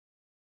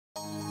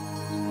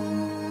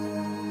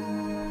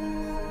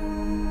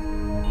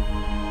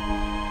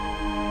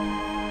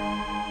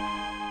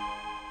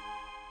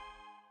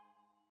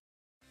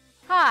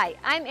Hi,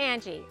 I'm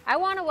Angie. I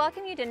want to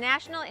welcome you to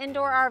National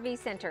Indoor RV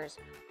Centers,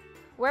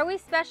 where we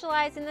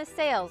specialize in the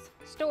sales,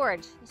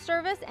 storage,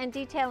 service, and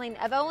detailing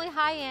of only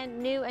high-end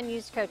new and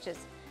used coaches.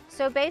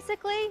 So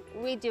basically,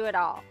 we do it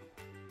all.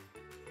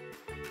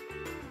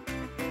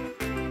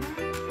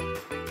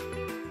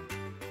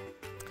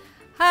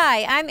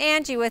 Hi, I'm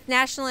Angie with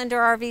National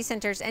Indoor RV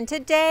Centers, and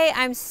today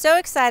I'm so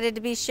excited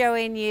to be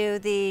showing you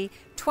the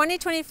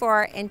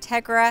 2024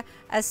 Entegra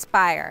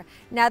Aspire.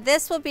 Now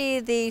this will be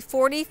the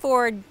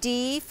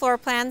 44D floor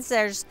plans.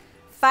 There's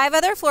 5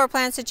 other floor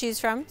plans to choose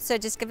from, so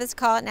just give us a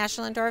call at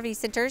National Indoor RV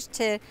Centers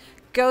to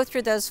go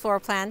through those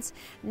floor plans.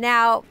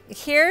 Now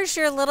here's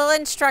your little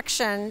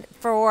instruction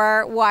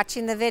for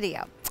watching the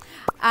video.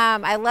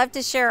 I love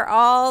to share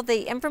all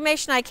the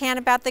information I can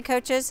about the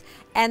coaches,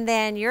 and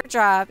then your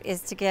job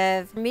is to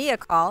give me a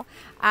call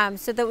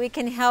so that we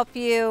can help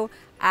you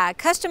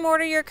custom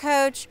order your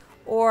coach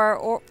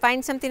or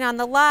find something on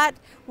the lot.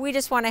 We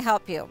just want to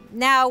help you.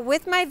 Now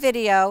with my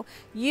video,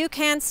 you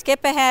can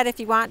skip ahead if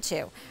you want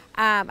to.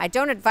 I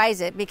don't advise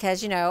it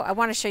because, you know, I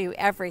want to show you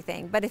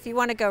everything, but if you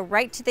want to go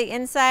right to the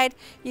inside,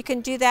 you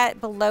can do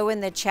that below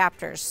in the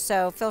chapters.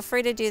 So feel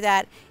free to do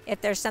that if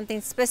there's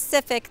something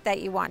specific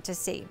that you want to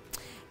see.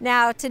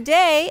 Now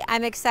today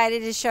I'm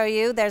excited to show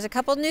you there's a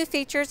couple new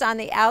features on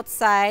the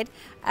outside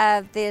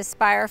of the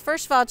Aspire.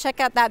 First of all,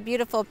 check out that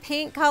beautiful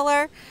paint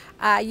color.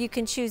 You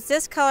can choose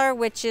this color,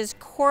 which is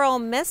Coral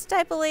Mist,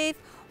 I believe,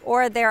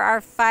 or there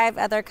are 5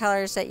 other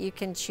colors that you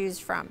can choose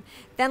from.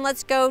 Then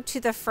let's go to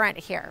the front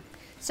here.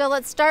 So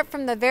let's start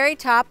from the very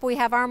top. We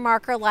have our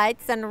marker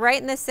lights, and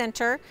right in the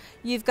center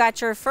you've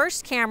got your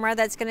first camera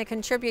that's going to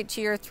contribute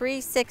to your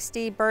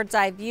 360 bird's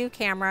eye view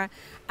camera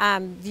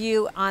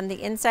view on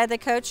the inside of the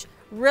coach.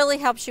 Really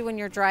helps you when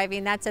you're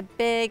driving. That's a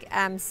big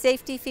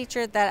safety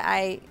feature that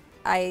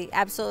I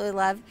absolutely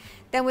love.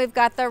 Then we've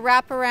got the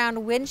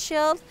wraparound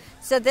windshield.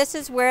 So this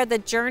is where the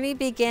journey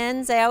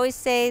begins. I always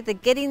say the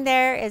getting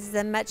there is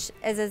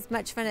as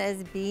much fun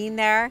as being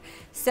there.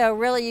 So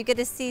really you get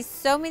to see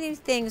so many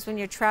things when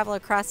you travel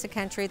across the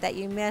country that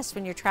you miss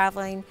when you're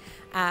traveling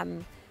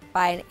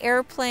by an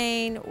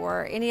airplane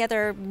or any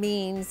other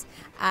means.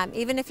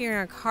 Even if you're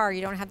in a car,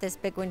 you don't have this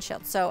big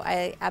windshield. So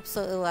I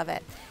absolutely love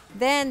it.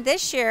 Then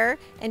this year,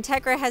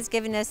 Entegra has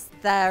given us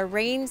the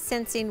rain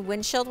sensing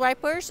windshield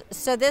wipers.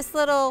 So this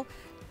little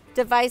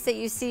device that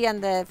you see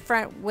on the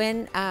front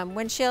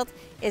windshield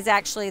is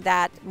actually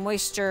that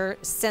moisture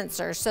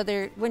sensor. So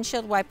their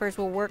windshield wipers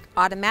will work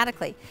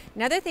automatically.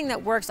 Another thing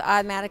that works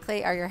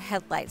automatically are your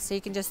headlights. So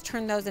you can just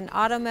turn those in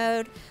auto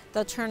mode.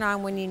 They'll turn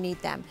on when you need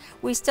them.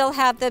 We still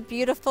have the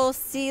beautiful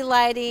sea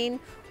lighting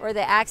or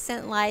the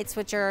accent lights,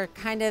 which are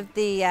kind of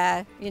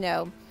the, you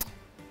know,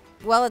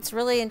 well, it's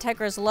really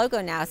Entegra's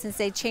logo now since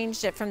they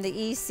changed it from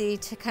the EC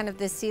to kind of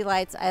the sea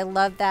lights. I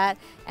love that.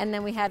 And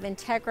then we have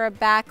Entegra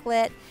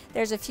backlit.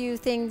 There's a few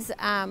things.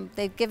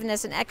 They've given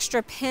us an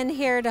extra pin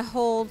here to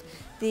hold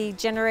the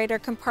generator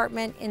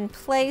compartment in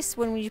place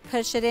when we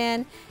push it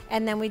in.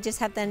 And then we just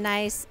have the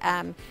nice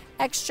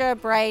extra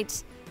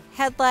bright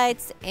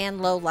headlights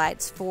and low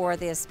lights for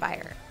the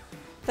Aspire.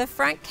 The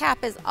front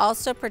cap is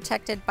also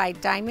protected by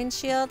Diamond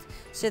Shield,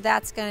 so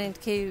that's going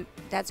to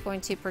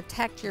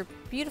protect your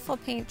beautiful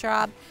paint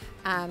job.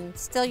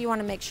 Still, you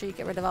want to make sure you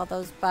get rid of all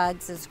those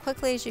bugs as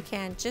quickly as you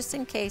can, just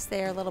in case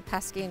they are a little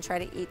pesky and try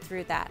to eat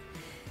through that.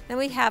 Then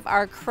we have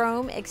our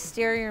chrome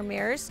exterior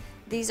mirrors.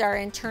 These are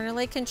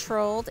internally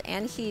controlled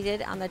and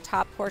heated on the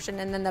top portion,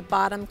 and then the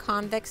bottom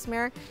convex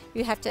mirror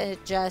you have to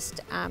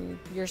adjust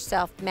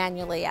yourself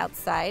manually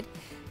outside.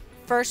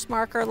 First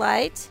marker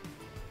light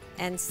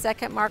and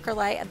second marker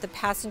light at the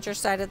passenger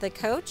side of the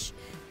coach.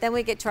 Then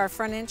we get to our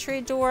front entry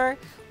door.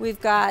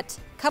 We've got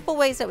a couple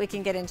ways that we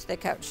can get into the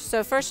coach.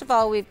 So first of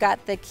all, we've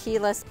got the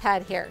keyless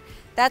pad here.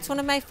 That's one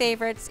of my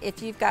favorites.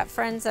 If you've got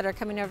friends that are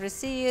coming over to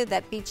see you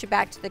that beat you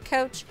back to the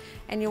coach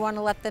and you want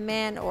to let them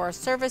in, or a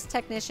service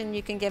technician,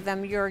 you can give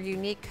them your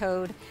unique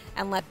code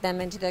and let them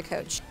into the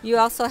coach. You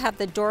also have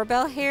the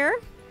doorbell here,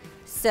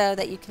 so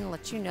that you can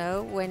let you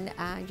know when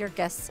your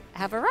guests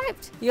have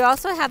arrived. You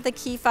also have the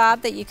key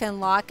fob that you can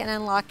lock and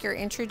unlock your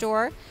entry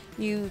door.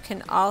 You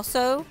can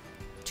also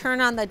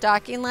turn on the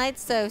docking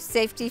lights, so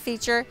safety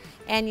feature,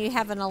 and you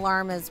have an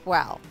alarm as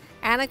well.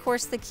 And of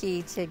course the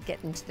key to get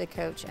into the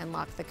coach and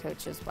lock the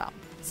coach as well.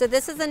 So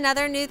this is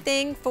another new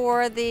thing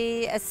for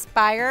the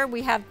Aspire.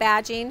 We have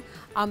badging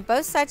on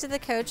both sides of the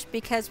coach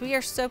because we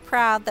are so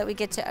proud that we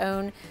get to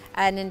own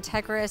an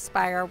Entegra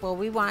Aspire. Well,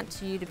 we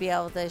want you to be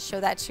able to show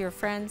that to your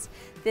friends.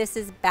 This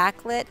is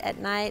backlit at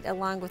night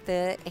along with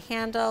the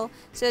handle,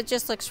 so it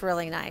just looks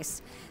really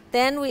nice.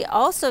 Then we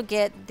also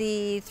get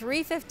the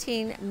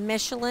 315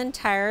 Michelin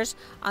tires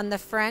on the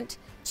front,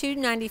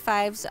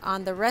 295s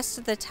on the rest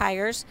of the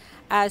tires.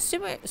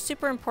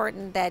 Super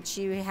important that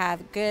you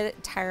have good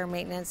tire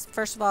maintenance.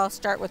 First of all,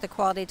 start with a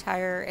quality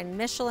tire in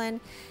Michelin,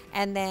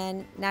 and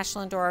then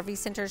National Indoor RV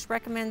Centers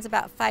recommends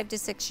about 5 to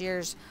 6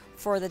 years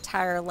for the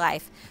tire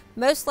life.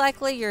 Most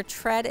likely your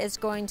tread is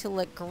going to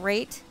look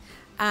great.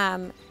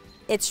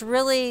 It's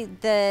really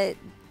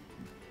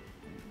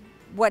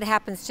what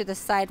happens to the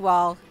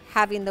sidewall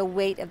having the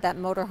weight of that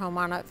motorhome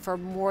on it for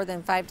more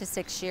than 5 to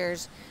 6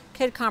 years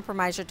could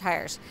compromise your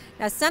tires.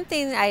 Now,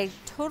 something I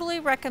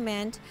totally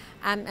recommend,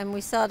 and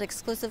we sell it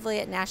exclusively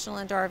at National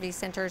Indoor RV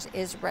Centers,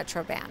 is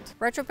Retroband.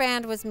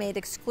 Retroband was made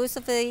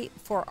exclusively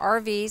for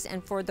RVs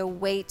and for the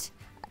weight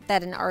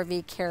that an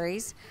RV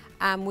carries.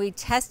 We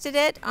tested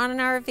it on an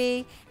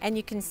RV, and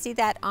you can see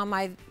that on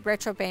my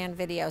Retroband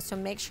video, so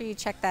make sure you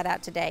check that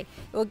out today.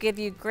 It will give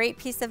you great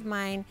peace of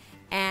mind,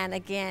 and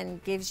again,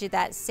 gives you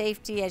that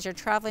safety as you're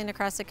traveling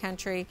across the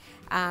country,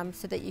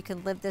 so that you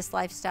can live this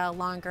lifestyle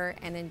longer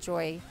and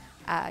enjoy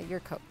your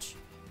coach.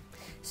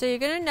 So you're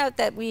going to note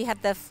that we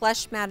have the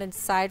flush mounted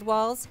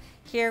sidewalls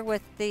here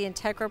with the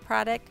Entegra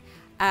product.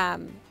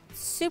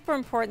 Super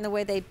important the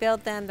way they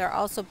build them. They're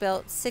also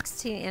built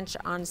 16-inch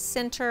on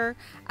center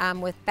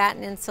with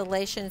batten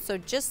insulation. So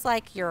just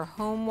like your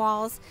home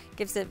walls,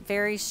 gives it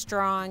very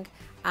strong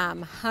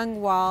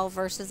hung wall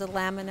versus a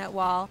laminate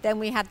wall. Then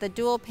we have the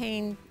dual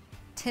pane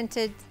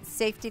tinted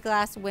safety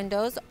glass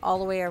windows all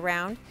the way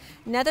around.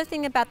 Another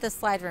thing about the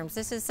slide rooms,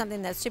 this is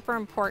something that's super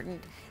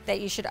important that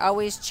you should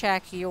always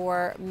check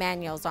your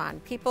manuals on.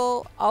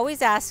 People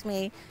always ask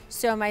me,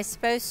 so am I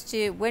supposed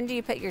to, when do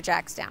you put your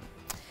jacks down?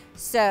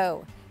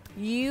 So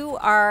you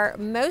are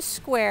most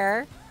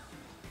square,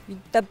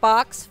 the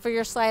box for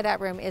your slide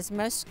out room is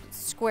most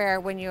square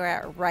when you're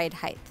at ride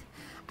height.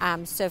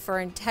 So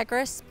for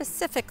Entegra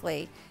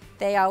specifically,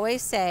 they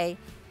always say,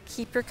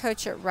 keep your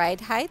coach at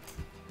ride height.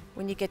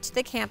 When you get to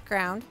the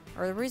campground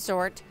or the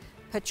resort,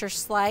 put your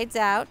slides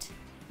out,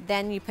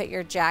 then you put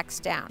your jacks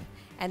down,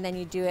 and then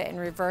you do it in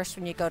reverse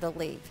when you go to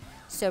leave.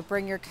 So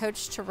bring your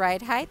coach to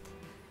ride height,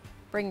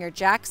 bring your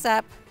jacks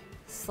up,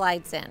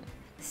 slides in.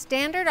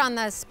 Standard on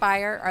the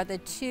Aspire are the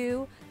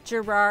 2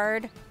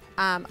 Girard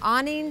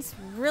awnings,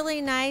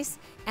 really nice,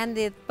 and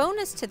the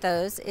bonus to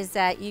those is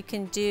that you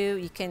can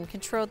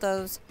control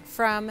those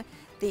from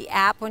the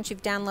app once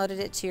you've downloaded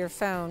it to your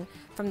phone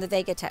from the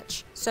Vega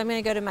Touch. So I'm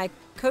going to go to my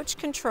coach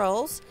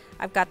controls.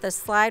 I've got the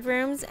slide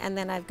rooms, and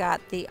then I've got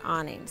the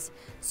awnings.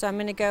 So I'm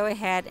going to go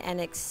ahead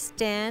and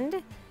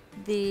extend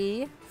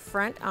the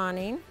front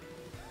awning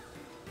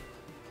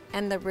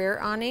and the rear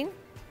awning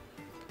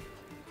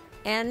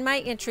and my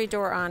entry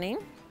door awning.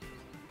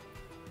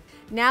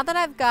 Now that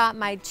I've got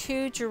my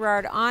 2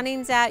 Girard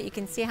awnings out, you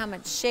can see how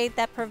much shade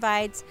that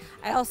provides.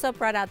 I also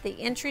brought out the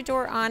entry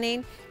door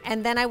awning,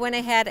 and then I went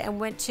ahead and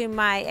went to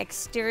my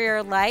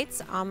exterior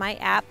lights on my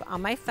app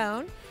on my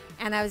phone,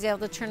 and I was able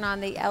to turn on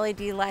the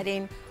LED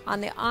lighting on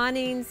the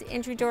awnings,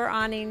 entry door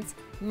awnings,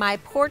 my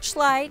porch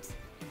light,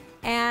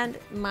 and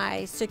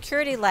my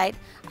security light.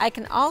 I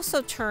can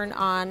also turn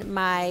on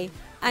my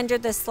under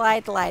the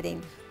slide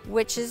lighting,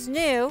 which is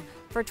new.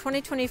 For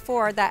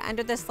 2024, that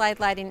under the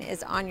slide lighting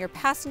is on your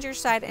passenger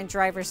side and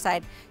driver's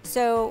side.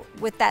 So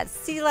with that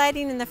sea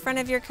lighting in the front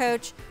of your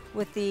coach,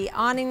 with the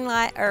awning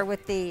light, or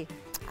with the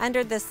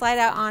under the slide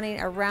out awning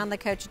around the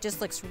coach, it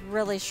just looks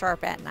really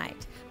sharp at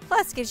night.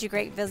 Plus gives you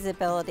great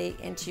visibility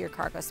into your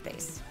cargo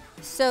space.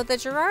 So the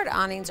Girard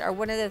awnings are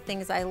one of the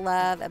things I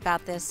love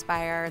about the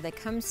Aspire. They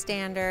come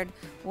standard.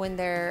 When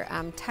they're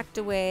tucked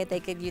away, they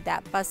give you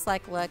that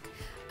bus-like look.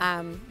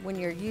 When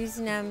you're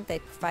using them, they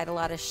provide a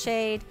lot of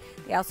shade.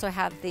 They also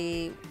have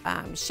the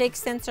shake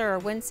sensor or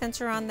wind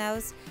sensor on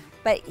those.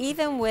 But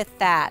even with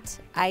that,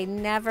 I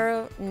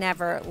never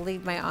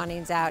leave my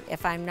awnings out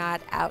if I'm not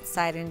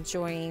outside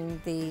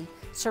enjoying the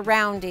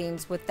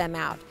surroundings with them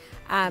out.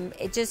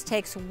 It just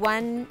takes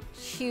one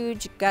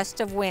huge gust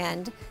of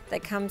wind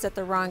that comes at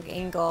the wrong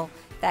angle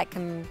that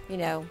can,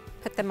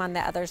 put them on the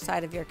other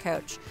side of your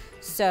coach.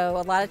 So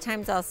a lot of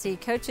times I'll see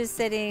coaches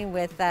sitting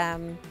with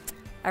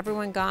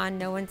everyone gone,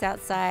 no one's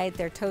outside,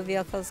 their tow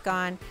vehicle's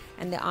gone,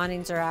 and the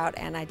awnings are out.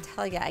 And I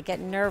tell you, I get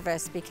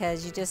nervous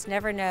because you just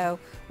never know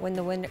when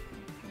the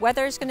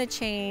weather is going to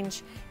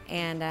change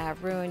and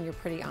ruin your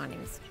pretty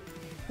awnings.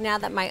 Now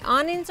that my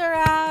awnings are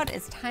out,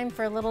 it's time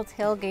for a little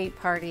tailgate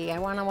party. I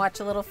want to watch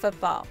a little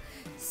football.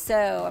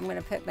 So I'm going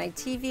to put my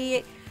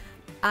TV,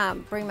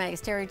 bring my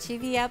exterior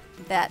TV up,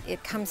 that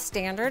it comes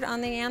standard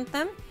on the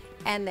Anthem.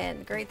 And then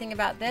the great thing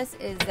about this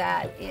is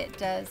that it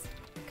does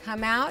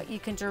come out. You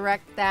can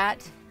direct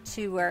that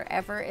to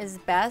wherever is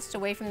best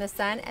away from the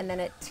sun, and then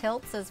it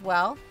tilts as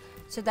well.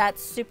 So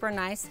that's super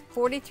nice.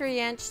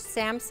 43-inch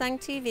Samsung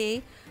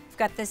TV. We've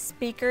got the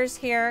speakers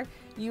here,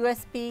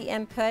 USB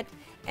input,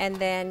 and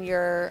then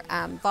your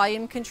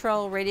volume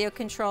control, radio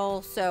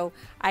control. So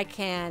I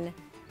can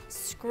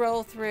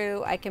scroll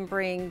through, I can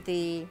bring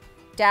the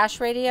dash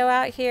radio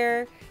out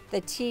here,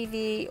 the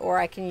TV, or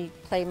I can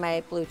play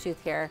my Bluetooth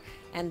here,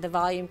 and the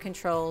volume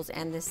controls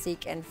and the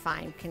seek and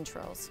find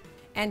controls.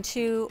 And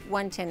 2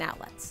 110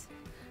 outlets.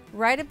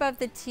 Right above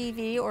the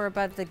TV or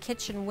above the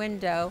kitchen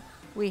window,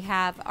 we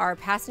have our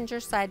passenger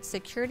side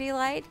security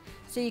light.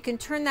 So you can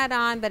turn that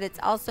on, but it's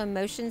also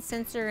motion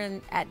sensor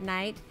at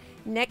night.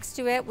 Next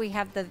to it, we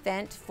have the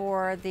vent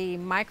for the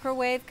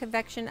microwave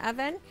convection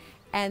oven.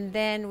 And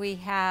then we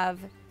have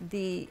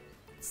the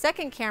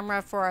second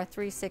camera for our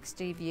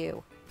 360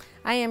 view.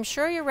 I am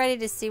sure you're ready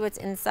to see what's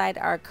inside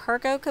our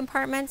cargo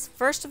compartments.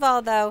 First of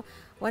all though,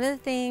 One of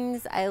the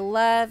things I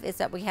love is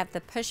that we have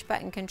the push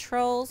button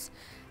controls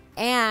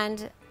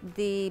and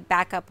the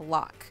backup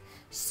lock.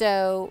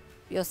 So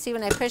you'll see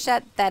when I push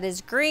that is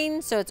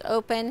green, so it's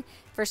open.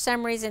 For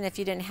some reason, if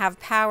you didn't have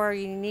power,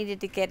 you needed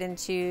to get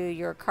into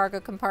your cargo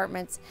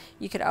compartments,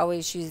 you could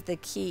always use the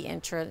key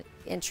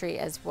entry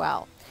as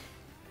well.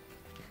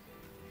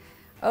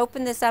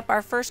 Open this up.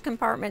 Our first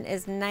compartment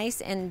is nice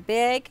and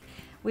big.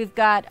 We've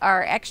got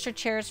our extra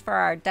chairs for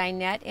our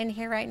dinette in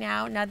here right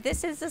now. Now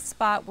this is a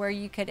spot where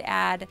you could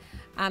add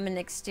an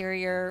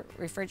exterior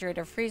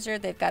refrigerator freezer.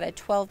 They've got a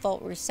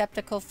 12-volt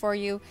receptacle for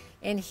you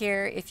in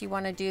here if you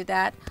want to do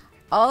that.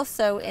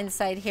 Also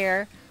inside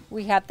here,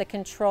 we have the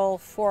control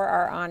for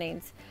our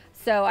awnings.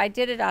 So I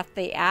did it off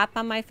the app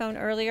on my phone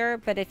earlier,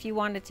 but if you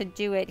wanted to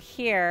do it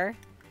here,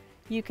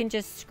 you can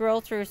just scroll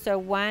through. So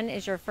 1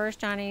 is your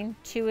first awning,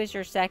 2 is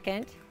your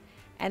second,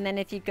 and then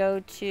if you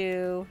go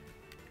to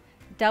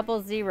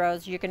double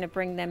zeros, you're going to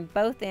bring them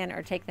both in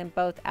or take them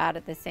both out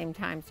at the same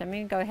time. So I'm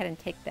going to go ahead and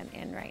take them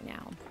in right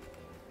now.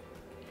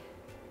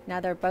 Now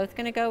they're both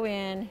going to go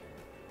in,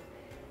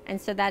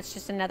 and so that's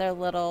just another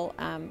little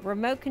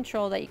remote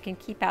control that you can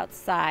keep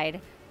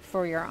outside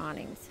for your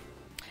awnings.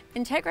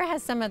 Entegra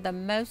has some of the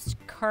most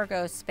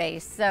cargo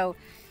space. So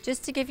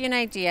just to give you an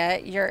idea,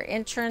 your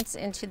entrance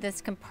into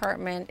this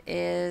compartment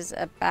is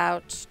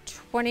about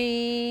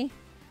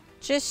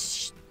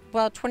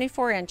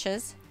 24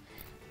 inches.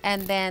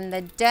 And then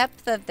the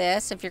depth of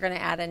this, if you're going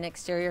to add an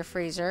exterior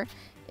freezer,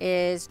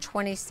 is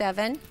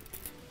 27.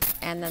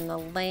 And then the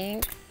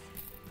length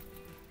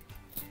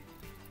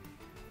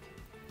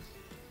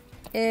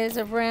is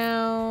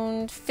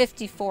around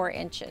 54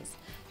 inches,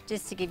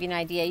 just to give you an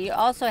idea. You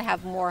also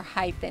have more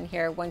height in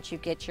here once you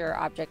get your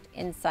object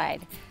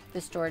inside the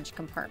storage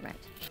compartment.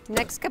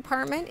 Next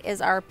compartment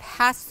is our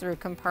pass-through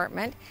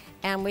compartment,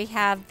 and we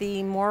have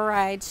the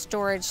Morell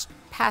storage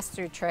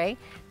pass-through tray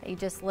that you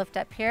just lift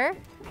up here,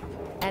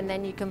 and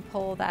then you can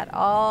pull that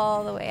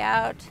all the way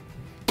out,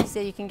 so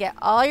you can get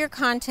all your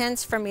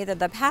contents from either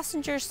the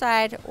passenger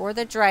side or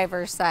the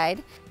driver's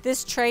side.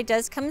 This tray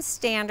does come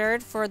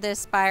standard for the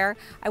Aspire.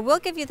 I will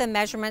give you the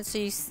measurements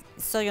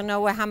so you'll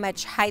know how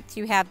much height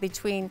you have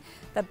between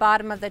the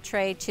bottom of the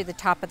tray to the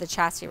top of the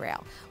chassis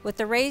rail. With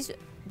the raised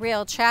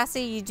rail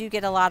chassis, you do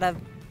get a lot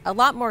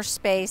more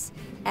space,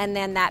 and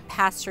then that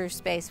pass-through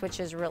space, which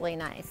is really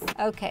nice.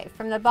 Okay,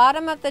 from the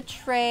bottom of the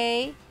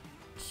tray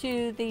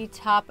to the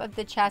top of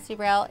the chassis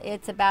rail,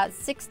 it's about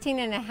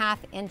 16.5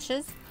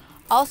 inches.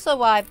 Also,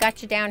 while I've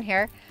got you down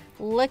here,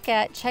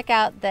 check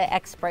out the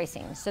X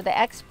bracing. So the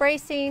X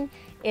bracing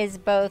is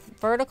both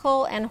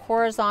vertical and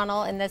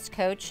horizontal in this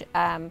coach,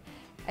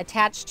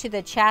 attached to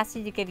the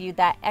chassis to give you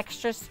that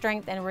extra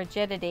strength and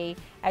rigidity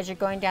as you're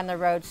going down the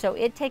road. So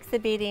it takes the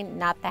beating,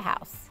 not the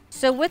house.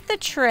 So with the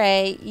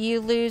tray, you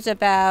lose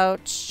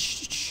about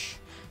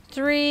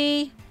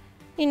 3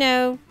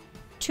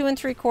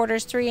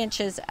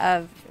 inches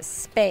of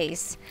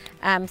space.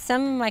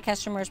 Some of my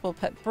customers will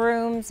put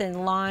brooms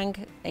and long,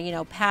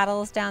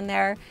 paddles down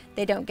there.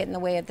 They don't get in the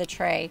way of the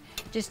tray,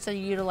 just to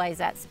utilize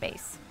that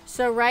space.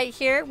 So right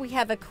here, we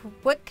have a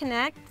quick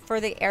connect for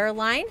the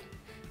airline.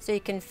 So you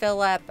can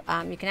fill up,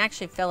 you can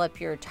actually fill up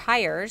your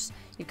tires.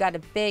 You've got a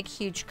big,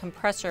 huge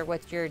compressor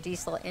with your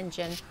diesel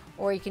engine,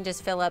 or you can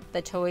just fill up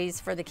the toys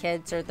for the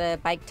kids or the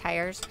bike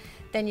tires.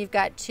 Then you've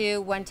got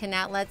 2 110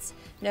 outlets.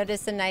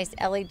 Notice the nice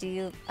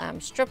LED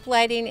strip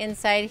lighting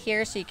inside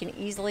here, so you can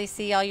easily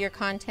see all your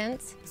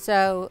contents.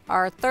 So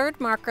our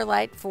third marker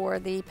light for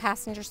the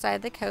passenger side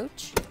of the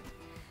coach.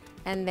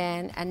 And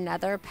then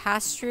another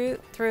pass-through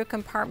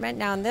compartment.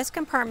 Now in this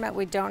compartment,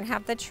 we don't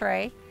have the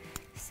tray.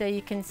 So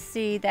you can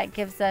see that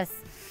gives us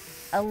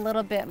a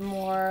little bit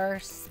more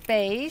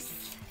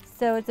space.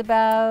 So it's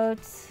about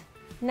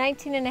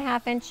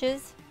 19.5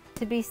 inches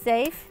to be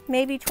safe,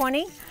 maybe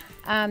 20,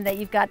 that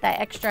you've got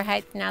that extra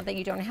height now that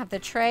you don't have the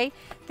tray.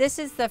 This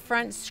is the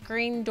front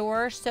screen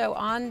door. So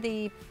on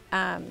the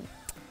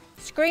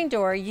screen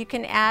door, you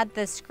can add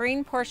the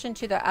screen portion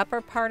to the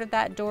upper part of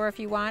that door if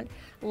you want.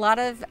 A lot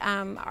of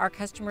our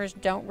customers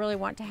don't really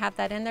want to have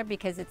that in there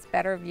because it's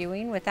better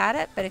viewing without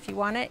it, but if you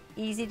want it,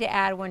 easy to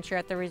add once you're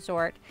at the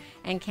resort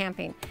and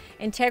camping.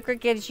 Entegra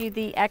gives you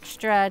the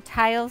extra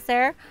tiles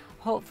there.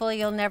 Hopefully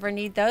you'll never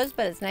need those,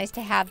 but it's nice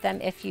to have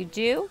them if you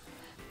do.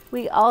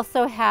 We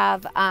also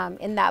have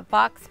in that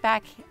box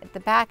back at the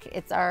back,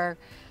 it's our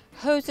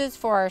hoses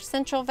for our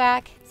central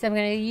vac. So I'm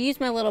going to use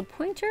my little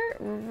pointer.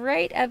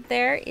 Right up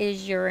there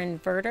is your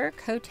inverter,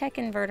 Cotec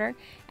inverter,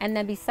 and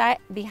then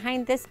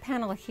behind this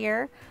panel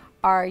here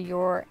are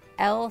your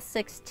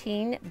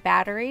L16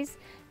 batteries.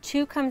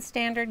 2 come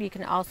standard. You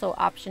can also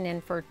option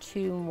in for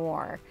 2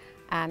 more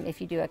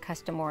if you do a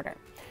custom order.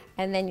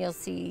 And then you'll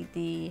see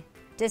the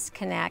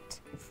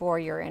disconnect for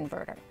your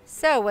inverter.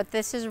 So what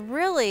this is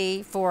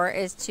really for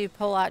is to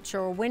pull out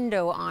your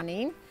window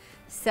awning.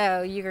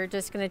 So you're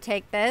just going to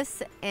take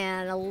this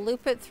and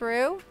loop it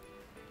through.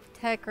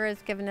 Entegra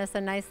has given us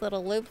a nice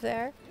little loop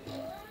there.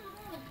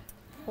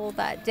 Pull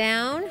that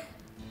down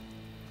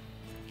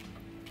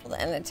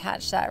and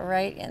attach that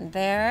right in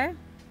there.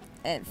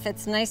 It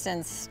fits nice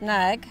and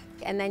snug.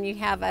 and then you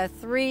have a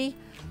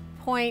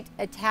 3-point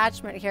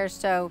attachment here,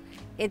 so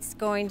it's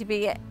going to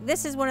be,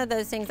 this is one of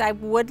those things I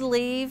would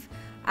leave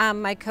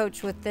my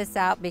coach with this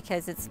out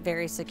because it's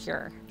very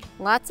secure.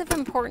 Lots of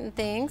important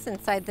things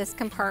inside this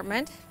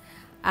compartment.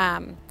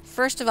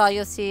 First of all,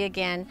 you'll see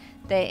again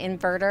the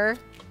inverter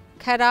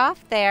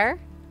cutoff there.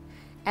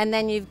 And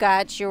then you've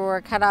got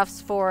your cutoffs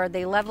for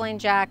the leveling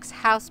jacks,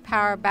 house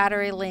power,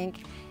 battery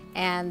link,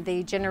 and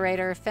the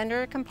generator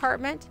fender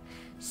compartment.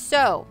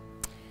 So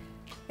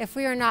if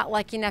we are not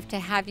lucky enough to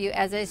have you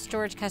as a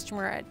storage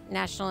customer at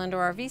National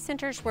Indoor RV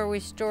Centers, where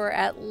we store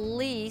at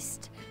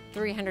least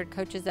 300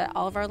 coaches at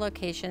all of our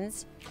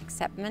locations,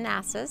 except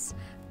Manassas,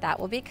 that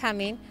will be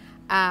coming.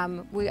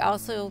 We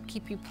also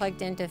keep you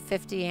plugged into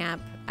 50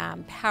 amp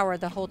power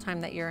the whole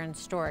time that you're in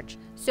storage.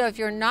 So if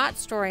you're not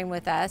storing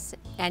with us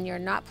and you're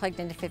not plugged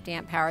into 50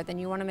 amp power, then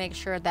you want to make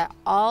sure that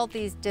all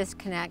these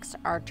disconnects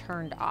are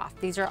turned off.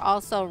 These are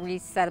also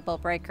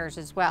resettable breakers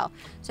as well.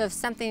 So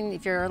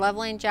if your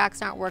leveling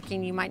jacks aren't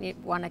working, you might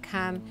want to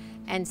come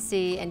and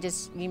see, and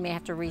you may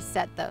have to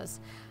reset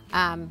those.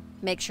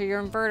 Make sure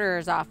your inverter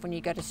is off when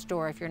you go to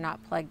store if you're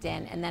not plugged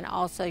in, and then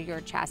also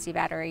your chassis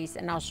batteries,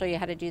 and I'll show you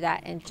how to do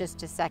that in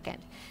just a second.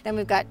 Then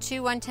we've got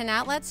 2 110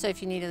 outlets, so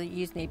if you need to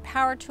use any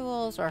power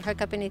tools or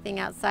hook up anything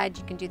outside,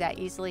 you can do that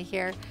easily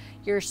here.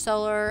 Your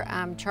solar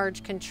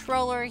charge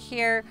controller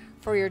here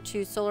for your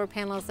 2 solar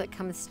panels that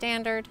come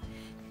standard.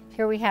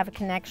 Here we have a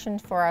connection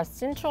for our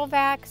central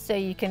vac, so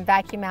you can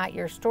vacuum out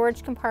your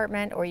storage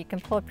compartment, or you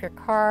can pull up your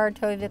car,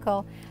 tow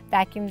vehicle,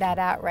 vacuum that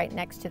out right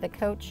next to the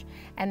coach.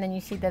 And then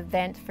you see the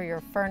vent for your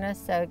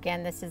furnace. So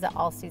again, this is an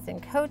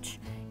all-season coach,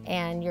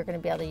 and you're going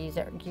to be able to use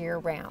it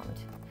year-round.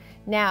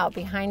 Now,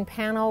 behind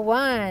panel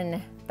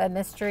 1, the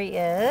mystery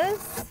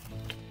is,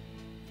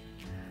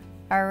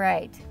 all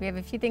right, we have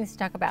a few things to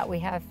talk about. We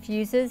have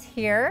fuses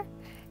here.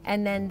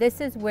 And then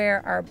this is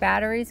where our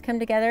batteries come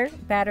together,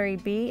 battery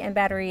B and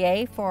battery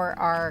A for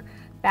our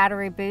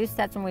battery boost.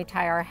 That's when we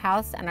tie our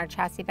house and our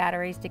chassis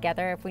batteries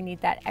together if we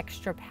need that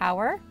extra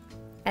power.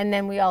 And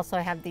then we also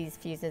have these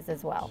fuses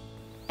as well.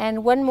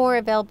 And one more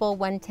available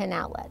 110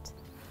 outlet.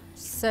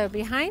 So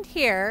behind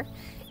here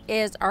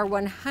is our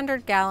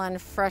 100-gallon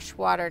fresh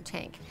water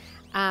tank.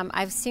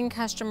 I've seen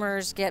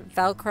customers get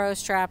Velcro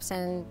straps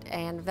and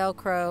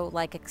Velcro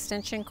like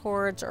extension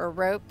cords or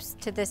ropes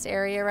to this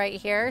area right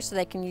here so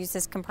they can use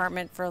this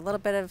compartment for a little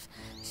bit of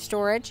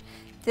storage.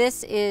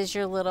 This is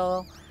your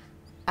little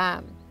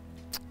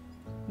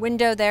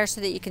window there so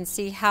that you can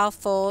see how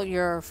full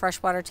your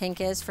freshwater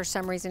tank is. For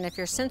some reason, if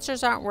your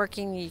sensors aren't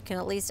working, you can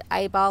at least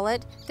eyeball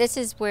it. This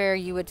is where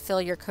you would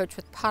fill your coach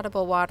with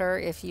potable water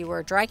if you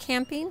were dry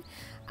camping.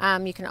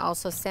 You can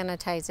also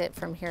sanitize it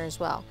from here as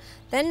well.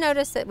 Then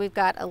notice that we've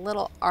got a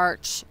little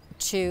arch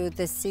to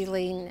the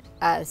ceiling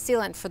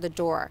sealant for the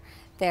door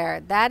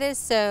there. That is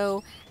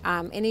so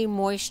any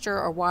moisture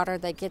or water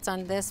that gets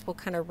on this will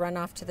kind of run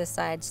off to the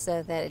side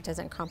so that it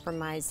doesn't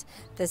compromise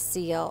the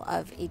seal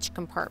of each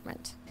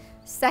compartment.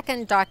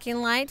 Second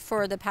docking light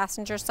for the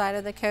passenger side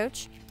of the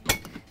coach.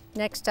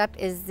 Next up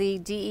is the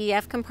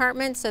DEF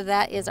compartment. So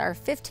that is our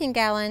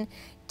 15-gallon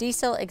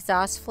diesel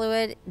exhaust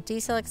fluid.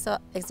 Diesel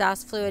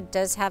exhaust fluid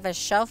does have a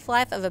shelf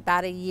life of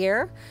about a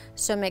year,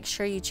 so make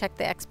sure you check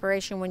the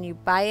expiration when you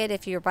buy it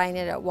if you're buying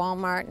it at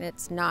Walmart and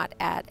it's not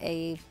at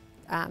a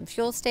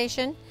fuel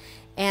station.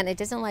 And it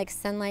doesn't like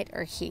sunlight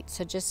or heat,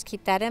 so just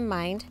keep that in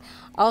mind.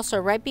 Also,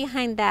 right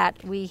behind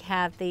that, we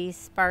have the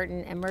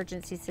Spartan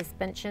emergency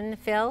suspension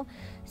fill.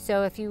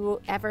 So if you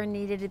ever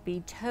needed to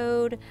be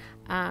towed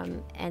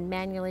and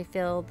manually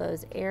fill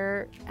those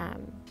air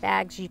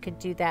bags, you could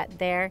do that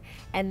there.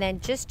 And then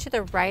just to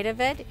the right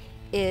of it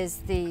is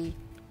the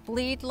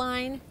bleed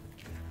line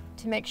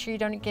to make sure you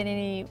don't get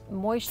any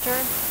moisture.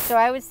 So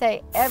I would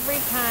say every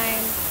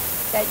time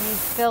that you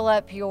fill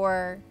up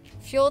your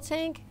fuel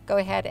tank, go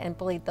ahead and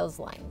bleed those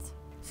lines.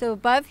 So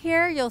above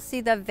here, you'll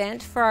see the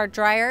vent for our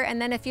dryer.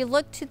 And then if you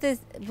look to the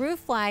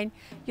roof line,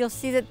 you'll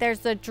see that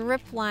there's a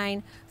drip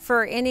line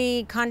for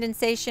any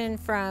condensation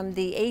from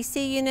the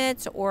AC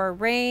units or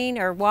rain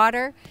or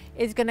water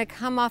is gonna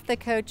come off the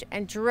coach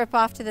and drip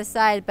off to the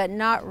side, but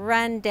not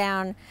run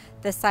down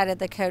the side of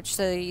the coach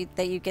so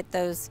that you get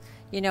those,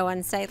 you know,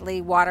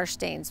 unsightly water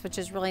stains, which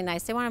is really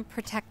nice. They wanna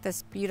protect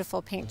this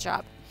beautiful paint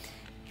job.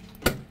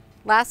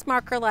 Last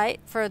marker light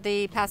for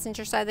the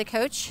passenger side of the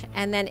coach.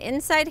 And then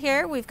inside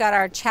here, we've got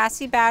our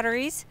chassis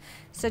batteries.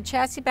 So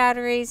chassis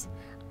batteries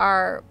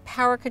are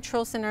power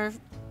control center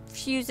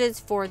fuses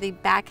for the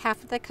back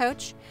half of the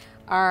coach.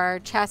 Our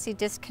chassis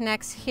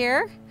disconnects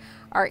here,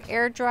 our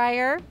air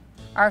dryer,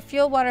 our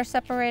fuel water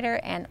separator,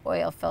 and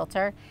oil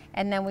filter.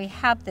 And then we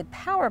have the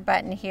power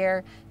button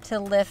here to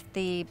lift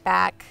the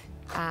back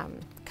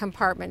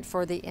compartment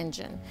for the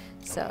engine.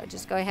 So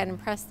just go ahead and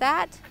press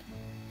that,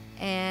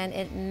 and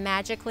it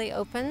magically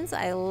opens.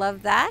 I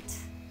love that.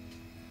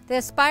 The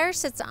Aspire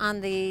sits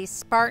on the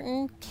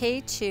Spartan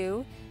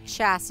K2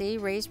 chassis,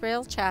 raised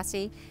rail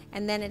chassis,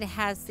 and then it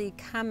has the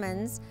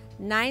Cummins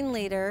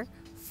 9-liter,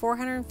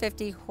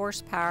 450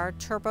 horsepower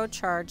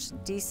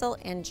turbocharged diesel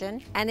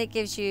engine, and it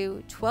gives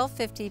you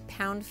 1250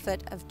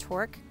 pound-foot of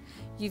torque.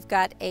 You've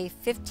got a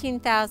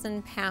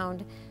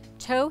 15,000-pound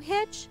tow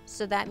hitch,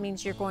 so that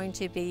means you're going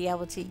to be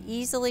able to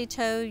easily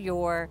tow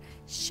your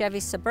Chevy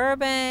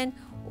Suburban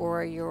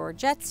or your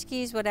jet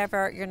skis,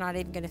 whatever. You're not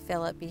even going to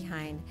feel it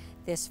behind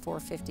this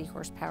 450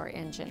 horsepower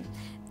engine.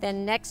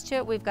 Then next to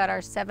it, we've got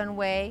our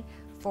 7-way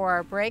for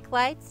our brake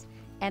lights,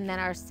 and then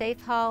our safe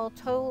haul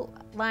tow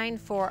line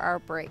for our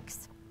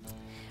brakes.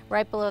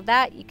 Right below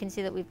that, you can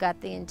see that we've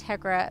got the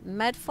Entegra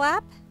mud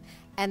flap.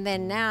 And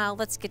then now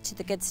let's get to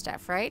the good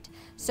stuff, right?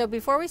 So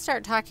before we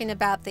start talking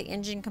about the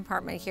engine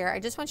compartment here, I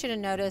just want you to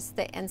notice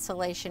the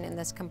insulation in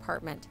this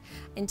compartment.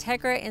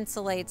 Entegra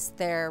insulates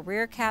their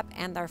rear cap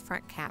and their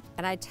front cap.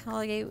 And I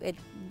tell you, it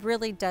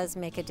really does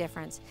make a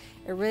difference.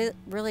 It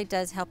really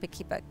does help it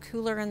keep it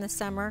cooler in the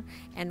summer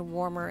and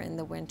warmer in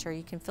the winter.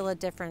 You can feel a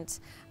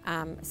difference,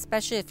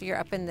 especially if you're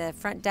up in the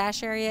front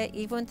dash area.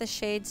 Even with the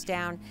shades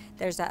down,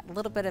 there's that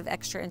little bit of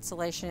extra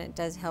insulation. It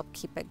does help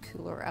keep it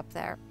cooler up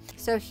there.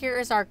 So here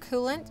is our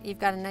coolant. You've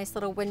got a nice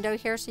little window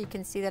here so you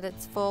can see that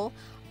it's full.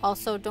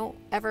 Also, don't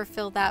ever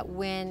fill that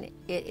when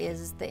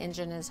the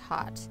engine is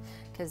hot,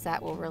 because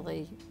that will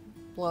really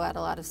blow out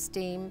a lot of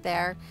steam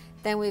there.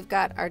 Then we've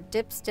got our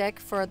dipstick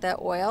for the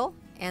oil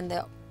and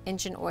the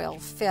engine oil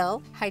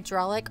fill,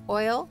 hydraulic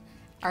oil,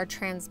 our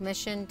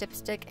transmission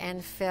dipstick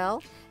and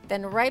fill.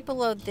 Then right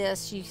below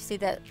this, you see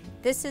that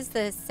this is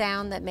the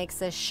sound that makes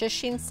the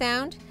shushing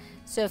sound.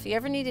 So if you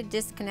ever need to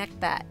disconnect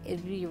that,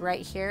 it'd be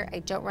right here. I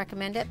don't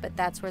recommend it, but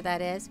that's where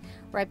that is.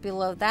 Right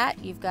below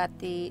that, you've got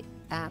the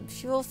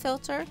fuel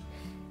filter.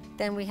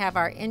 Then we have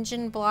our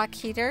engine block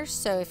heater.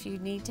 So if you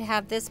need to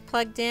have this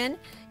plugged in,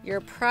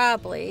 you're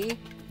probably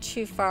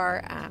too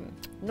far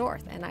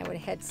north, and I would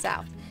head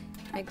south.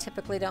 I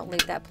typically don't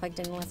leave that plugged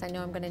in unless I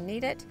know I'm going to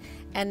need it.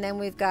 And then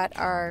we've got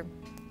our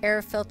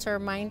air filter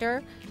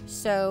minder.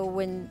 So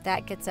when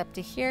that gets up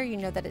to here, you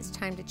know that it's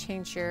time to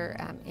change your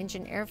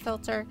engine air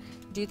filter.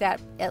 Do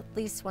that at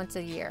least once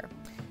a year.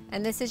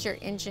 And this is your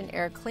engine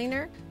air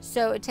cleaner.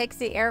 So it takes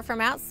the air from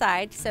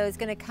outside. So it's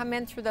going to come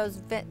in through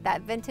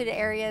that vented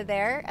area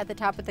there at the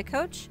top of the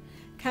coach,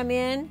 come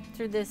in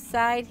through this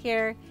side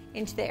here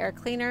into the air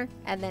cleaner,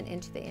 and then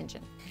into the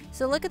engine.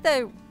 So look at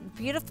the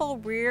beautiful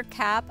rear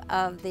cap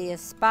of the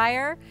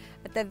Aspire.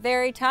 At the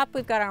very top,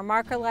 we've got our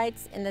marker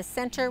lights. In the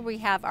center, we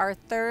have our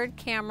third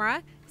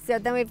camera. So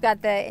then we've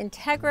got the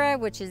Entegra,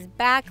 which is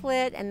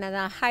backlit, and then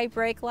a high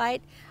brake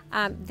light.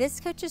 This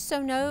coach is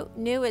so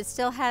new, it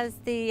still has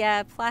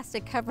the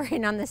plastic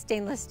covering on the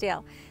stainless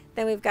steel.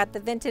 Then we've got the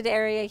vented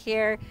area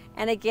here,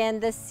 and again,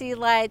 the sea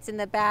lights in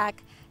the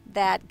back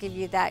that give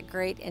you that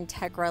great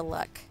Entegra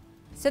look.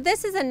 So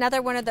this is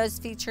another one of those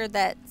features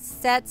that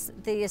sets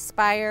the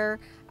Aspire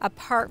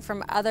apart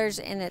from others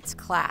in its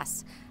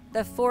class.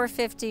 The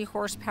 450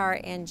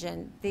 horsepower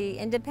engine, the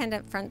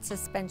independent front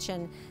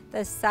suspension,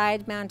 the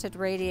side mounted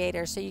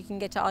radiator, so you can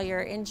get to all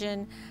your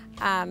engine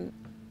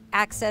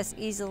access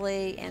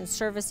easily and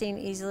servicing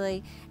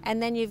easily.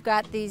 And then you've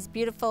got these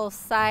beautiful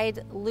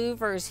side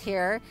louvers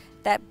here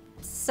that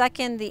suck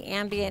in the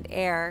ambient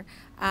air,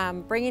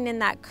 bringing in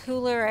that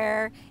cooler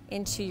air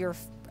into your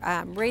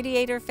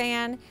radiator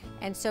fan,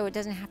 and so it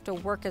doesn't have to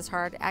work as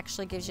hard. It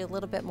actually gives you a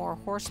little bit more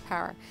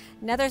horsepower.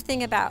 Another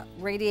thing about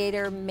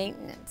radiator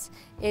maintenance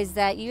is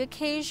that you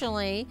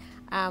occasionally,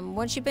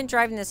 once you've been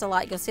driving this a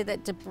lot, you'll see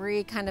that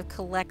debris kind of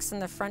collects in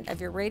the front of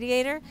your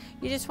radiator.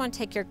 You just want to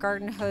take your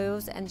garden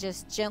hose and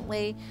just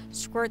gently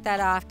squirt that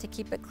off to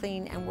keep it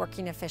clean and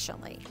working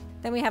efficiently.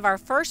 Then we have our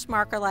first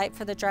marker light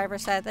for the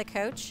driver's side of the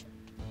coach,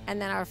 and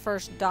then our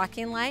first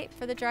docking light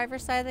for the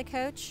driver's side of the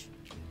coach.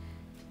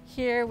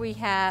 Here we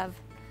have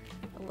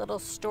a little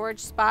storage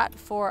spot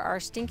for our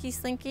Stinky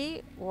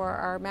Slinky or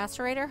our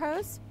macerator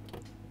hose,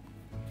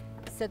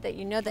 so that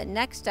you know that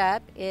next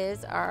up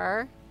is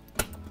our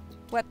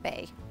wet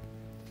bay.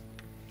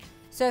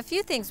 So a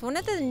few things. One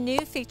of the new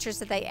features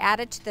that they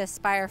added to the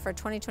Aspire for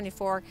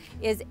 2024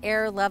 is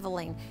air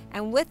leveling.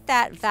 And with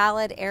that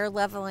valid air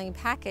leveling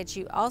package,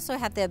 you also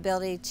have the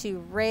ability to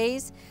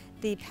raise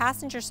the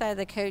passenger side of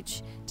the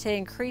coach to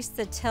increase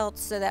the tilt,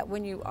 so that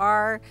when you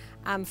are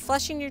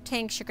flushing your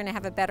tanks, you're going to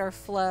have a better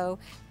flow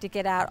to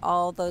get out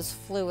all those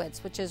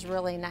fluids, which is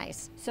really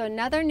nice. So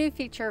another new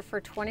feature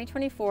for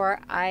 2024,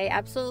 I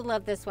absolutely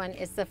love this one,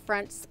 is the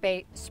front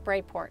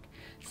spray port.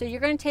 So you're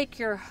going to take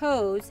your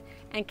hose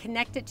and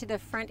connect it to the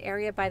front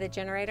area by the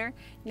generator.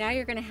 Now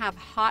you're going to have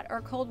hot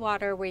or cold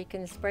water where you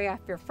can spray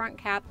off your front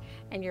cap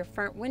and your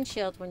front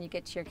windshield when you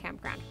get to your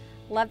campground.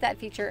 Love that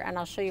feature, and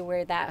I'll show you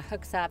where that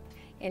hooks up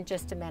in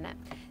just a minute.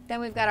 Then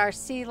we've got our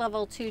C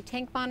level 2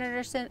 tank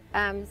monitor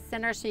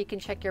center, so you can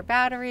check your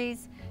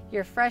batteries,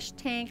 your fresh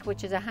tank,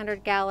 which is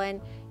 100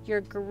 gallon,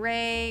 your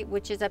gray,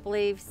 which is I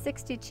believe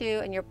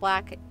 62, and your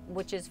black,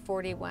 which is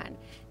 41.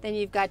 Then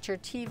you've got your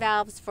T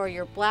valves for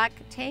your black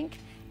tank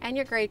and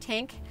your gray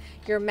tank,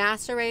 your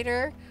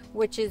macerator,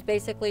 which is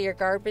basically your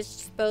garbage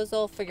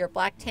disposal for your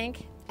black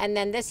tank. And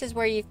then this is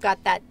where you've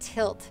got that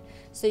tilt.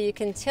 So you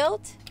can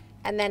tilt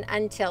and then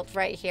untilt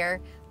right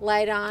here,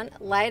 light on,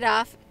 light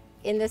off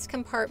in this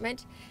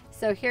compartment.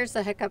 So here's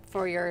the hookup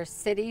for your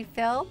city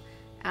fill,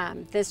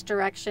 this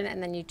direction,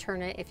 and then you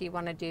turn it if you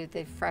want to do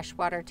the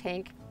freshwater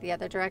tank the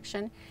other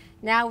direction.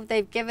 Now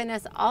they've given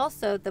us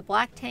also the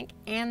black tank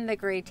and the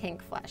gray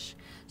tank flush.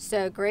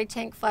 So gray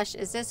tank flush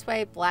is this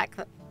way, black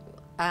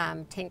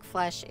tank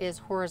flush is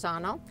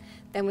horizontal.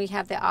 Then we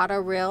have the auto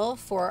reel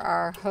for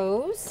our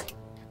hose,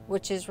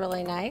 which is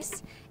really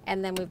nice.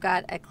 And then we've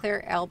got a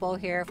clear elbow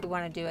here if we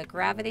want to do a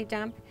gravity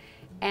dump.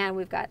 And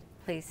we've got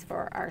place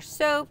for our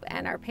soap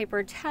and our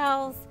paper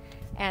towels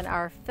and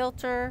our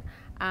filter,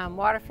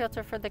 water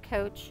filter for the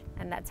coach,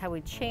 and that's how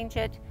we change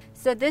it.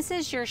 So this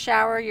is your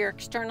shower, your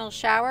external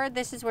shower.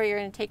 This is where you're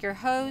going to take your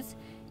hose.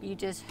 You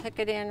just hook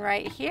it in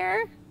right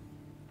here.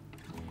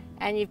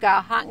 And you've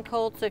got hot and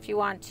cold, so if you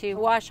want to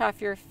wash off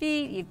your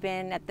feet, you've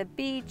been at the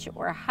beach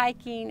or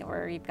hiking,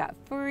 or you've got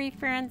furry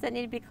friends that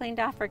need to be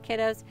cleaned off for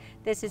kiddos,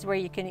 this is where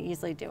you can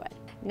easily do it.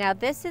 Now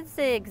this is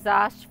the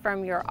exhaust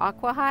from your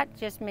Aqua Hot.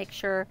 Just make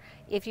sure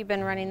if you've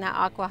been running that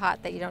Aqua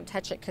Hot that you don't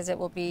touch it because it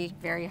will be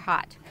very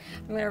hot.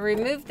 I'm going to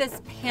remove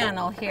this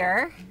panel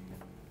here.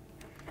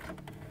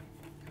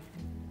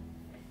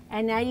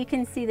 And now you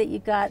can see that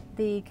you've got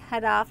the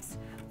cutoffs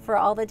for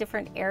all the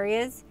different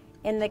areas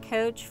in the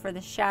coach, for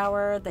the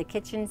shower, the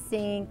kitchen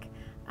sink,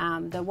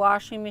 the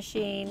washing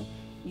machine.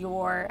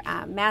 Your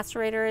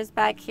macerator is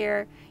back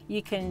here.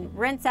 You can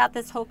rinse out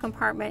this whole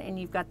compartment, and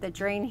you've got the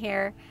drain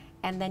here,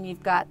 and then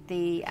you've got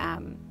the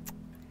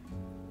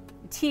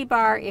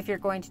T-bar if you're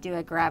going to do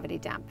a gravity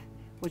dump,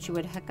 which you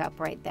would hook up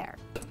right there.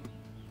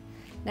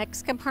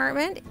 Next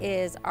compartment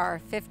is our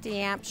 50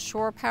 amp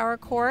shore power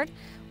cord,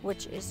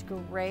 which is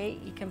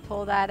great. You can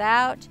pull that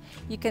out.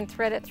 You can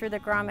thread it through the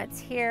grommets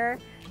here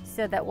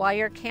so that while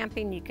you're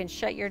camping, you can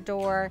shut your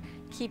door,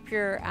 keep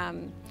your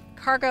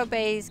cargo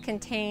bays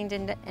contained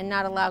and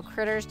not allow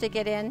critters to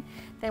get in.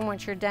 Then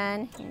once you're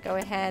done, you can go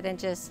ahead and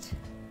just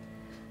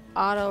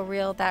auto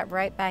reel that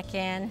right back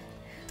in.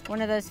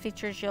 One of those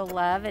features you'll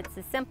love. It's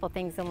the simple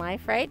things in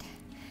life, right?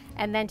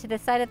 And then to the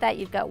side of that,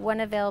 you've got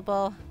one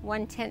available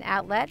 110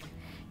 outlet,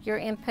 your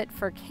input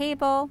for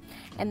cable,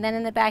 and then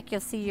in the back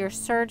you'll see your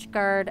surge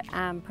guard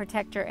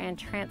protector and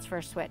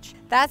transfer switch.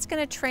 That's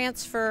going to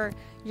transfer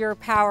your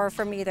power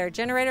from either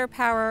generator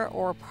power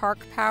or park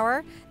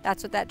power.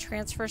 That's what that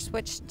transfer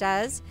switch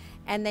does.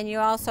 And then you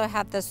also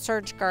have the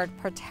surge guard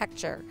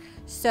protector.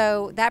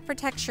 So that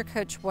protects your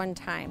coach one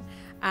time.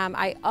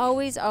 I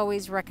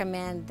always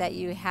recommend that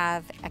you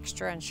have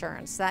extra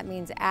insurance. That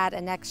means add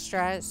an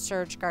extra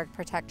surge guard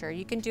protector.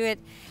 You can do it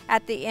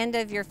at the end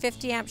of your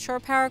 50 amp shore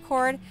power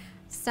cord.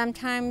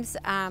 Sometimes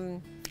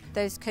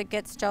those could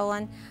get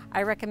stolen.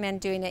 I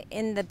recommend doing it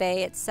in the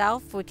bay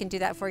itself. We can do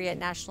that for you at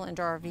National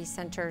Indoor RV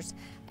Centers.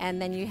 And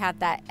then you have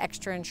that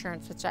extra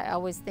insurance, which I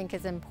always think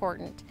is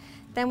important.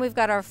 Then we've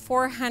got our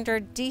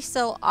 400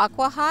 diesel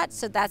Aqua Hot.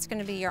 So that's going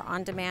to be your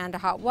on-demand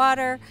hot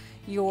water,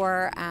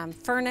 your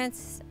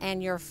furnace,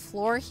 and your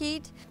floor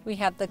heat. We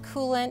have the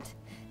coolant,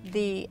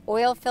 the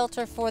oil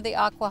filter for the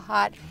Aqua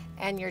Hot,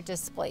 and your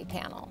display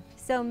panel.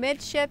 So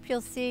midship,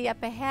 you'll see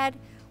up ahead,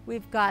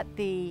 we've got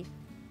the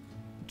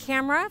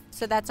camera.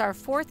 So that's our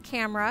fourth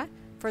camera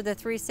for the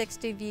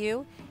 360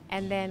 view.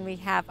 And then we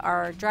have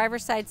our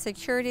driver's side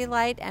security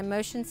light and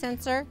motion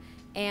sensor,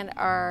 and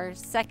our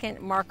second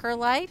marker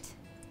light.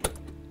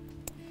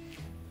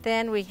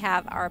 Then we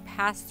have our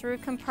pass-through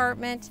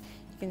compartment.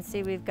 You can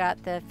see we've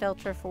got the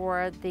filter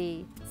for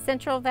the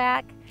central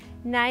vac.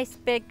 Nice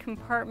big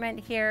compartment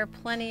here,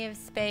 plenty of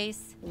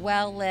space,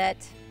 well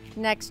lit.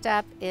 Next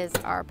up is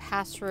our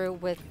pass-through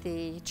with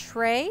the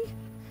tray.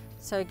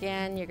 So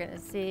again, you're gonna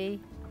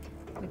see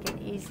we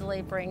can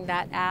easily bring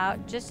that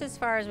out just as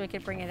far as we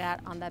could bring it out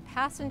on the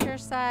passenger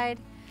side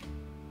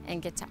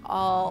and get to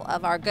all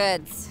of our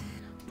goods.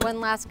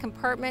 One last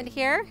compartment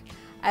here.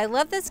 I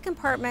love this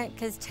compartment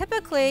because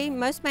typically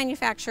most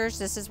manufacturers,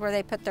 this is where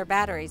they put their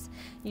batteries.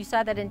 You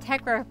saw that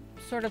Entegra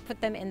sort of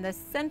put them in the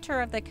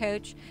center of the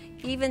coach,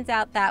 evens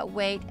out that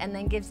weight, and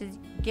then gives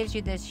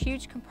you this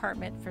huge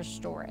compartment for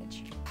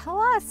storage.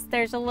 Plus,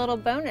 there's a little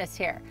bonus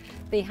here.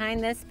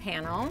 Behind this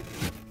panel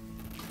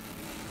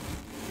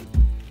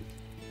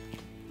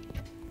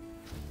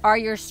are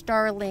your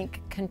Starlink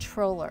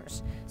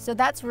controllers. So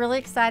that's really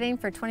exciting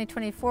for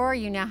 2024.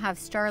 You now have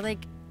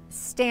Starlink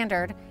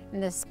standard in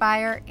the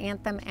Aspire,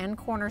 Anthem, and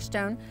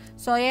Cornerstone.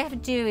 So all you have to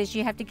do is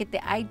you have to get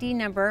the ID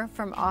number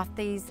from off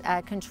these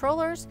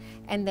controllers,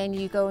 and then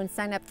you go and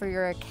sign up for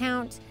your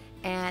account,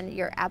 and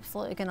you're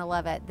absolutely gonna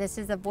love it. This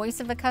is a voice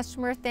of a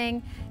customer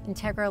thing.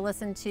 Entegra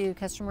listened to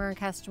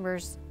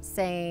customers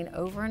saying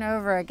over and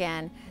over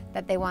again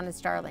that they wanted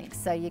Starlink,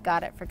 so you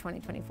got it for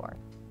 2024.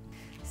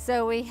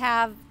 So we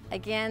have,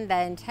 again, the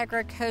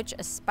Entegra Coach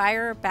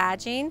Aspire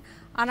badging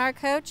on our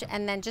coach,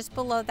 and then just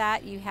below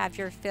that you have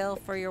your fill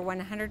for your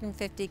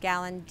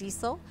 150-gallon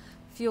diesel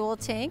fuel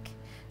tank,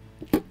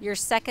 your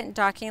second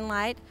docking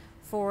light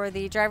for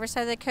the driver's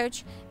side of the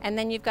coach, and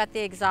then you've got the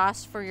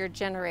exhaust for your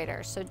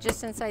generator. So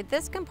just inside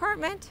this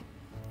compartment,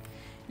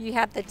 you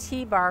have the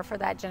T-bar for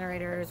that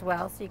generator as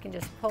well, so you can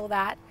just pull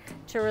that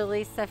to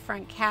release the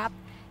front cap.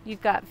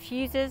 You've got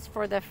fuses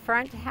for the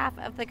front half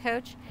of the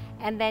coach,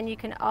 and then you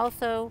can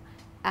also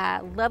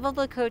level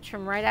the coach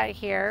from right out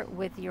here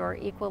with your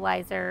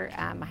equalizer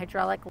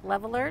hydraulic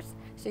levelers.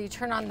 So you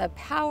turn on the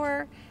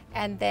power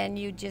and then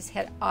you just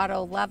hit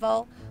auto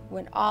level.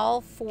 When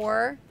all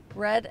 4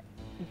 red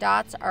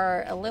dots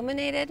are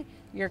illuminated,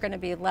 you're going to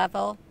be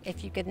level.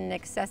 If you get an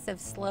excessive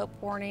slope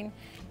warning,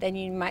 then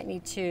you might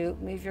need to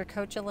move your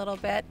coach a little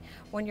bit.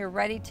 When you're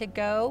ready to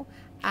go,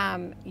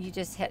 you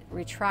just hit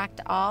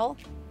retract all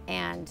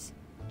and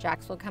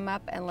jacks will come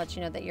up and let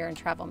you know that you're in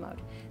travel mode.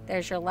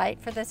 There's your light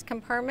for this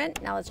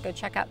compartment. Now let's go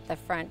check out the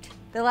front.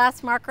 The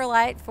last marker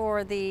light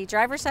for the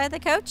driver's side of the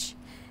coach.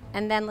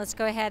 And then let's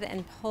go ahead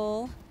and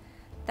pull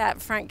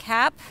that front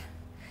cap.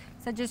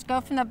 So just go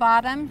from the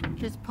bottom,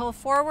 just pull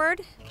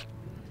forward.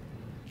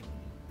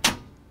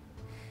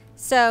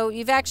 So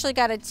you've actually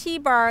got a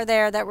T-bar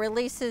there that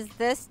releases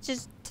this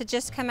to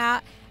just come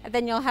out, and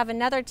then you'll have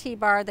another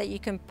T-bar that you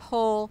can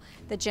pull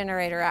the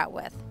generator out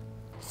with.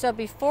 So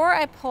before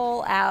I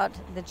pull out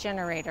the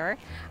generator,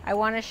 I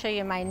want to show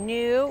you my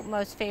new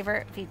most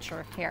favorite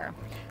feature here.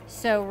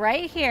 So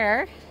right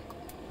here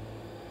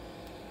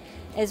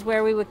is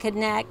where we would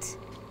connect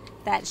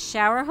that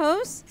shower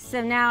hose.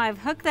 So now I've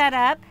hooked that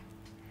up.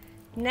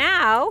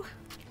 Now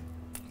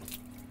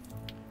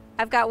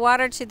I've got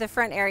water to the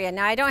front area.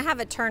 Now I don't have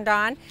it turned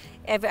on.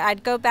 If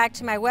I'd go back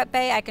to my wet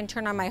bay, I can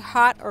turn on my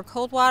hot or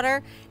cold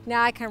water.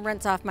 Now I can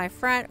rinse off my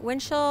front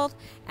windshield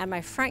and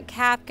my front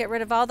cap, get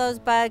rid of all those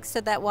bugs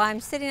so that while I'm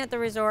sitting at the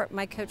resort,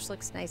 my coach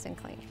looks nice and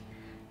clean.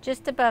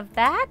 Just above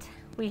that,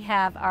 we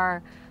have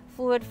our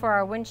fluid for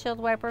our windshield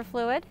wiper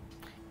fluid,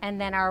 and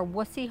then our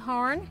wussy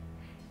horn,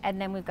 and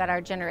then we've got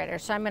our generator.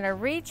 So I'm gonna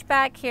reach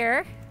back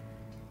here.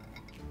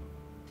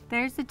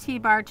 There's the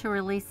T-bar to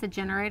release the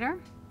generator.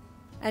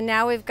 And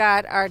now we've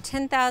got our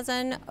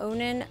 10,000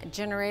 Onan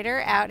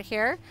generator out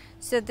here.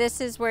 So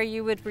this is where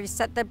you would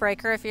reset the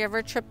breaker if you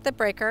ever trip the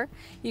breaker.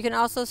 You can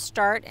also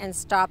start and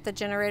stop the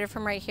generator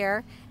from right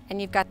here,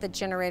 and you've got the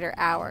generator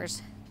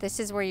hours. This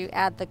is where you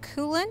add the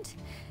coolant,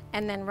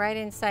 and then right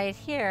inside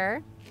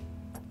here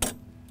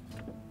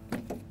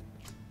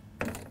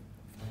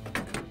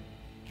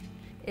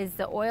is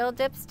the oil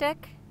dipstick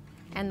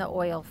and the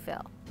oil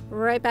fill.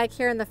 Right back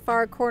here in the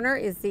far corner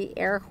is the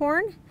air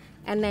horn.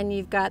 And then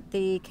you've got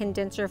the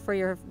condenser for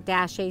your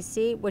dash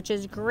AC, which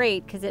is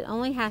great because it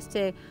only has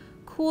to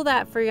cool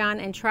that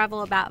Freon and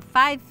travel about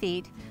 5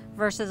 feet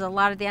versus a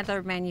lot of the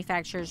other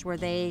manufacturers where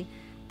the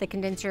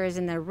condenser is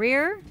in the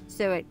rear.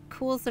 So it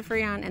cools the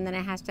Freon and then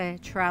it has to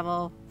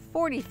travel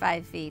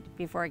 45 feet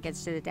before it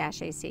gets to the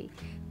dash AC.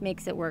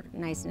 Makes it work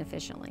nice and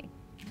efficiently.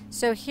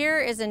 So here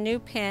is a new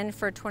pin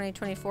for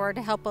 2024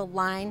 to help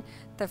align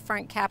the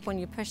front cap when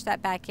you push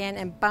that back in,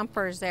 and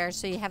bumpers there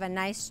so you have a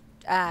nice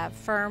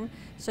firm,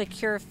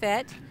 secure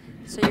fit.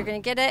 So you're going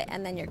to get it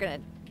and then you're going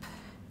to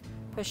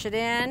push it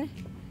in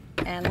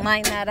and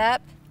line that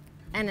up,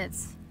 and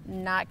it's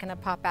not going to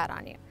pop out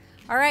on you.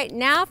 All right,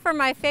 now for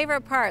my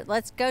favorite part,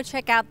 let's go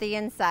check out the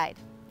inside.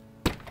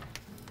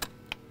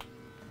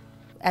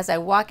 As I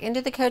walk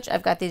into the coach,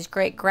 I've got these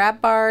great grab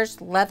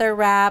bars, leather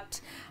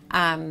wrapped,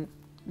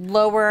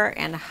 lower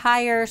and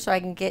higher so I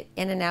can get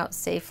in and out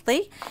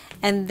safely.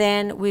 And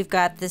then we've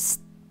got this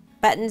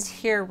buttons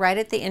here right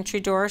at the entry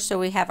door. So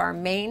we have our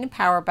main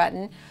power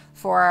button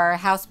for our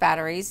house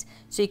batteries.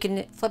 So you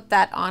can flip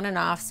that on and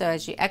off. So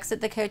as you exit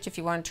the coach, if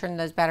you want to turn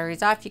those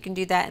batteries off, you can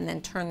do that and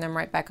then turn them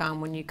right back on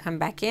when you come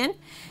back in.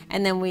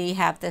 And then we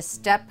have the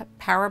step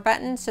power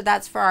button. So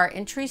that's for our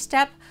entry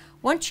step.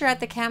 Once you're at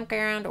the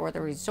campground or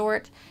the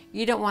resort,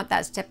 you don't want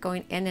that step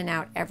going in and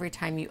out every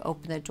time you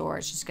open the door.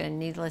 It's just going to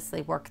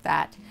needlessly work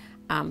that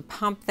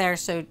pump there.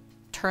 So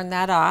turn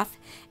that off.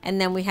 And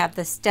then we have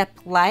the step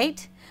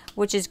light,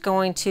 which is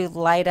going to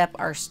light up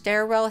our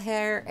stairwell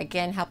here,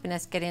 again helping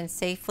us get in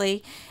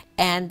safely.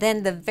 And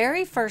then the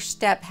very first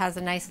step has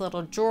a nice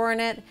little drawer in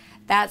it.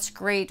 That's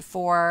great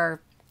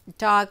for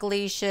dog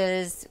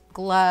leashes,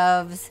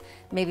 gloves,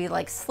 maybe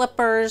like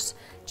slippers,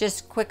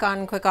 just quick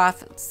on, quick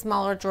off,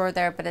 smaller drawer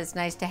there, but it's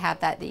nice to have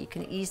that you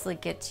can easily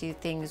get to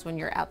things when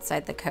you're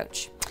outside the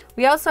coach.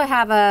 We also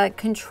have a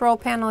control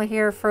panel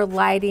here for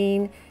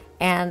lighting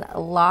and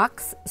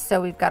locks. So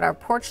we've got our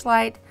porch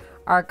light,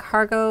 our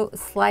cargo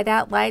slide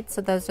out lights,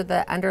 so those are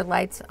the under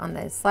lights on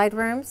the slide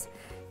rooms,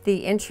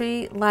 the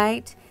entry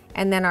light,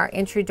 and then our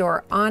entry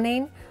door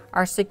awning,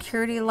 our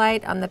security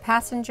light on the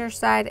passenger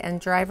side and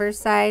driver's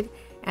side,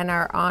 and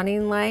our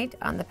awning light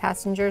on the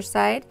passenger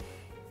side.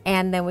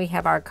 And then we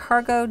have our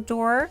cargo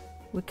door.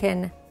 We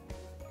can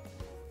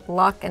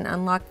lock and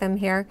unlock them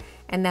here.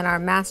 And then our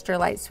master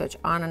light switch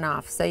on and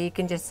off. So you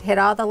can just hit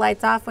all the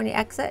lights off when you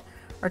exit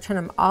or turn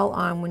them all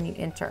on when you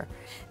enter.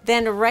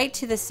 Then right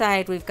to the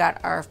side, we've got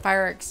our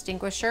fire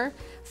extinguisher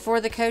for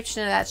the coach.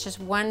 Now that's just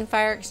one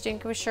fire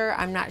extinguisher.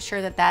 I'm not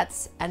sure that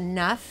that's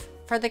enough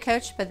for the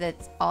coach, but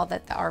that's all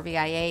that the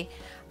RVIA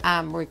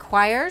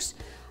requires.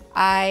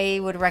 I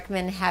would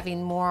recommend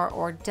having more,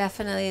 or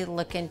definitely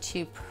look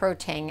into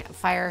Protang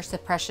fire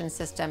suppression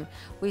system.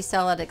 We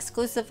sell it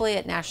exclusively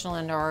at National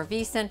Indoor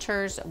RV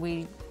Centers.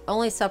 We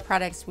only sell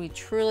products we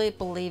truly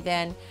believe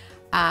in.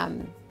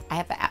 I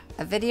have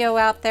a video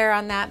out there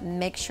on that.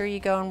 Make sure you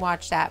go and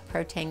watch that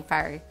propane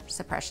fire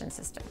suppression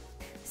system.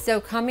 So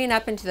coming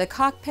up into the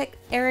cockpit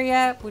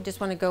area, we just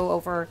want to go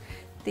over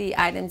the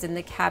items in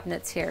the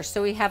cabinets here.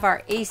 So we have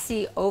our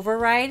AC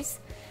overrides.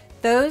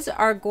 Those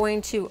are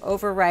going to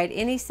override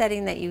any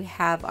setting that you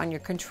have on your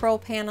control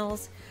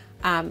panels.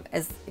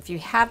 As if you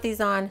have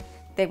these on,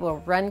 they will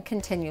run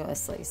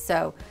continuously.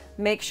 So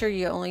make sure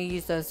you only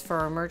use those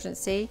for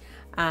emergency.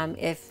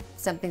 If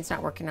something's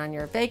not working on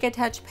your Vega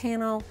Touch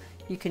panel,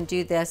 you can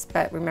do this,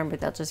 but remember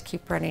they'll just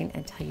keep running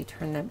until you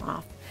turn them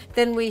off.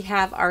 Then we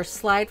have our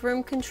slide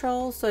room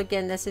control. So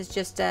again, this is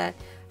just a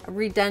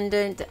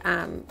redundant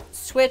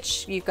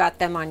switch. You've got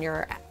them on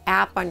your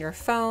app on your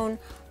phone,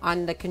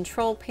 on the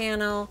control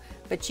panel,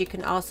 but you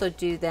can also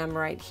do them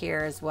right here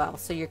as well.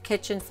 So your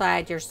kitchen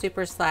slide, your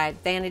super slide,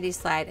 vanity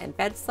slide, and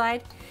bed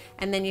slide.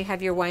 And then you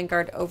have your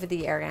WineGuard over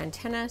the air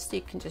antenna, so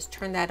you can just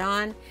turn that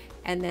on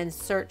and then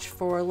search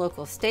for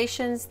local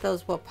stations.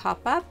 Those will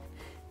pop up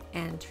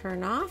and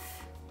turn off.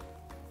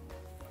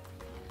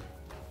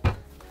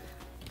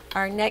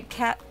 Our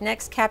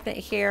next cabinet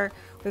here,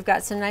 we've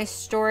got some nice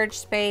storage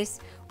space.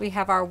 We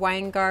have our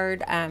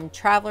WineGuard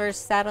Traveler's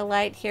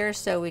satellite here,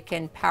 so we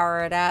can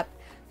power it up,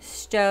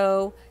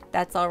 stow,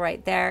 that's all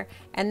right there.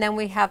 And then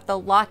we have the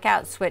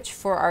lockout switch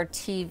for our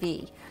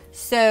TV.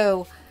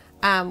 So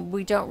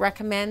we don't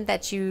recommend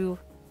that you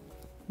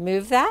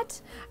move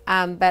that,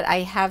 but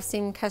I have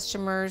seen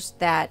customers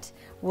that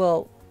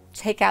will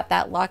take out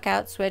that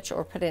lockout switch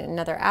or put it in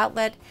another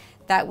outlet.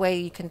 That way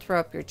you can throw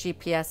up your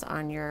GPS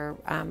on your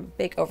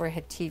big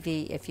overhead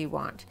TV if you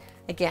want.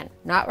 Again,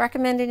 not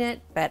recommending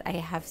it, but I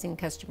have seen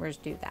customers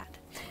do that.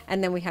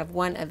 And then we have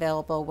one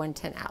available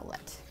 110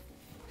 outlet.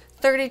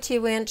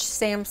 32-inch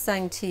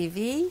Samsung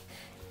TV.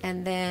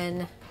 And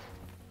then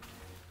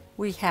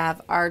we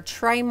have our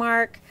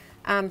Trimark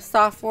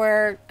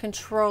software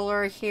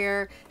controller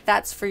here.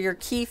 That's for your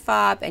key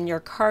fob and your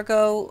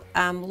cargo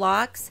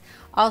locks.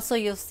 Also,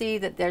 you'll see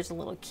that there's a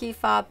little key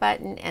fob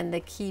button and the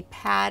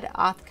keypad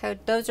auth code.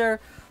 Those are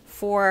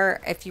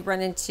for if you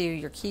run into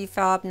your key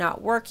fob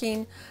not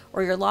working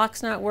or your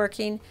lock's not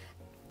working.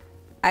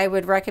 I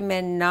would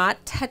recommend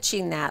not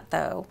touching that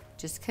though,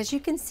 just because you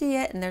can see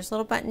it and there's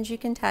little buttons you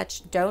can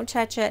touch. Don't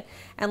touch it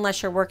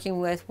unless you're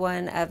working with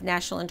one of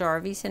National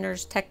Indoor RV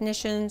Center's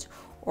technicians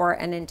or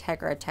an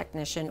Entegra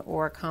technician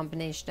or a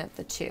combination of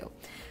the two.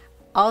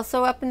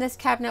 Also up in this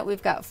cabinet,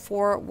 we've got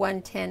 4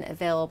 110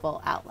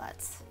 available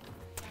outlets.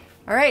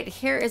 All right,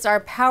 here is our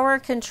power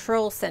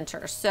control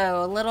center.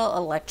 So a little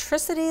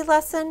electricity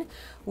lesson.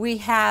 We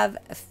have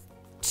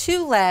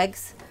 2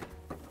 legs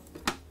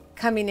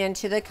coming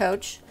into the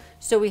coach.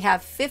 So we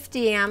have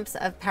 50 amps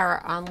of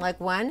power on leg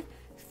 1,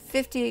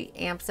 50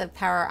 amps of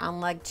power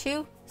on leg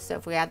 2. So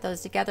if we add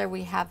those together,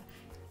 we have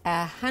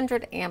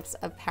 100 amps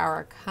of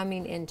power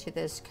coming into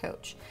this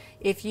coach.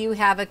 If you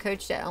have a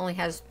coach that only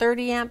has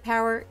 30 amp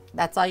power,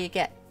 that's all you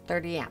get,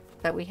 30 amp.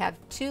 But we have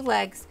 2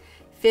 legs,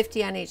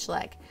 50 on each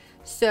leg.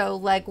 So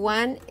leg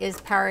 1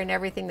 is powering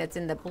everything that's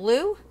in the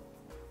blue,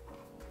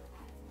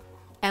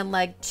 and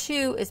leg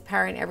 2 is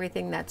powering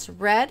everything that's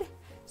red.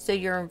 So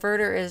your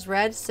inverter is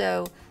red,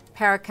 so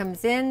power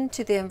comes in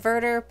to the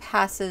inverter,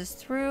 passes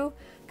through,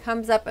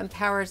 comes up and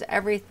powers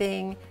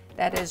everything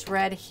that is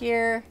red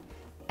here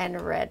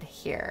and red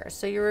here.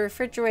 So your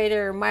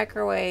refrigerator,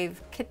 microwave,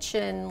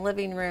 kitchen,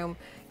 living room,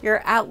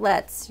 your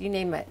outlets, you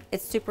name it.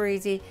 It's super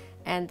easy,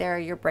 and there are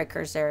your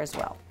breakers there as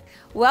well.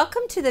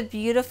 Welcome to the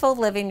beautiful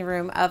living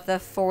room of the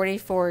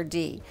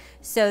 44D.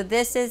 So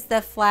this is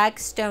the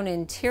flagstone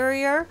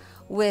interior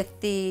with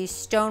the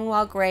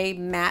Stonewall Gray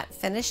matte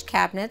finished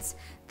cabinets.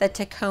 The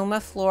Tacoma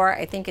floor,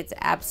 I think it's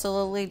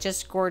absolutely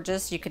just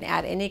gorgeous. You can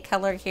add any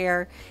color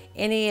here,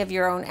 any of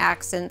your own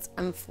accents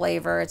and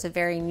flavor. It's a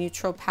very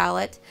neutral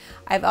palette.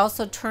 I've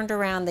also turned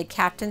around the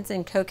captain's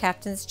and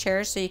co-captain's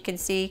chairs so you can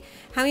see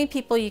how many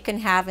people you can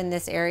have in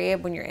this area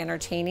when you're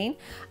entertaining.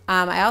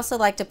 I also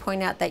like to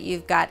point out that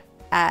you've got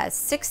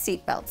 6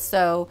 seat belts.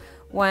 So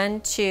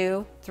 1,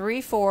 2,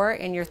 3, 4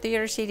 in your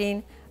theater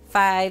seating,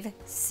 5,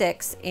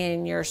 6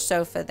 in your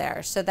sofa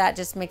there. So that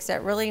just makes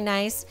it really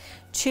nice.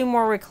 2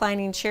 more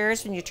reclining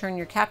chairs when you turn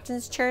your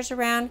captain's chairs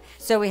around.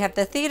 So we have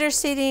the theater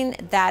seating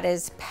that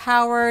is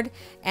powered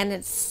and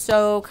it's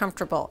so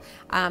comfortable.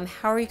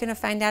 How are you going to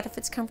find out if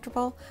it's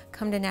comfortable?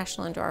 Come to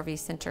National Indoor RV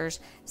Centers,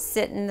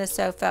 sit in the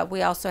sofa.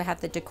 We also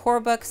have the decor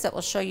books that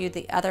will show you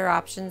the other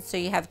options. So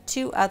you have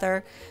 2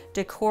 other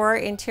decor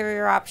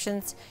interior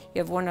options. You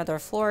have 1 other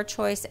floor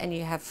choice, and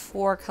you have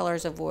 4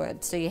 colors of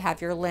wood. So you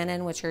have your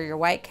linen, which are your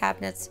white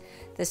cabinets.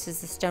 This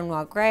is the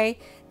Stonewall Gray.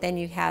 Then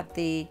you have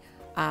the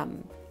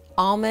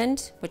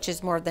almond, which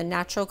is more of the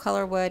natural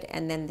color wood,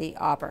 and then the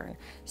auburn.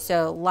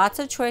 So lots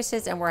of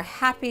choices, and we're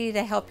happy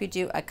to help you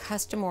do a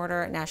custom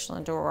order at National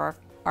Indoor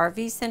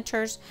RV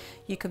Centers.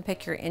 You can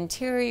pick your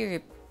interior,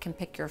 you can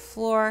pick your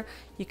floor,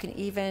 you can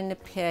even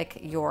pick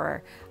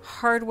your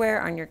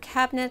hardware on your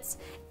cabinets,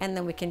 and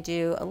then we can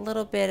do a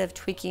little bit of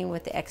tweaking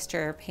with the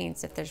exterior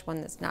paints if there's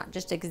one that's not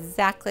just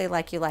exactly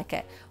like you like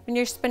it. When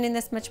you're spending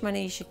this much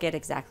money, you should get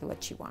exactly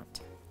what you want.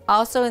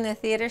 Also in the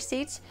theater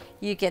seats,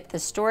 you get the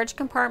storage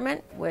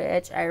compartment,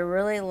 which I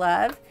really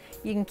love.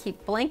 You can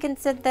keep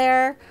blankets in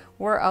there.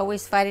 We're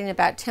always fighting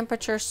about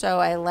temperature, so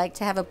I like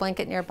to have a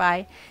blanket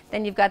nearby.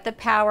 Then you've got the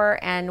power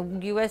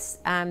and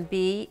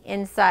USB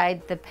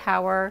inside the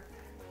power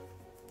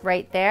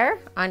right there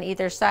on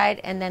either side,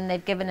 and then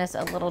they've given us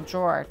a little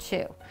drawer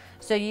too.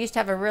 So you used to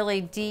have a really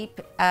deep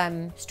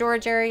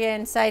storage area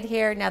inside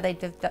here. Now they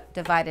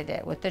divided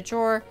it with the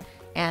drawer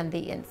and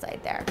the inside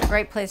there.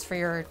 Great place for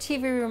your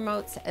TV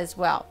remotes as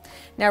well.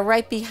 Now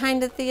right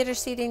behind the theater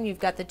seating, you've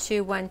got the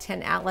two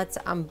 110 outlets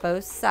on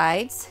both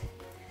sides.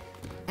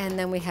 And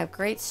then we have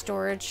great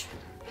storage.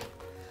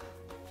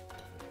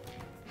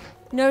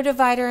 No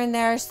divider in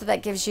there, so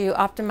that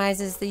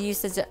optimizes the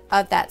usage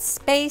of that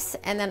space.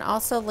 And then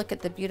also look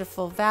at the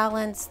beautiful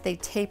valance. They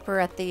taper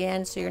at the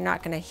end, so you're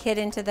not gonna hit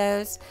into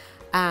those.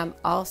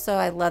 Also,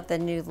 I love the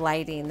new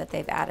lighting that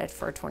they've added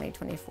for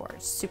 2024.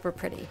 It's super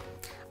pretty.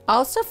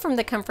 Also, from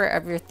the comfort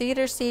of your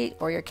theater seat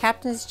or your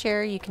captain's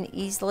chair, you can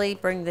easily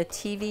bring the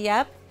TV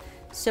up.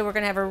 So we're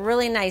gonna have a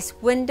really nice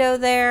window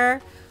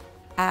there.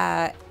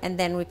 And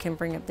then we can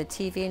bring up the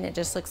TV and it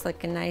just looks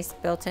like a nice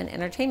built-in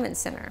entertainment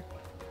center.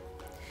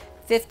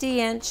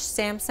 50-inch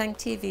Samsung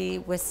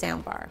TV with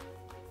soundbar.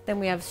 Then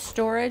we have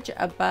storage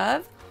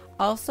above.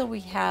 Also,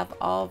 we have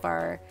all of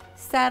our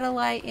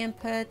satellite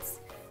inputs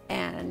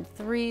and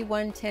 3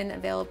 110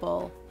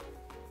 available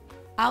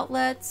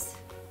outlets.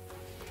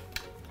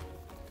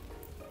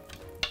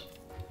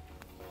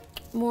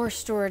 More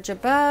storage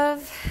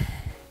above.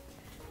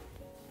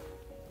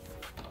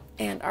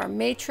 And our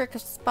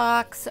matrix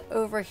box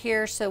over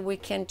here so we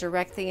can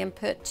direct the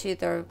input to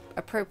the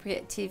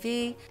appropriate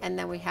TV. And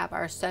then we have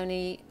our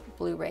Sony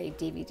Blu-ray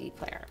DVD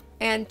player.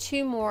 And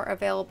 2 more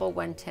available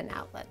 110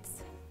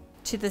 outlets.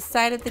 To the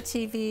side of the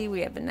TV,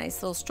 we have a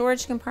nice little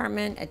storage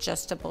compartment,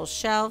 adjustable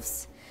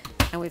shelves,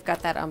 and we've got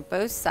that on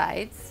both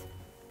sides.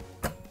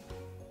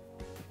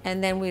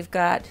 And then we've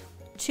got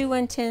 2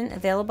 110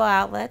 available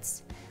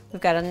outlets.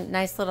 We've got a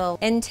nice little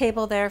end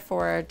table there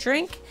for a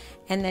drink.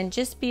 And then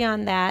just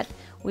beyond that,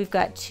 we've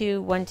got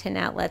 2 110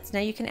 outlets.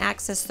 Now you can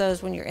access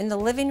those when you're in the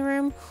living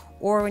room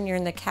or when you're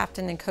in the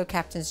captain and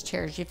co-captain's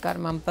chairs. You've got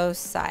them on both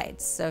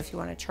sides. So if you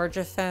want to charge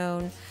a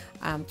phone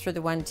through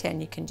the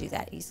 110, you can do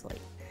that easily.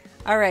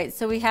 All right,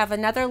 so we have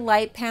another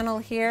light panel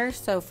here.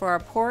 So for our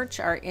porch,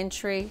 our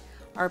entry,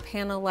 our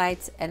panel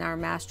lights, and our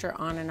master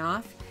on and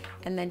off.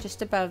 And then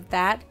just above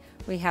that,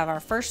 we have our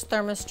first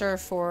thermistor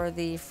for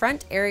the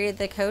front area of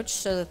the coach.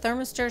 So the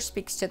thermistor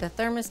speaks to the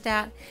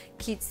thermostat,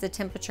 keeps the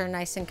temperature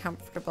nice and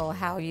comfortable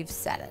how you've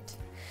set it.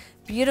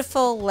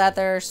 Beautiful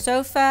leather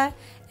sofa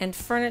and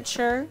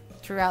furniture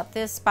throughout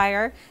this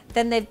Aspire.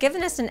 Then they've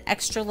given us an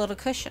extra little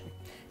cushion.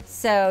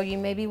 So you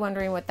may be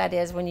wondering what that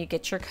is when you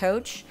get your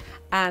coach.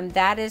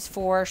 That is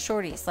for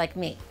shorties like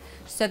me,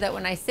 so that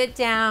when I sit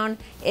down,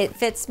 it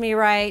fits me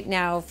right.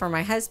 Now for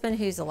my husband,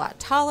 who's a lot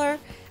taller,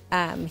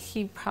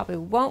 he probably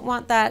won't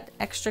want that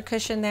extra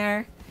cushion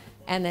there,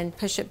 and then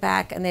push it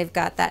back and they've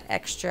got that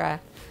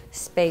extra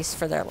space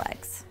for their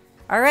legs.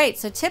 All right,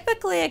 so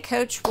typically a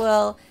coach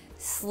will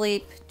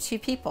sleep 2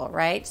 people,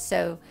 right?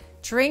 So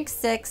drinks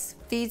 6,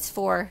 feeds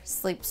 4,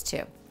 sleeps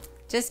 2.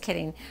 Just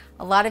kidding.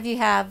 A lot of you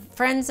have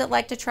friends that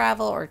like to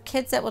travel or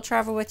kids that will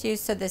travel with you,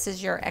 so this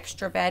is your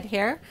extra bed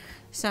here.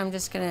 So I'm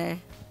just gonna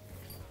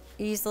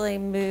easily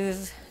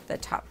move the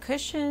top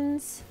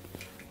cushions.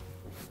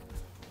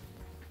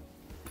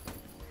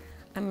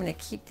 I'm gonna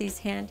keep these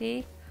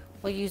handy.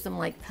 We'll use them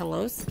like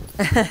pillows.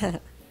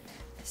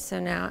 So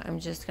now I'm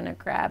just gonna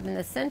grab in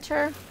the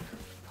center,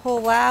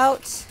 pull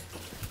out.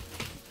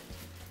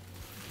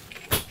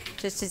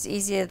 Just as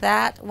easy as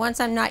that.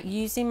 Once I'm not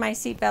using my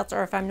seat belts,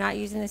 or if I'm not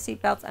using the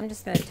seat belts, I'm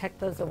just gonna tuck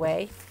those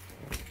away.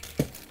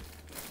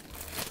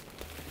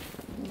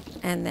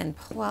 And then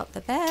pull out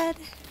the bed.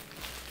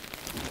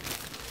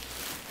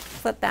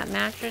 Flip that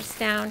mattress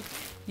down.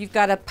 You've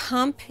got a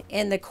pump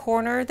in the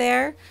corner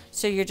there,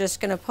 so you're just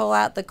gonna pull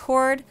out the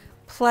cord,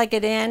 plug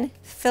it in,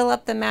 fill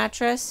up the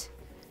mattress.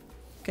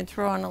 You can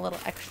throw on a little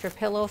extra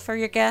pillow for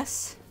your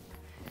guests,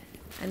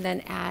 and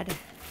then add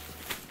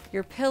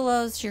your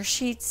pillows, your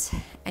sheets,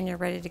 and you're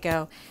ready to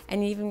go.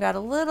 And you even got a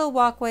little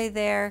walkway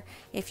there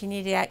if you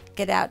need to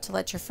get out to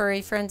let your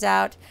furry friends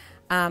out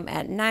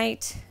at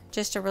night.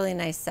 Just a really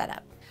nice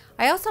setup.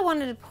 I also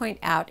wanted to point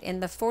out in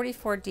the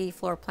 44D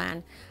floor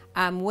plan,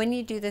 when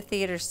you do the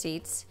theater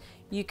seats,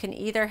 you can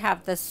either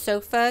have the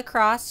sofa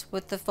across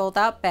with the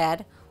fold-out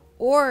bed,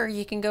 or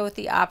you can go with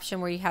the option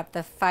where you have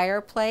the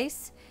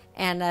fireplace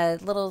and a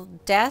little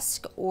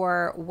desk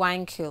or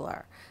wine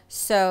cooler.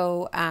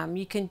 So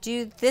you can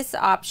do this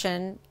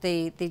option,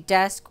 the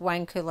desk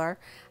wine cooler,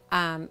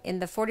 in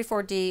the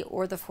 44D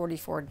or the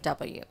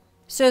 44W.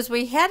 So as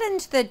we head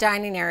into the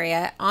dining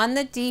area, on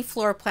the D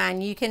floor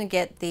plan, you can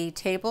get the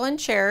table and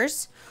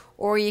chairs,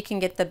 or you can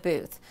get the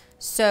booth.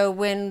 So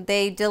when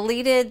they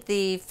deleted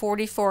the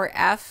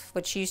 44F,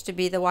 which used to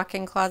be the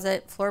walk-in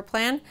closet floor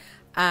plan,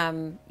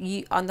 on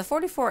the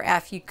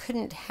 44F, you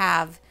couldn't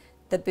have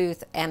the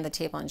booth and the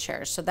table and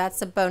chairs. So that's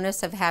the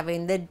bonus of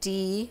having the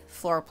D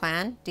floor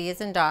plan. D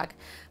as in dog,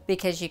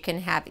 because you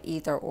can have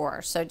either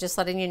or. So just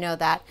letting you know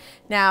that.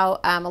 Now,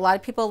 a lot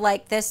of people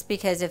like this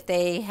because if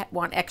they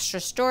want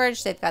extra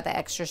storage, they've got the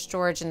extra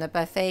storage in the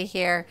buffet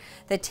here.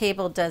 The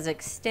table does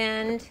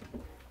extend,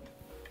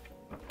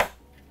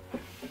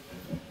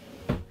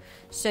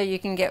 so you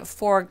can get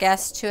 4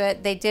 guests to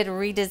it. They did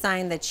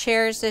redesign the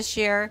chairs this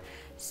year,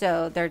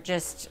 so they're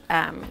just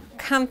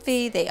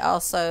comfy. They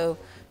also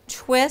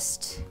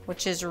twist,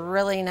 which is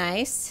really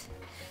nice.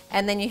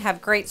 And then you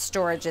have great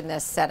storage in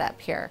this setup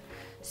here.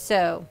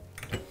 So,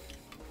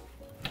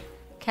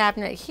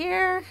 cabinet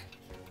here,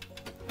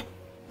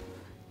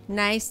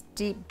 nice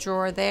deep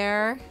drawer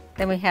there.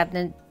 Then we have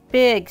the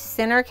big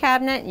center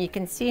cabinet, and you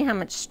can see how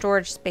much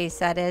storage space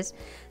that is.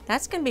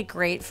 That's gonna be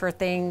great for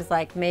things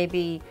like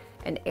maybe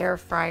an air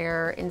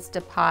fryer,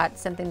 Instapot,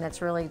 something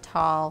that's really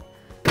tall.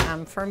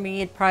 For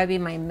me, it'd probably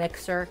be my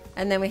mixer.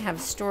 And then we have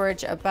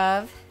storage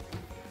above.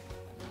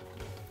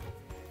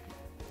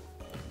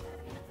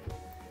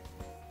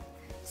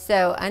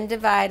 So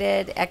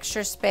undivided,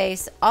 extra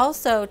space.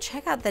 Also,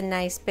 check out the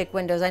nice big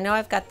windows. I know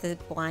I've got the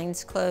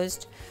blinds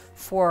closed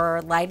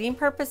for lighting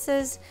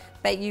purposes,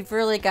 but you've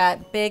really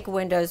got big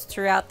windows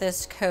throughout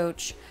this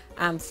coach.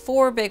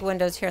 4 big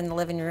windows here in the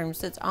living room,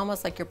 so it's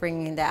almost like you're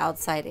bringing the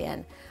outside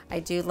in. I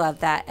do love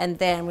that. And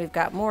then we've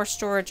got more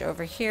storage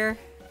over here.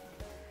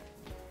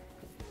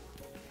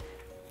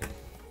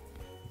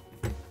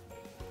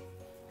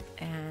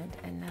 And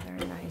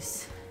another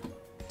nice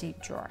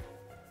deep drawer.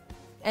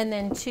 And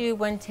then 2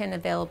 110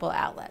 available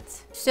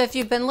outlets. So if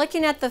you've been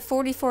looking at the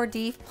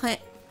 44D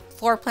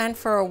floor plan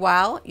for a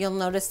while, you'll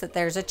notice that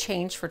there's a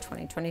change for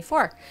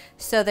 2024.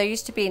 So there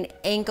used to be an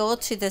angle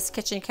to this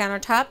kitchen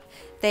countertop.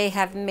 They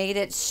have made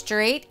it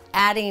straight,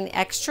 adding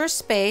extra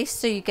space,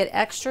 so you get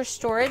extra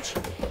storage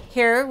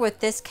here with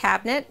this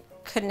cabinet.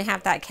 Couldn't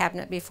have that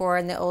cabinet before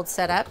in the old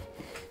setup.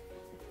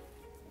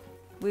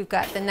 We've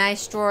got the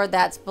nice drawer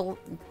that's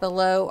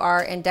below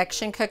our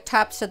induction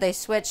cooktop, so they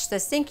switched. The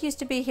sink used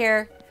to be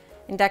here,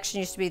 induction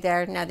used to be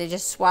there, now they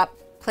just swap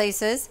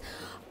places.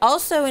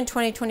 Also in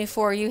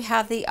 2024, you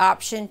have the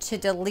option to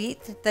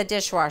delete the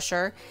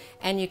dishwasher,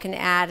 and you can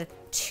add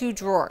 2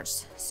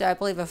 drawers. So I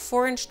believe a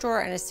 4-inch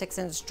drawer and a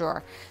 6-inch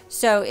drawer.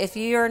 So if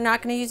you're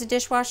not going to use a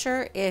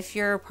dishwasher, if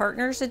your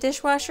partner's a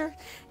dishwasher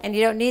and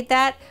you don't need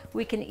that,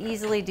 we can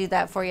easily do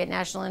that for you at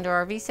National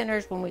Indoor RV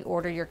Centers when we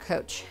order your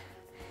coach.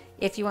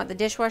 If you want the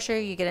dishwasher,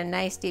 you get a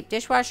nice deep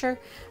dishwasher.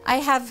 I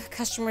have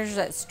customers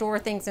that store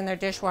things in their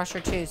dishwasher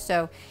too,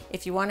 so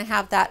if you want to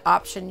have that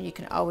option, you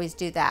can always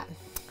do that.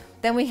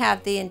 Then we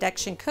have the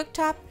induction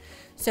cooktop.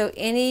 So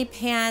any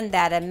pan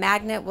that a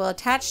magnet will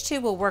attach to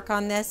will work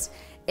on this.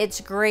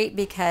 It's great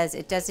because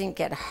it doesn't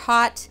get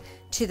hot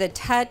to the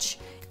touch.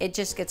 It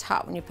just gets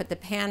hot when you put the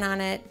pan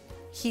on it,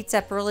 heats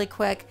up really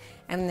quick,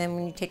 and then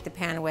when you take the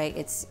pan away,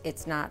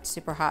 it's not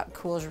super hot,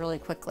 cools really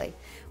quickly.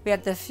 We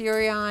have the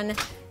Furrion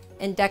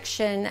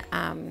induction,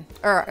 the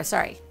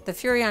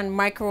Furrion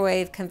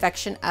microwave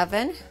convection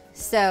oven.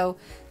 So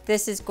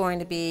this is going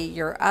to be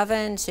your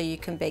oven, so you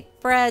can bake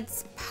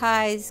breads,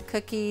 pies,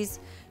 cookies,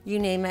 you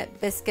name it,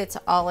 biscuits,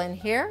 all in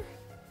here.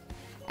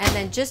 And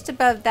then just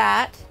above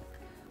that,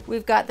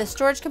 we've got the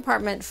storage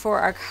compartment for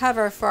our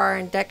cover for our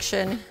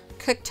induction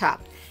cooktop.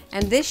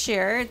 And this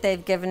year,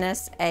 they've given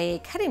us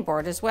a cutting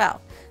board as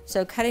well.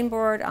 So cutting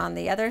board on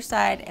the other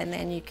side, and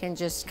then you can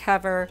just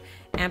cover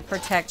and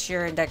protect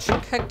your induction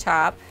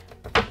cooktop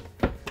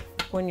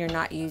when you're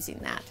not using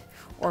that.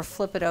 Or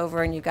flip it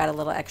over and you've got a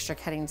little extra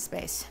cutting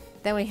space.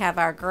 Then we have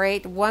our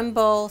great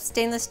 1-bowl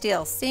stainless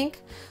steel sink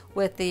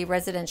with the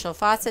residential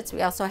faucets.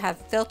 We also have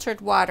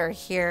filtered water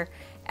here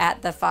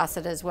at the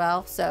faucet as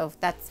well, so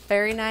that's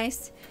very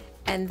nice.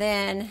 And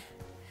then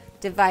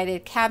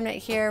divided cabinet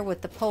here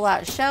with the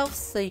pull-out shelves,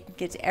 so you can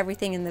get to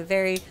everything in the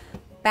very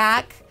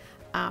back.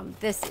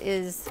 This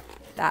is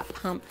that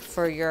pump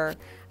for your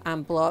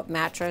blow-up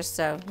mattress,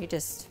 so you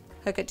just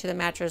hook it to the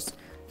mattress,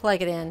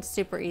 plug it in,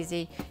 super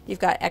easy. You've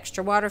got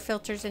extra water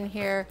filters in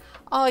here,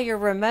 all your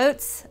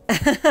remotes,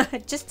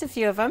 just a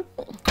few of them.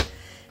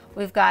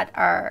 We've got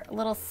our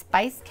little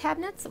spice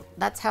cabinets.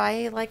 That's how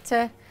I like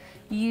to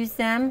use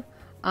them,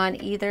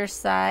 on either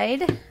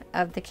side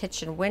of the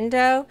kitchen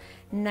window.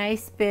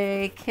 Nice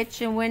big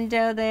kitchen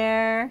window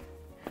there.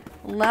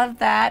 Love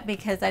that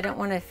because I don't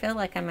want to feel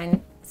like I'm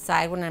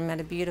inside when I'm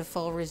at a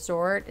beautiful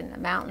resort in the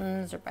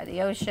mountains or by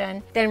the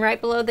ocean. Then right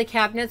below the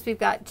cabinets, we've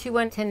got 2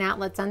 110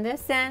 outlets on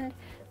this end,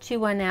 2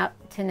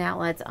 110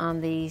 outlets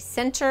on the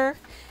center,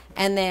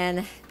 and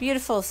then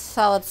beautiful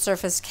solid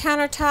surface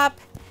countertop.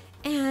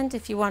 And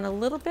if you want a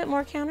little bit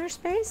more counter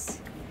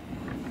space,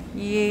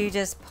 you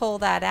just pull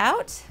that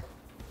out.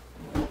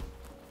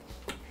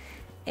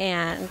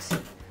 And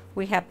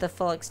we have the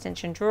full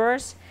extension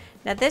drawers.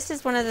 Now this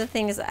is one of the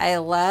things I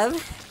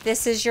love.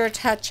 This is your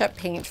touch-up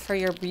paint for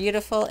your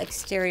beautiful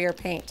exterior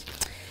paint.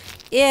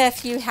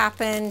 If you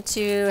happen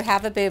to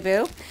have a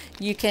boo-boo,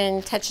 you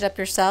can touch it up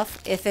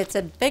yourself. If it's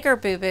a bigger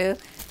boo-boo,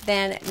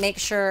 then make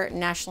sure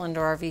National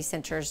Indoor RV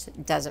Centers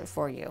does it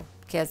for you.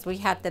 because we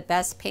have the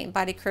best paint and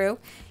body crew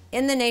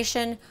in the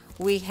nation.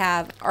 We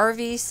have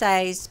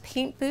RV-sized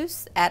paint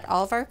booths at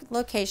all of our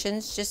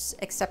locations, just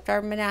except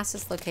our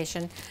Manassas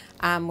location,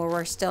 where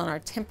we're still in our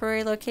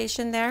temporary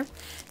location there.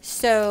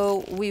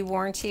 So we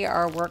warranty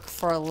our work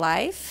for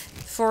life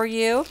for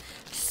you.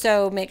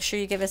 So make sure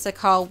you give us a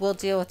call. We'll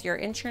deal with your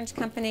insurance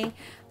company.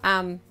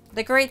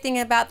 The great thing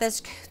about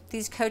these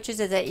coaches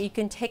is that you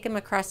can take them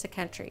across the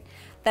country.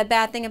 The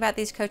bad thing about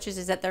these coaches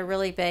is that they're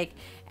really big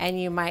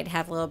and you might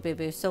have little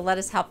boo-boos. So let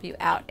us help you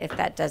out if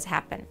that does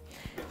happen.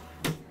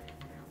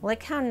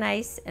 Look how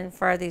nice and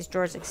far these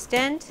drawers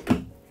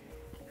extend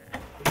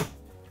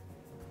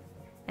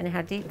and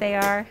how deep they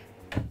are.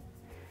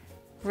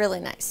 Really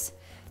nice.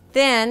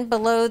 Then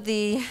below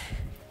the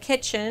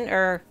kitchen,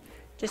 or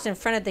just in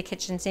front of the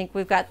kitchen sink,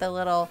 we've got the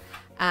little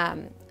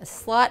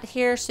slot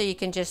here, so you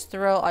can just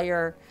throw all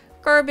your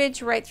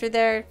garbage right through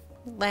there,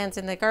 lands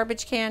in the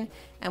garbage can.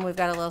 And we've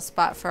got a little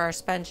spot for our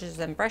sponges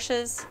and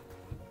brushes.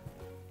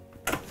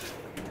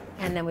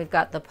 And then we've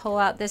got the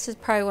pull-out. This is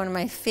probably one of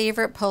my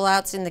favorite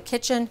pull-outs in the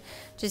kitchen,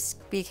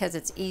 just because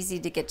it's easy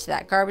to get to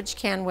that garbage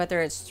can,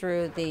 whether it's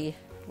through the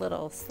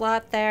little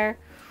slot there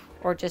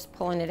or just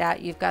pulling it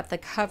out. You've got the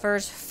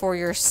covers for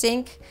your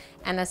sink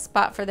and a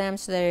spot for them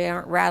so they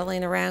aren't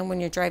rattling around when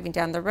you're driving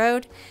down the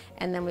road.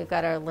 And then we've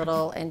got our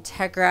little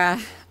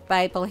Entegra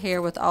Bible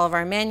here with all of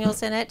our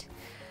manuals in it.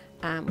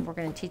 We're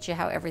going to teach you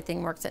how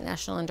everything works at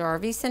National Indoor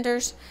RV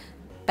Centers,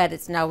 but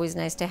it's always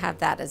nice to have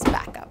that as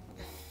backup.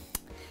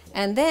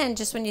 And then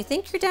just when you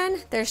think you're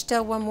done, there's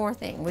still one more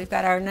thing. We've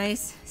got our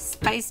nice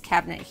spice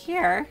cabinet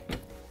here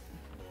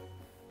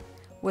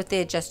with the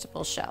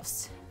adjustable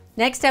shelves.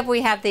 Next up,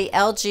 we have the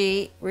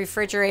LG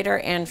refrigerator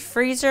and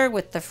freezer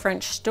with the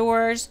French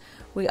doors.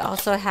 We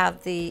also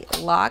have the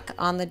lock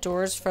on the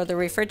doors for the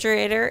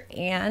refrigerator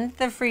and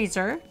the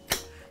freezer.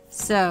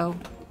 So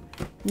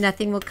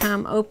nothing will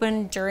come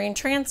open during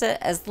transit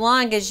as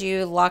long as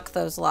you lock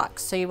those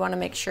locks. So you want to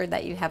make sure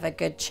that you have a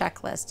good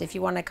checklist. If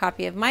you want a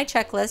copy of my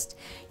checklist,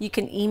 you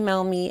can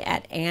email me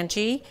at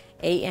Angie,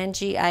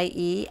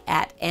 A-N-G-I-E,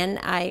 at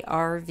NIRVC.com.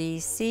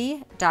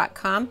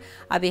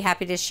 I'll be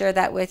happy to share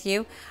that with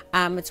you.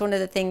 It's one of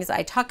the things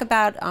I talk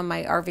about on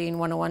my RVing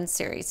 101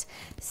 series.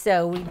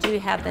 So we do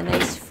have the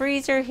nice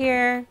freezer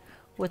here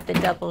with the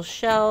double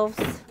shelves.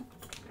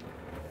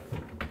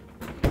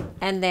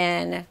 And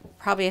then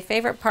probably a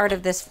favorite part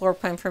of this floor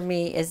plan for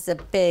me is the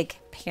big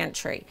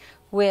pantry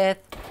with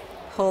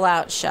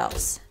pull-out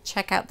shelves.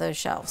 Check out those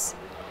shelves.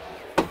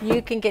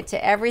 You can get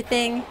to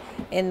everything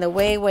in the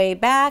way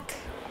back.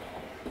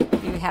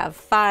 You have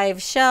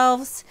 5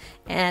 shelves,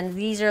 and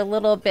these are a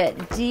little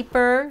bit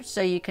deeper,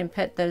 so you can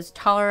put those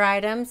taller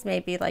items,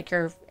 maybe like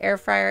your air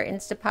fryer,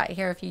 Instapot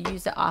here if you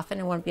use it often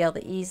and want to be able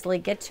to easily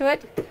get to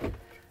it.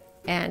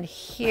 And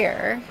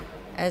here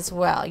as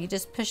well, you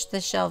just push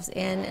the shelves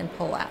in and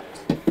pull out,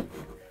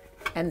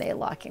 and they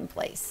lock in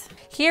place.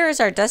 Here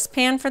is our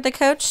dustpan for the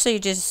coach. So you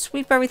just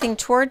sweep everything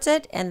towards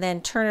it and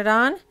then turn it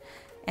on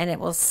and it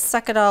will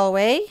suck it all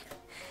away.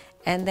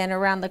 And then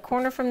around the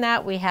corner from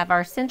that, we have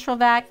our central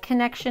vac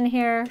connection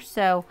here.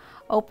 So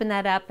open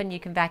that up and you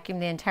can vacuum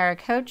the entire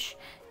coach.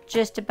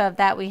 Just above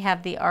that, we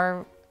have the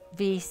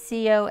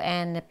RVCO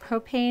and the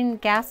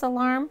propane gas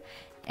alarm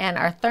and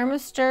our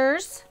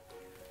thermistors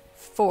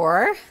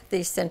for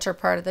the center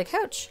part of the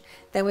coach.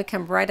 Then we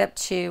come right up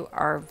to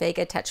our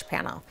Vega touch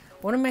panel.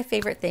 One of my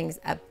favorite things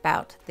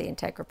about the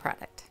Entegra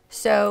product.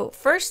 So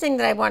first thing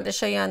that I want to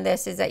show you on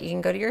this is that you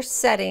can go to your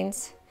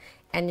settings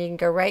and you can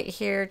go right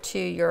here to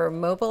your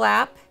mobile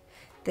app.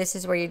 This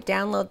is where you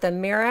download the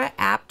Mira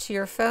app to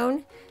your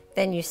phone.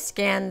 Then you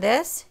scan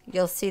this,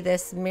 you'll see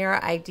this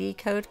Mira ID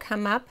code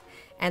come up,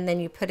 and then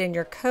you put in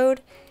your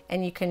code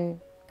and you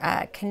can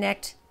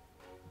connect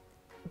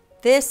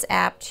this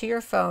app to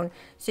your phone,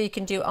 so you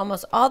can do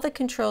almost all the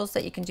controls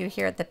that you can do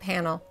here at the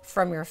panel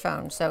from your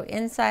phone. So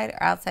inside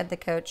or outside the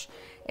coach,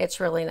 it's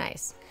really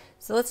nice.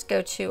 So let's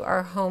go to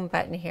our home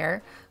button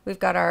here. We've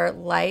got our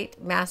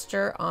light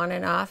master on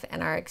and off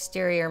and our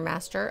exterior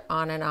master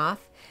on and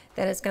off.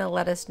 Then it's going to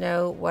let us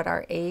know what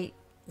our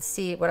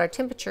what our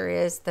temperature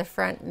is, the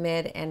front,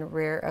 mid, and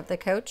rear of the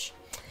coach.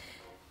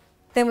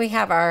 Then we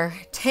have our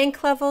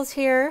tank levels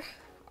here,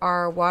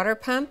 our water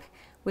pump.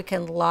 We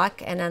can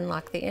lock and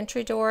unlock the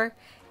entry door,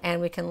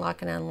 and we can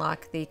lock and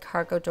unlock the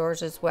cargo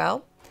doors as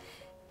well.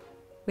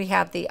 We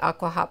have the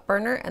Aqua Hot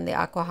burner and the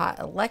Aqua Hot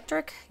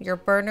electric. Your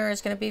burner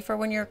is going to be for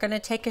when you're going to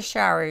take a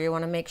shower. You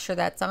want to make sure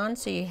that's on,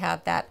 so you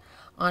have that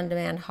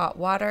on-demand hot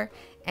water.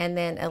 And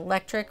then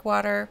electric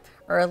water,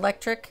 or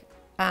electric,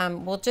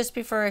 will just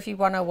be for if you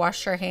want to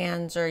wash your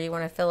hands or you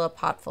want to fill a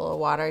pot full of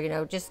water, you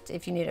know, just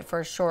if you need it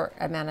for a short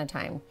amount of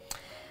time.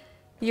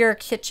 Your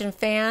kitchen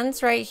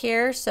fans right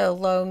here, so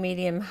low,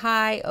 medium,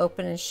 high,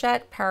 open and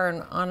shut,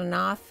 power on and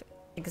off,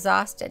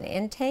 exhaust and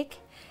intake.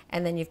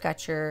 And then you've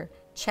got your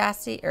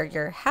chassis, or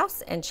your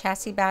house and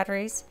chassis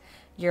batteries.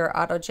 Your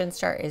auto gen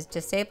start is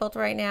disabled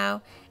right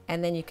now,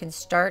 and then you can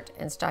start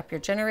and stop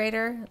your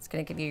generator. It's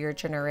going to give you your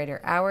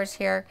generator hours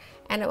here,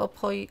 and it will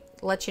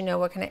let you know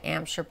what kind of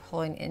amps you're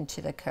pulling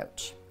into the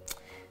coach.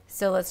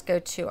 So let's go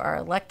to our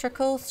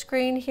electrical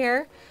screen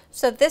here.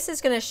 So this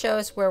is going to show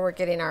us where we're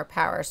getting our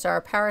power. So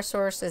our power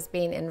source is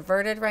being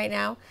inverted right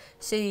now.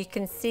 So you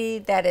can see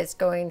that it's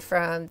going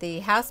from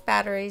the house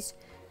batteries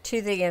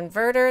to the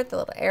inverter, the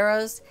little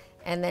arrows,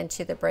 and then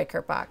to the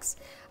breaker box.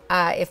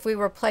 If we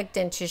were plugged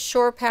into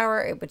shore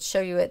power, it would show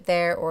you it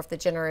there, or if the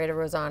generator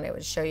was on, it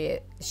would show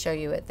you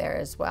it there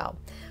as well.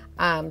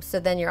 So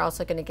then you're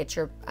also going to get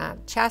your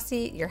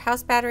chassis, your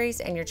house batteries,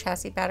 and your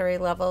chassis battery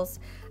levels.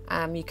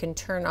 You can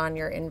turn on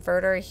your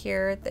inverter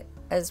here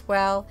as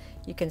well.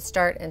 You can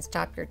start and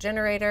stop your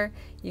generator.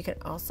 You can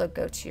also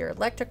go to your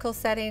electrical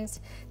settings.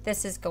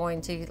 This is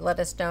going to let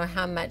us know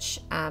how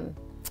much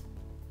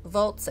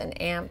volts and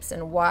amps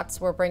and watts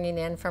we're bringing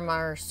in from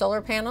our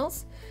solar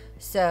panels.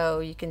 So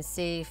you can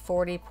see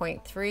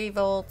 40.3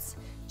 volts,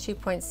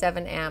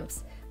 2.7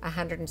 amps,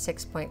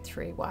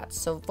 106.3 watts.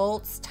 So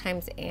volts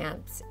times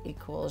amps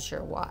equals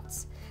your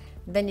watts.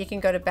 Then you can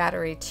go to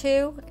battery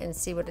 2 and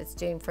see what it's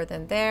doing for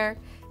them there.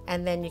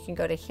 And then you can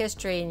go to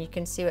history and you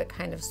can see what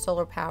kind of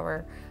solar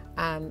power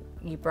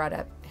you brought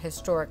up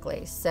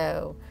historically.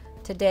 So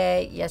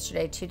today,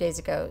 yesterday, 2 days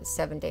ago,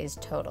 7 days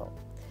total.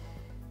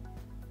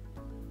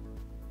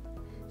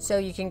 So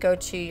you can go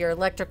to your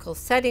electrical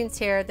settings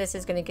here. This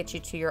is going to get you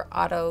to your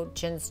auto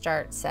gen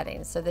start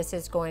settings. So this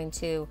is going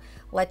to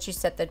let you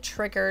set the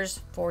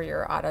triggers for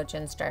your auto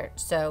gen start.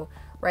 So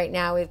right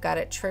now we've got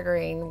it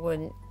triggering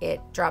when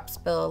it drops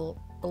below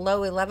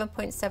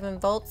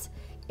 11.7 volts.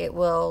 It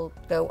will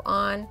go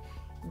on.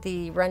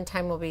 The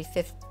runtime will be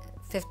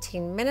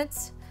 15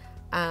 minutes.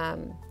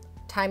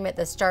 Time at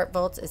the start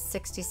volts is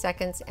 60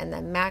 seconds, and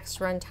the max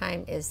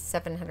runtime is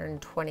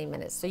 720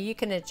 minutes. So you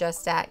can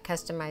adjust that,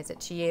 customize it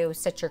to you,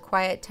 set your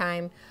quiet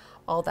time,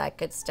 all that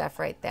good stuff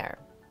right there.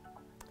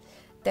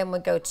 Then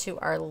we'll go to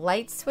our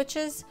light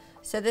switches.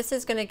 So this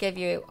is going to give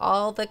you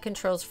all the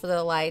controls for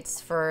the lights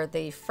for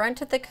the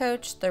front of the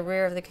coach, the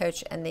rear of the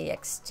coach, and the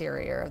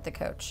exterior of the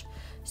coach.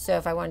 So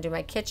if I want to do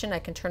my kitchen, I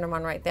can turn them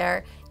on right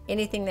there.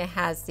 Anything that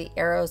has the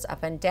arrows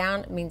up and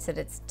down means that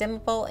it's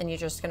dimmable, and you're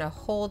just going to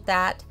hold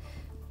that,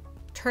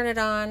 turn it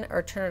on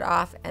or turn it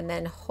off, and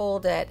then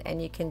hold it,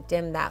 and you can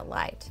dim that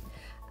light.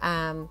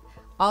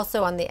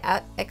 Also on the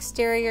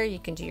exterior, you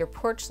can do your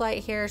porch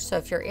light here. So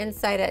if you're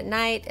inside at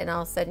night and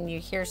all of a sudden you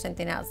hear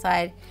something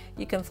outside,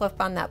 you can flip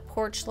on that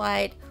porch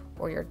light,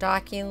 or your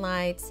docking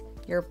lights,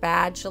 your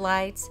badge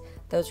lights.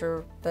 Those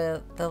are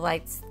the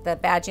lights, the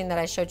badging that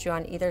I showed you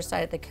on either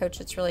side of the coach.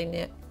 It's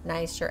really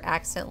nice. Your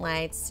accent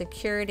lights,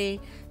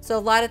 security. So a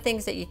lot of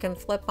things that you can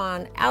flip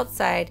on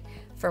outside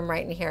from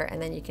right in here,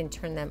 and then you can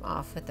turn them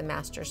off with the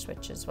master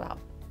switch as well.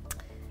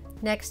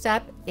 Next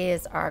up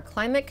is our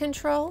climate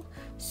control.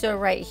 So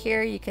right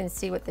here you can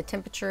see what the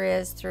temperature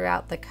is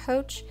throughout the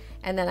coach,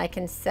 and then I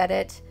can set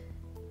it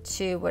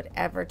to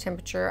whatever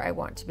temperature I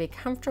want to be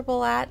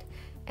comfortable at.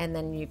 And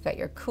then you've got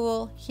your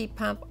cool, heat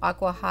pump,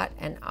 aqua hot,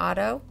 and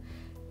auto.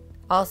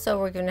 Also,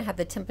 we're going to have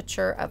the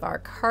temperature of our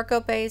cargo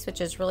bays, which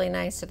is really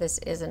nice. So this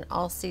is an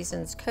all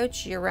seasons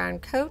coach,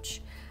 year-round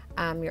coach.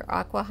 Your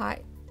aqua hot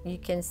you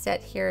can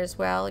set here as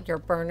well, your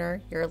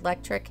burner, your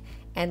electric,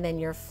 and then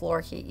your floor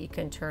heat you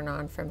can turn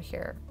on from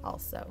here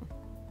also.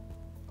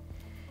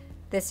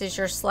 This is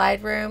your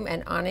slide room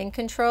and awning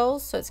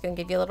controls. So it's going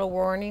to give you a little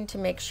warning to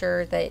make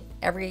sure that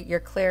you're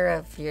clear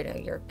of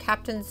your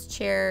captain's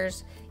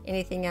chairs,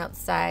 anything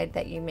outside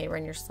that you may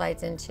run your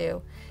slides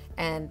into.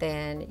 And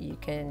then you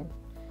can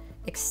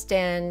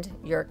extend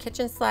your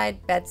kitchen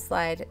slide, bed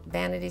slide,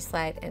 vanity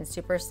slide, and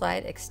super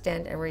slide,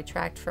 extend and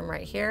retract from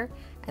right here.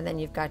 And then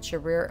you've got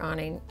your rear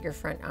awning, your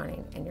front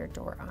awning, and your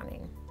door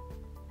awning.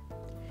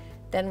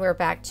 Then we're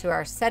back to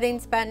our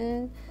settings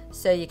button.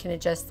 So you can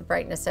adjust the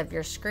brightness of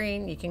your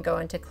screen. You can go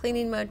into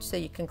cleaning mode so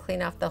you can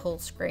clean off the whole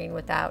screen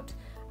without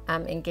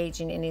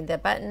engaging any of the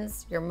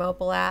buttons. Your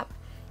mobile app,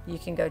 you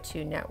can go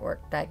to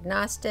network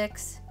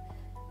diagnostics,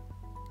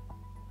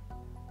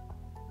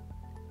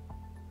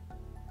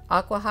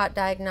 aqua hot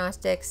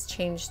diagnostics,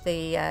 change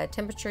the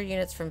temperature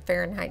units from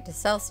Fahrenheit to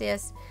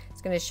Celsius.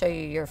 It's going to show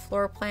you your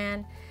floor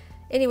plan.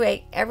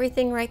 Anyway,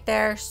 everything right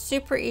there,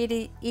 super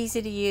easy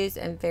to use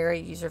and very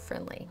user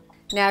friendly.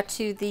 Now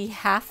to the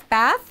half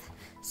bath.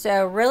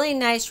 So really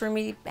nice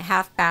roomy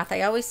half bath.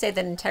 I always say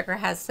that Entegra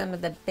has some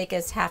of the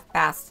biggest half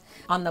baths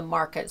on the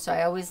market. So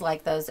I always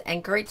like those,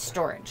 and great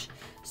storage.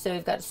 So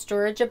we've got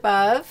storage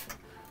above.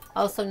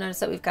 Also notice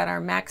that we've got our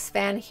max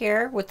fan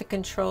here with the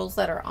controls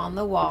that are on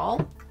the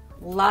wall.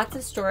 Lots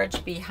of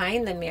storage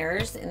behind the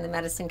mirrors in the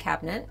medicine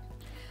cabinet.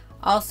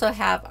 Also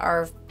have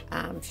our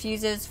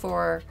fuses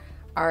for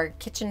our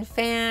kitchen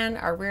fan,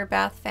 our rear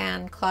bath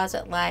fan,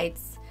 closet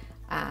lights,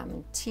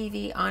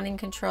 TV awning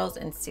controls,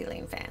 and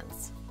ceiling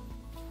fans.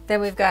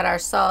 Then we've got our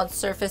solid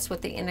surface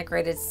with the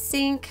integrated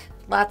sink,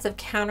 lots of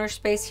counter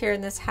space here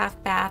in this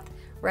half bath,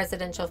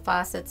 residential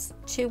faucets,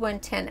 2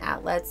 110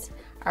 outlets,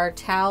 our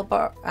towel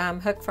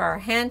hook for our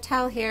hand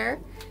towel here,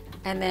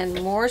 and then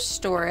more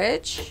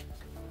storage,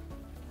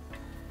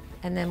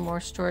 and then more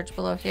storage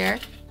below here,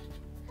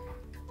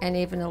 and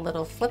even a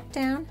little flip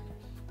down.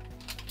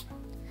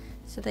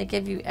 So they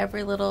give you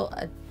every little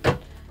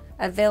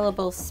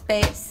available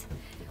space.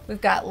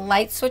 We've got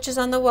light switches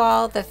on the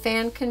wall, the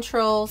fan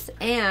controls,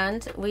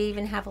 and we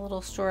even have a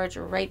little storage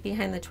right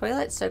behind the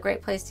toilet, so a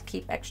great place to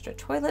keep extra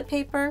toilet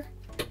paper.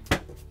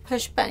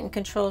 Push button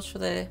controls for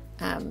the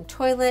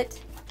toilet,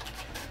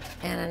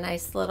 and a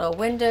nice little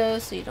window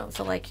so you don't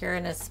feel like you're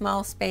in a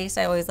small space.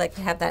 I always like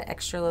to have that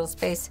extra little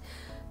space.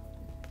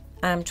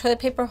 Toilet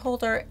paper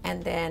holder,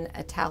 and then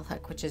a towel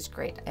hook, which is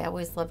great. I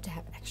always love to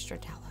have extra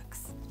towel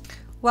hooks.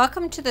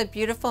 Welcome to the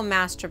beautiful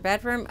master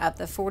bedroom of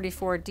the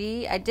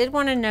 44D. I did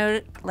want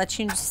to let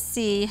you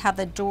see how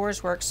the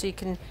doors work, so you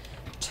can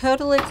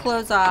totally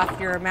close off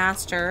your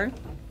master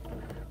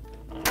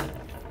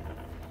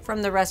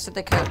from the rest of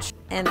the coach,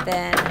 and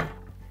then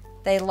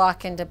they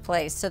lock into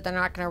place, so they're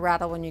not going to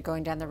rattle when you're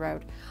going down the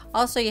road.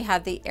 Also, you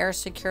have the air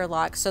secure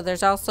lock, so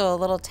there's also a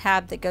little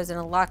tab that goes in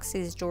and locks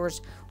these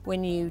doors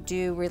when you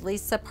do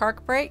release the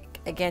park brake.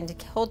 Again,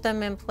 to hold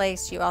them in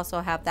place, you also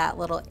have that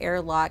little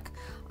air lock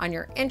on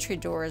your entry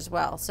door as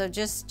well. So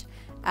just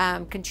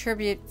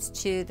contributes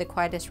to the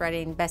quietest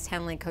riding, best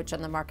handling coach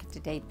on the market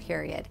today,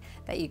 period,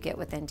 that you get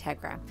with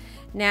Entegra.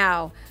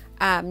 Now,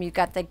 you've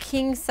got the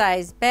king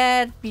size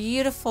bed,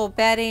 beautiful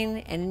bedding,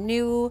 and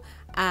new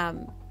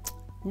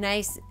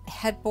nice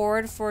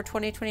headboard for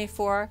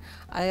 2024.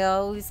 I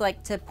always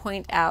like to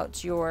point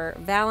out your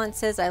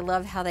valances. I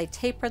love how they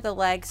taper the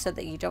legs so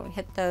that you don't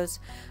hit those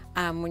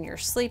when you're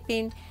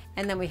sleeping.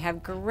 And then we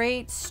have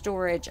great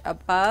storage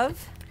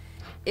above.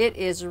 It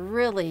is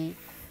really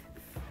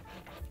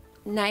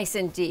nice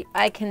and deep.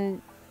 I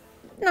can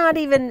not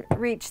even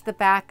reach the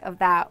back of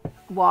that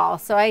wall.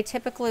 So I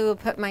typically will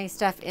put my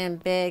stuff in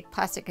big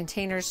plastic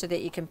containers so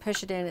that you can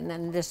push it in and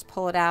then just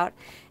pull it out.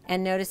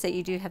 And notice that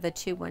you do have the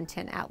two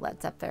 110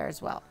 outlets up there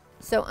as well.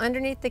 So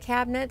underneath the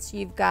cabinets,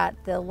 you've got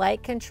the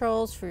light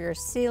controls for your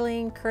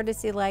ceiling,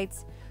 courtesy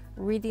lights,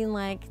 reading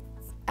lights,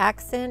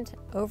 accent,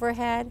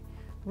 overhead,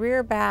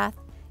 rear bath,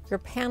 your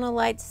panel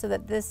lights so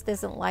that this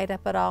doesn't light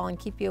up at all and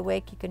keep you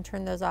awake. You can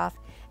turn those off,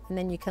 and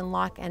then you can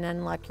lock and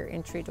unlock your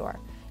entry door.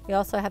 You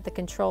also have the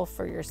control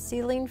for your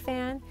ceiling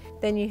fan.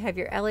 Then you have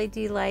your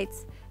LED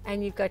lights,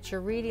 and you've got your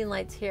reading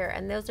lights here,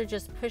 and those are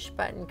just push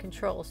button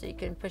controls. So you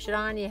can push it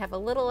on, you have a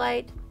little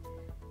light,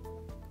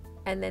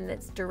 and then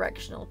it's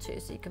directional too.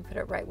 So you can put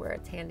it right where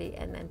it's handy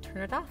and then turn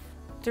it off.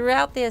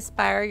 Throughout the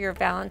Aspire, your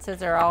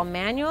valances are all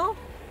manual,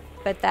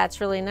 but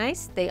that's really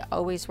nice. They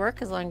always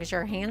work as long as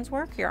your hands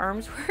work, your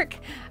arms work.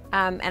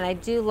 And I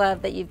do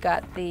love that you've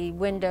got the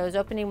windows,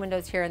 opening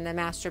windows here in the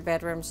master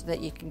bedroom so that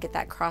you can get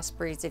that cross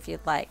breeze if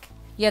you'd like.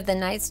 You have the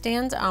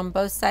nightstands on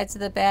both sides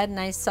of the bed,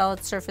 nice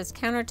solid surface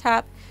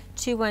countertop,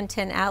 two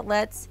 110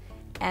 outlets,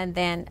 and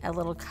then a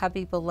little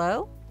cubby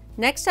below.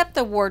 Next up,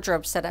 the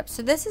wardrobe setup.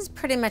 So this is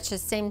pretty much the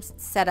same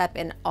setup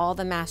in all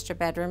the master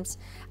bedrooms.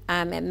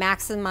 It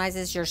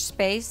maximizes your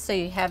space. So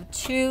you have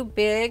two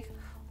big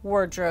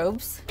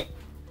wardrobes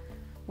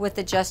with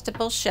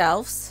adjustable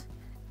shelves,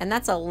 and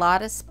that's a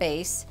lot of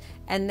space.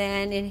 And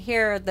then in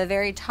here, the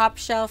very top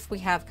shelf, we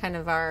have kind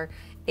of our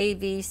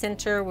AV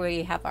center where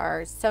you have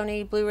our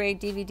Sony Blu-ray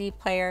DVD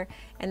player,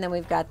 and then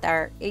we've got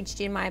our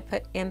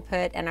HDMI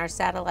input and our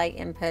satellite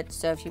input.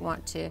 So if you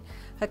want to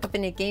hook up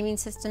any gaming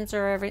systems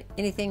or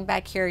anything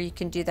back here, you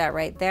can do that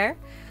right there.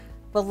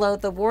 Below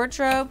the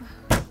wardrobe,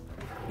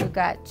 we've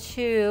got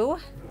two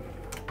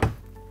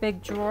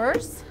big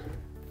drawers,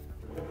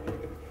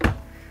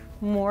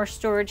 more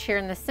storage here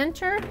in the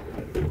center,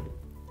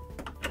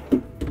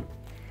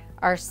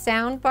 our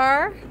sound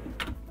bar,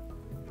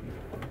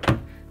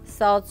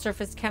 solid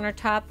surface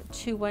countertop,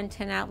 two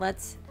 110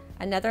 outlets,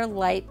 another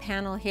light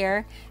panel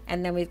here,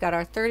 and then we've got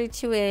our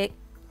 32-inch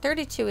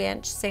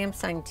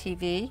Samsung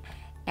TV,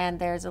 and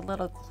there's a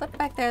little clip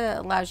back there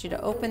that allows you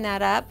to open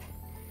that up,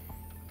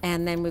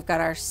 and then we've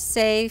got our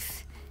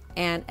safe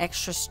and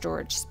extra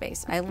storage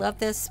space. I love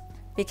this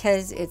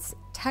because it's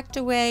tucked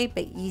away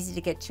but easy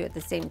to get to at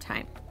the same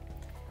time.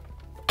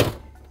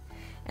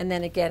 And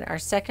then again, our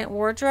second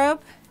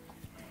wardrobe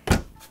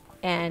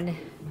and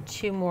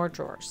two more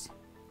drawers.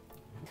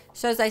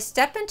 So as I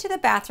step into the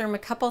bathroom, a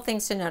couple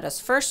things to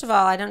notice. First of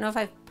all, I don't know if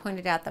I've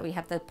pointed out that we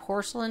have the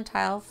porcelain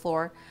tile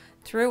floor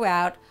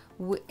throughout,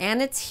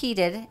 and it's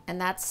heated,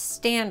 and that's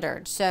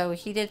standard. So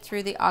heated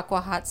through the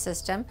Aqua Hot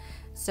system.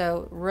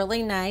 So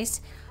really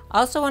nice.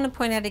 Also want to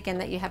point out again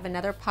that you have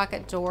another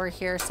pocket door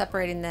here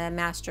separating the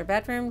master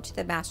bedroom to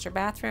the master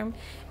bathroom,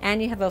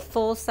 and you have a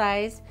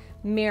full-size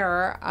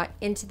mirror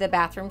into the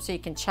bathroom so you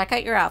can check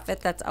out your outfit.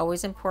 That's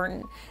always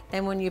important.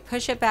 Then when you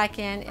push it back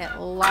in, it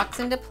locks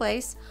into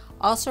place.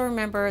 Also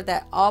remember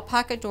that all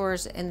pocket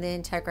doors in the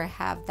Entegra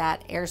have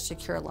that air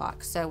secure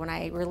lock. So when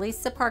I release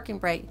the parking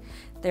brake,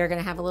 they're going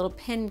to have a little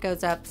pin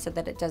goes up so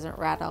that it doesn't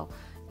rattle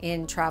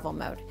in travel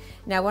mode.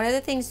 Now, one of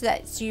the things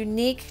that's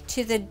unique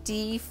to the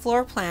D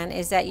floor plan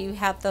is that you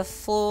have the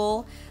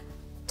full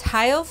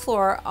tile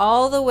floor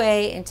all the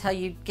way until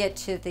you get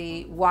to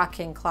the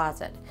walk-in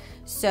closet.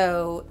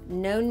 So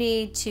no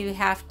need to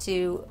have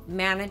to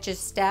manage a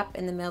step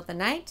in the middle of the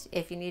night.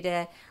 If you need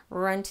to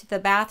run to the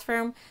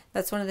bathroom.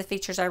 That's one of the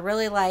features I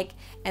really like.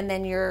 And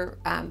then your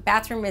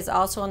bathroom is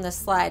also on the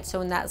slide. So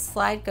when that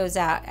slide goes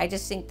out, I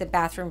just think the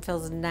bathroom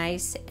feels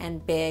nice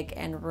and big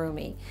and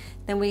roomy.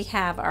 Then we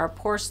have our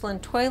porcelain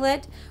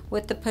toilet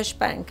with the push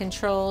button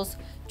controls,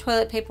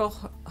 toilet paper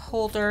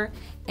holder,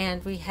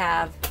 and we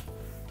have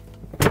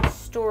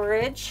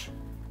storage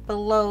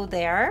below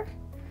there.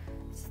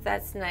 So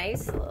that's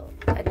nice.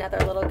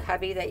 Another little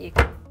cubby that you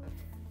can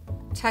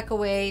tuck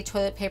away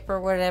toilet paper,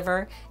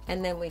 whatever.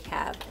 And then we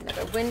have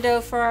another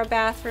window for our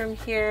bathroom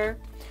here.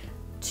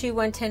 Two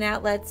 110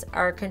 outlets,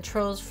 our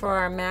controls for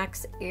our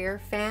max air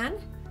fan.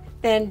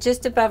 Then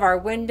just above our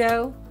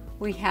window,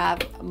 we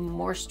have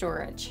more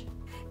storage.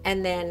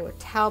 And then with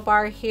towel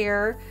bar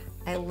here,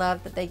 I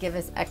love that they give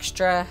us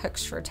extra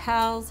hooks for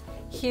towels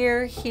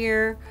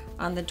here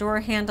on the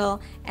door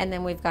handle. And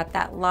then we've got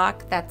that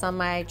lock that's on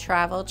my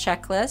travel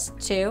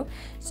checklist too.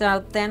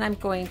 So then I'm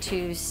going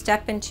to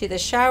step into the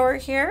shower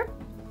here.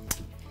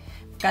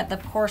 Got the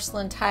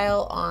porcelain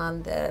tile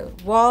on the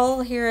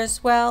wall here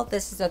as well.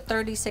 This is a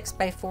 36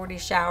 by 40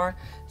 shower,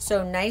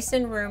 so nice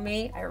and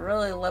roomy. I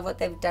really love what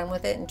they've done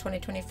with it in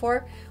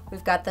 2024.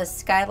 We've got the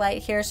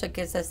skylight here, so it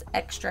gives us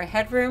extra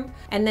headroom.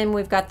 And then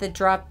we've got the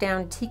drop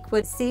down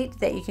teakwood seat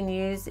that you can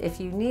use if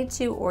you need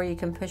to, or you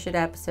can push it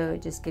up so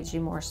it just gives you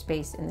more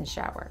space in the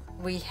shower.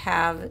 We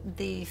have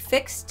the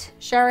fixed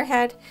shower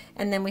head,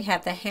 and then we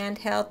have the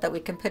handheld that we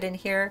can put in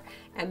here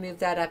and move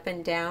that up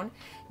and down.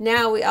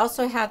 Now we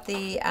also have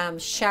the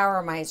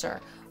shower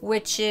miser,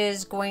 which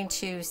is going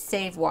to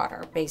save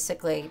water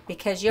basically,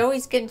 because you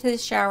always get into the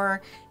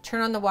shower,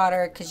 turn on the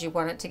water because you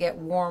want it to get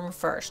warm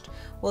first.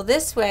 Well,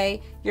 this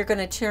way you're going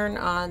to turn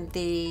on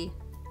the,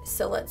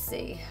 so let's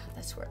see how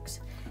this works.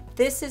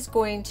 This is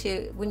going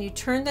to, when you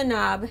turn the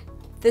knob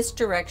this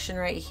direction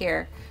right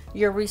here,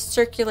 you're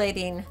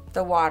recirculating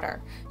the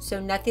water. So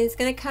nothing's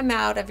going to come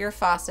out of your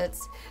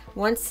faucets.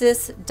 Once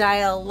this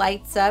dial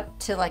lights up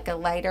to like a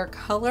lighter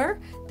color,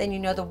 then you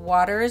know the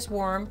water is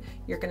warm.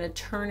 You're going to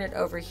turn it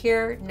over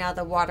here. Now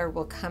the water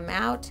will come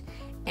out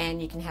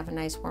and you can have a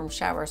nice warm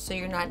shower. So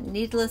you're not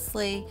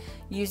needlessly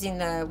using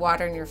the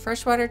water in your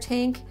first water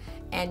tank,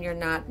 and you're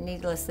not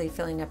needlessly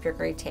filling up your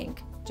gray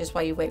tank just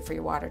while you wait for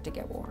your water to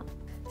get warm.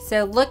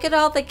 So look at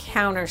all the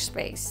counter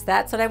space.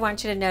 That's what I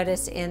want you to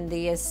notice in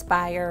the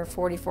Aspire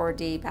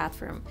 44D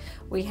bathroom.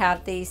 We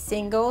have the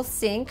single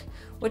sink,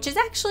 which is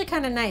actually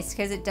kind of nice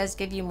because it does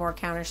give you more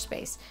counter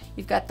space.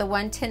 You've got the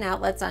 110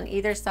 outlets on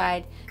either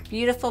side,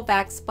 beautiful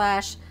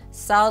backsplash,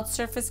 solid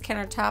surface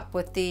countertop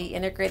with the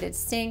integrated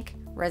sink,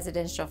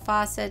 residential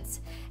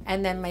faucets,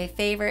 and then my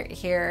favorite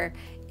here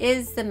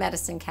is the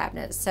medicine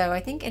cabinet. So I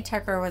think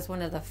Entegra was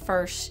one of the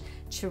first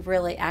to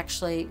really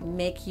actually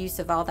make use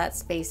of all that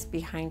space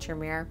behind your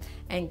mirror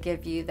and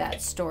give you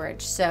that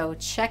storage. So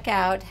check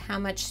out how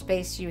much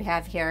space you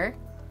have here.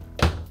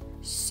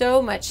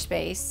 So much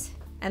space.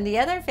 And the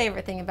other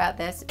favorite thing about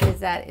this is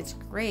that it's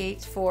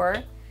great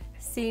for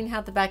seeing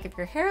how the back of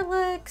your hair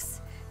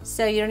looks.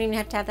 So you don't even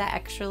have to have that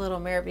extra little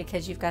mirror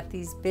because you've got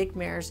these big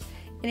mirrors.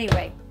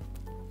 Anyway,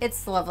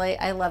 it's lovely.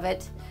 I love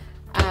it.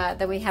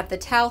 Then we have the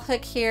towel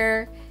hook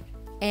here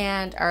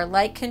and our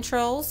light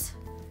controls.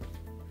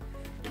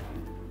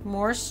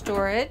 More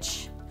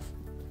storage.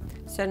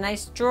 So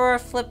nice drawer,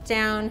 flip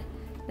down,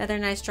 another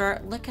nice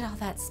drawer. Look at all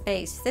that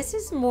space. This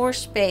is more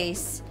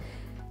space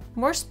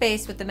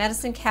with the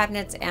medicine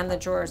cabinets and the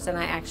drawers than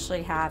I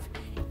actually have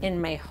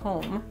in my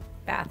home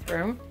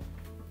bathroom.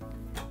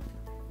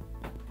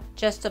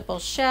 Adjustable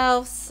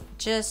shelves,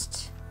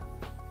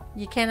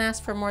 you can't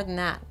ask for more than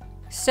that.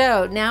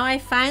 So now I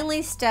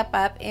finally step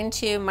up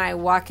into my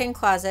walk-in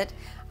closet.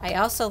 I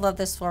also love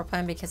this floor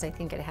plan because I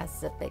think it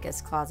has the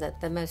biggest closet,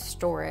 the most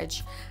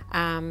storage.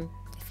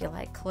 If you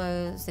like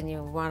clothes and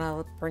you want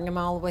to bring them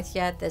all with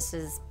you, this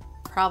is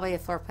probably a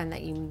floor plan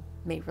that you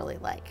may really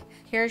like.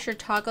 Here's your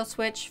toggle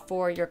switch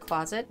for your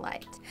closet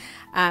light.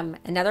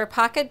 Another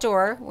pocket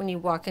door when you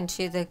walk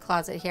into the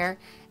closet here.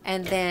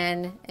 And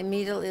then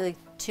immediately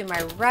to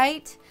my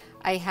right,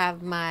 I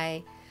have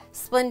my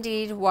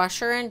Splendid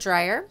washer and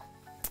dryer.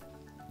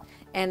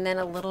 And then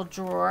a little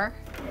drawer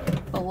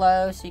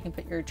below so you can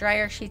put your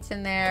dryer sheets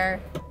in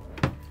there,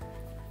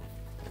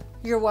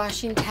 your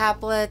washing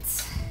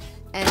tablets,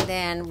 and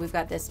then we've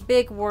got this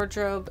big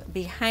wardrobe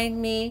behind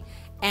me,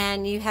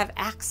 and you have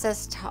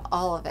access to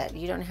all of it.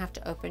 You don't have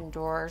to open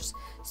doors.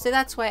 So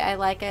that's why I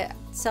like it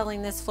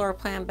selling this floor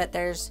plan, but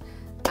there's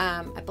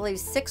I believe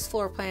 6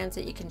 floor plans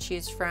that you can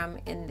choose from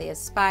in the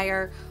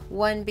Aspire,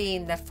 one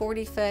being the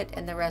 40 foot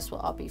and the rest will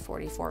all be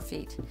 44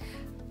 feet.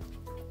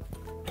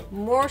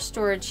 More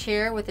storage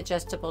here with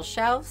adjustable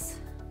shelves.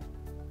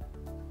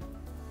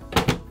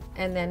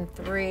 And then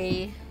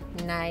 3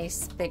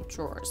 nice big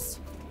drawers.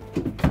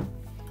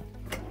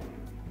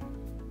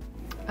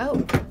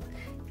 Oh,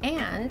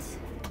 and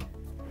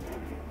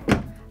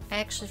I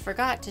actually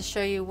forgot to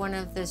show you one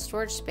of the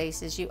storage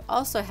spaces. You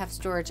also have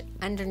storage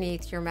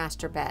underneath your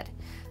master bed.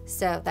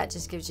 So that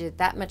just gives you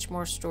that much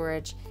more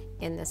storage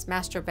in this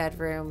master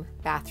bedroom,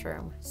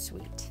 bathroom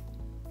suite.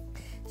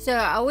 So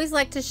I always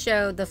like to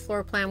show the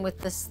floor plan with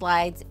the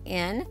slides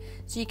in,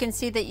 so you can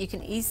see that you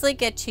can easily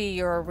get to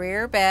your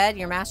rear bed,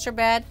 your master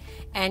bed,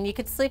 and you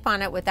could sleep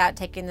on it without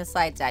taking the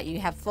slides out. You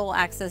have full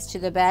access to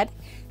the bed.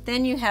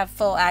 Then you have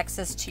full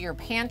access to your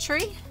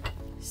pantry.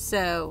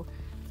 So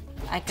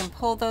I can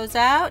pull those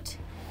out,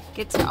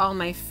 get to all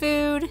my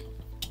food.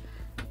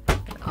 I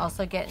can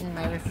also get in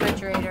my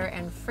refrigerator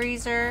and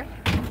freezer.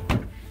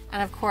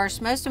 And of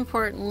course, most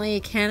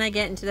importantly, can I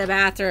get into the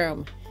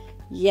bathroom?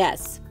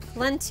 Yes.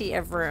 Plenty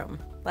of room,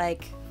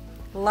 like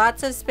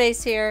lots of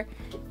space here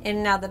in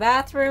and out of the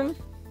bathroom.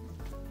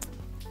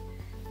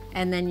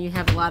 And then you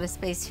have a lot of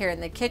space here in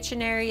the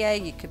kitchen area.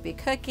 You could be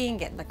cooking,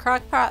 getting the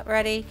crock pot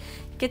ready.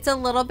 Gets a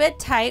little bit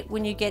tight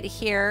when you get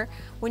here,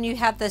 when you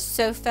have the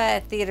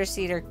sofa theater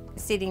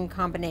seating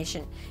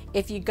combination.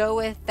 If you go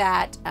with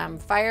that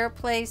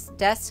fireplace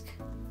desk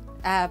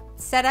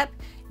setup,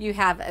 you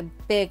have a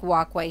big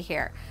walkway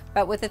here.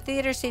 But with the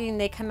theater seating,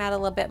 they come out a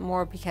little bit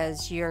more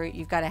because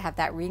you've got to have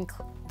that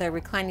the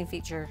reclining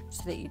feature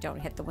so that you don't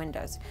hit the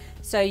windows.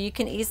 So you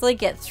can easily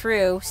get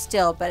through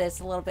still, but it's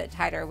a little bit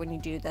tighter when you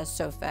do the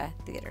sofa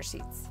theater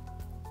seats.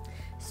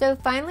 So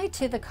finally,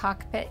 to the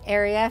cockpit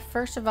area.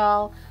 First of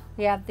all,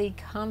 we have the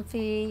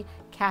comfy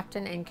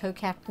captain and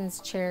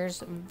co-captain's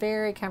chairs,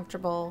 very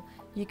comfortable.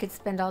 You could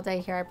spend all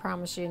day here, I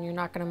promise you, and you're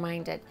not going to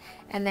mind it.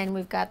 And then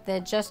we've got the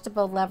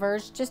adjustable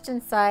levers just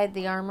inside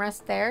the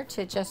armrest there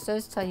to adjust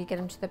those till you get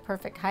them to the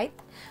perfect height.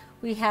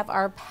 We have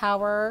our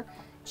power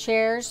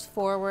chairs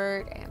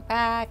forward and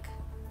back,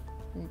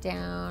 and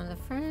down the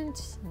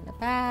front and the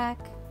back.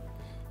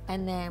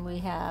 And then we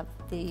have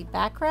the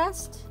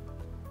backrest,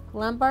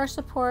 lumbar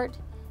support,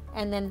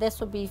 and then this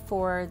will be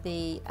for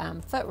the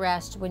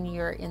footrest when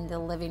you're in the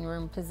living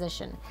room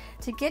position.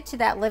 To get to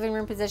that living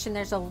room position,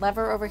 there's a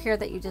lever over here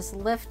that you just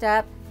lift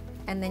up,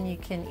 and then you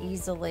can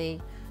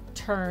easily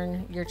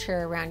turn your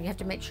chair around. You have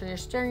to make sure your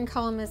steering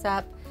column is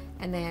up,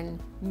 and then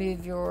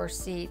move your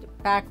seat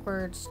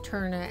backwards,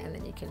 turn it, and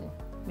then you can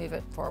move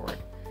it forward.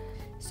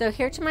 So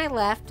here to my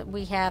left,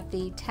 we have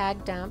the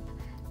tag dump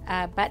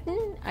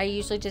button. I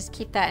usually just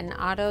keep that in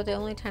auto. The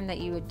only time that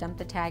you would dump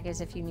the tag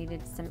is if you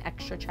needed some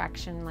extra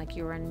traction, like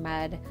you were in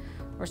mud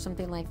or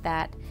something like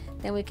that.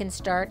 Then we can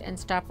start and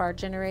stop our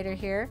generator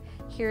here.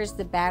 Here's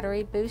the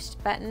battery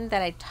boost button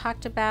that I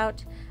talked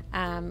about,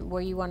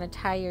 where you want to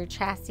tie your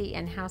chassis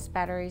and house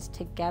batteries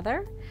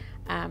together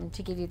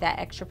to give you that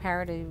extra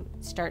power to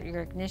start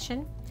your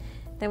ignition.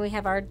 Then we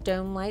have our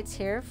dome lights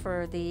here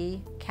for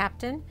the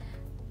captain,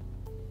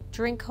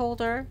 drink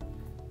holder,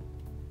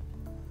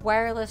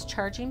 wireless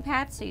charging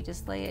pad, so you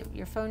just lay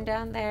your phone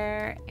down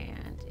there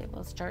and it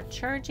will start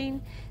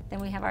charging.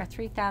 Then we have our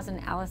 3000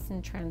 Allison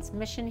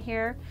transmission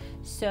here,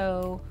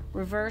 so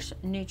reverse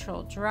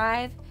neutral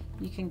drive.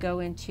 You can go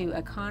into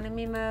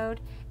economy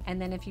mode,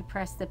 and then if you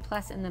press the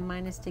plus and the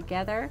minus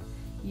together,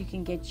 you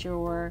can get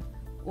your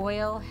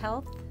oil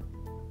health,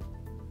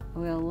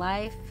 oil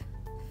life,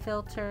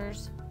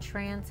 filters,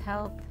 trans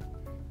health,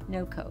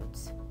 no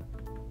codes.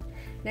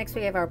 Next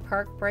we have our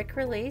park brake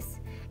release,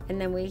 and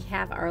then we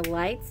have our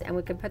lights, and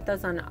we can put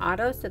those on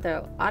auto so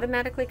they'll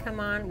automatically come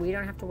on. We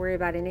don't have to worry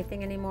about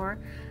anything anymore.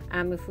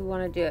 If we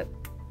want to do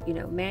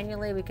it,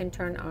 manually, we can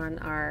turn on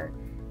our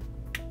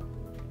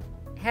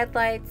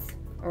headlights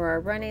or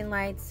our running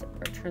lights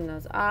or turn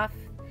those off.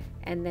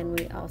 And then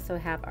we also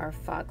have our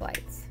fog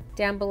lights.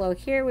 Down below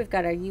here, we've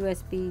got our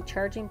USB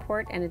charging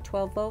port and a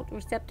 12-volt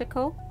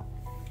receptacle.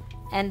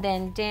 And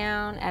then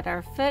down at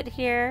our foot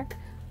here,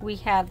 we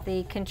have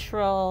the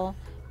control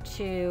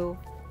to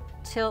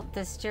tilt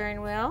the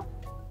steering wheel,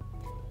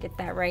 get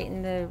that right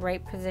in the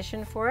right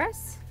position for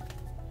us.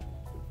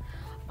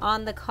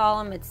 On the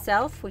column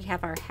itself, we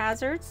have our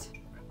hazards.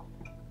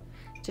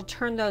 To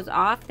turn those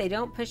off, they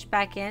don't push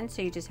back in,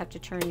 so you just have to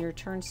turn your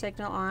turn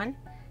signal on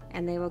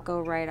and they will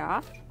go right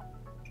off.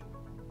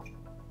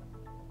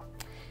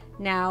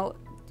 Now,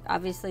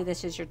 obviously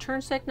this is your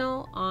turn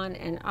signal on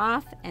and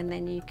off, and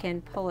then you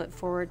can pull it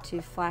forward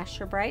to flash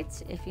your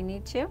brights if you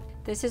need to.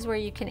 This is where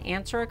you can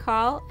answer a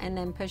call and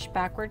then push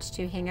backwards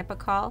to hang up a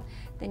call.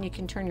 Then you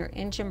can turn your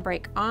engine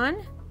brake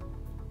on,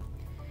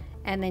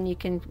 and then you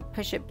can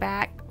push it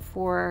back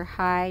for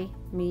high,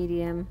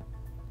 medium,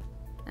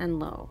 and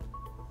low.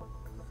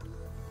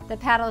 The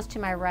paddles to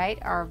my right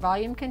are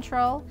volume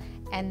control,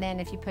 and then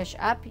if you push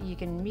up, you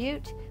can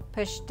mute.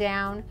 Push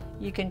down,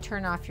 you can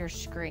turn off your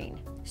screen.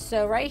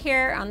 So right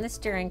here on the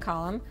steering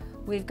column,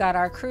 we've got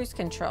our cruise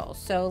control.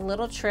 So a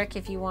little trick,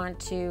 if you want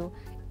to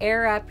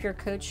air up your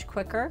coach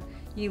quicker,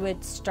 you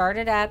would start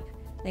it up,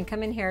 then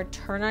come in here,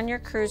 turn on your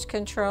cruise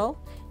control.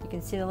 You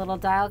can see the little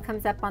dial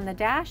comes up on the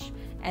dash,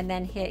 and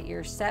then hit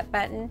your set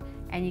button,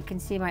 and you can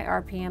see my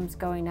RPMs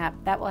going up.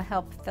 That will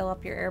help fill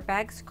up your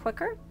airbags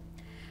quicker.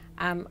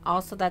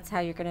 Also, that's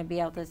how you're going to be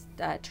able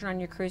to turn on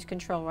your cruise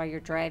control while you're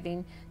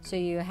driving. So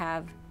you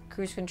have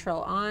cruise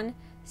control on,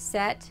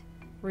 set,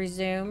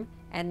 resume,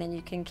 and then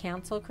you can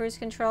cancel cruise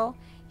control.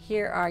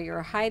 Here are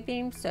your high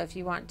beams, so if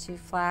you want to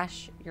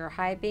flash your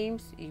high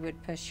beams, you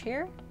would push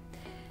here.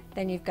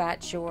 Then you've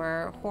got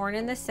your horn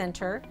in the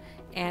center,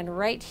 and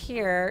right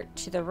here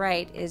to the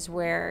right is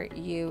where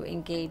you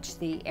engage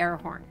the air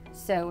horn.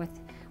 So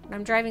when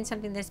I'm driving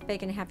something this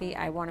big and heavy,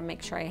 I want to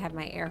make sure I have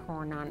my air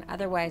horn on.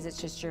 Otherwise, it's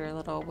just your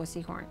little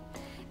wussy horn.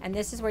 And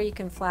this is where you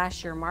can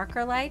flash your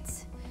marker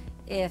lights.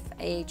 If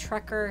a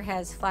trucker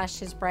has flashed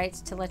his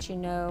brights to let you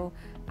know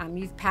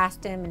you've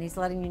passed him and he's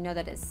letting you know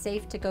that it's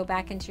safe to go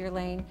back into your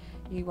lane,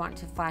 you want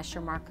to flash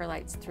your marker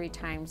lights 3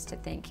 times to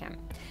thank him.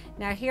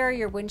 Now here are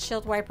your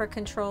windshield wiper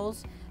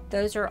controls.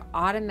 Those are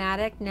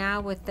automatic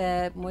now with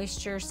the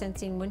moisture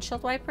sensing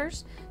windshield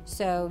wipers,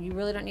 so you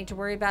really don't need to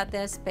worry about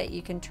this, but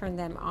you can turn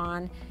them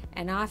on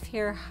and off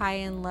here, high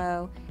and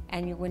low,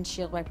 and your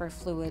windshield wiper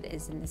fluid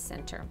is in the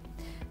center.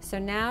 So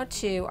now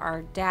to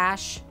our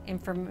dash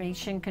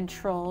information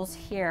controls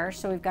here.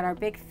 So we've got our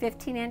big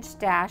 15-inch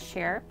dash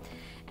here,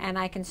 and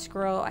I can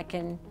scroll, I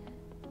can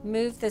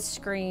move the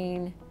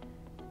screen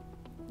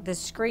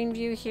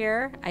view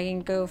here. I can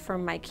go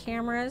from my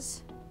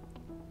cameras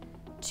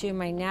to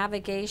my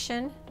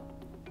navigation,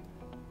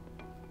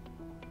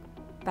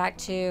 back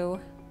to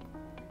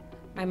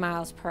my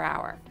miles per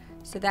hour.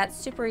 So that's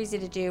super easy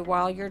to do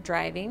while you're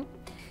driving.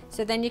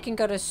 So then you can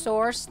go to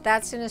source.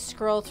 That's going to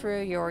scroll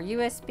through your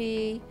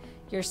USB,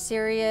 your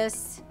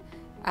Sirius,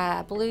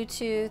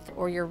 Bluetooth,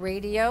 or your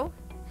radio.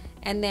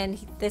 And then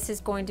this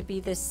is going to be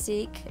the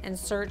seek and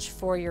search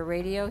for your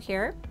radio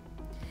here.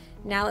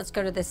 Now let's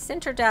go to the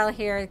center dial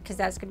here, because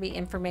that's going to be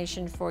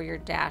information for your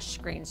dash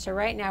screen. So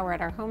right now we're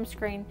at our home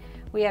screen.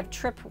 We have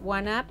trip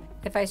 1 up.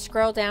 If I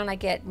scroll down, I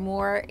get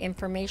more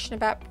information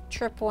about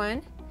trip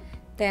 1.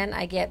 Then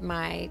I get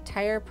my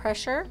tire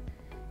pressure.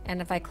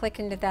 And if I click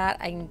into that,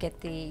 I can get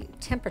the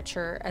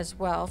temperature as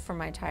well for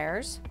my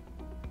tires.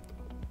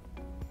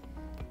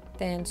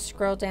 Then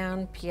scroll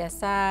down,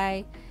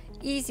 PSI,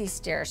 easy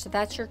steer. So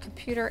that's your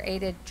computer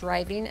aided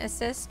driving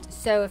assist.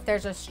 So if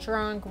there's a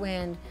strong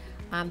wind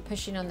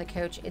pushing on the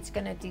coach, it's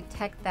going to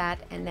detect that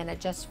and then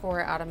adjust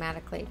for it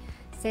automatically.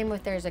 Same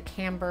if there's a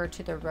camber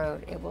to the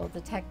road, it will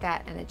detect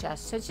that and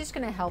adjust. So it's just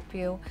going to help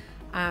you.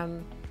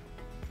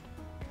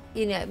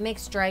 You know, it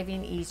makes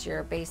driving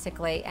easier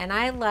basically. And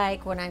I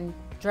like, when I'm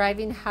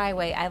driving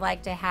highway, I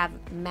like to have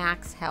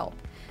max help.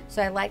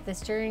 So I like the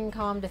steering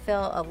column to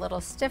feel a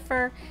little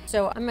stiffer.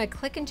 So I'm going to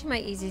click into my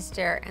easy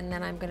steer, and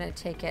then I'm going to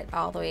take it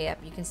all the way up.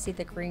 You can see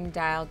the green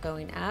dial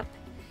going up,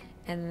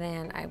 and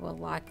then I will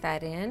lock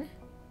that in.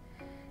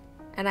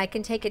 And I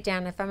can take it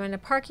down. If I'm in a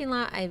parking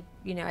lot, I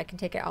can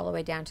take it all the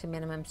way down to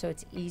minimum, so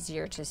it's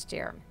easier to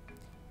steer.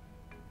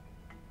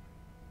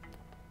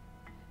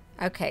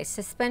 Okay,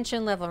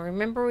 suspension level.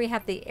 Remember, we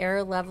have the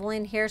air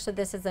leveling here, so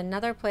this is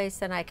another place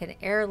that I can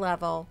air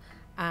level,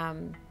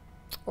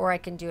 or I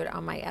can do it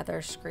on my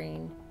other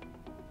screen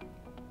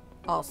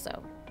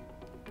also.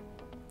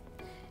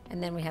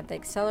 And then we have the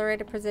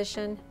accelerator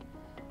position.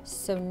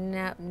 So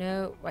now,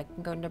 I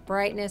can go into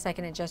brightness. I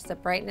can adjust the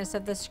brightness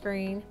of the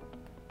screen.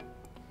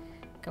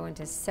 Go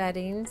into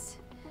settings,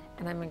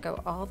 and I'm going to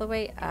go all the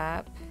way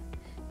up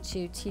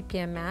to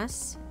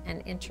TPMS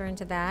and enter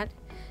into that.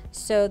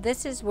 So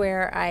this is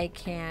where I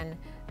can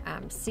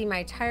see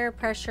my tire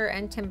pressure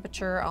and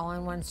temperature all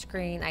on one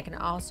screen. I can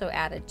also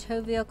add a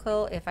tow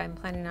vehicle if I'm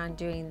planning on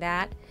doing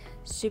that.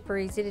 Super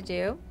easy to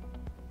do.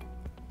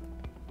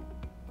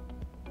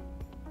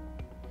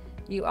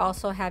 You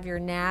also have your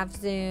nav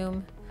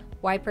zoom,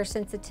 wiper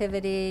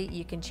sensitivity,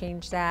 you can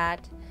change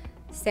that.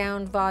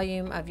 Sound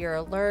volume of your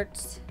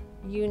alerts,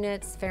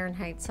 units,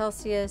 Fahrenheit,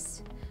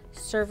 Celsius,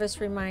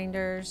 service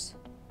reminders,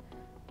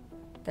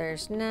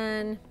 there's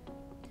none.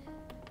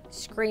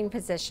 Screen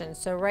position.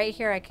 So right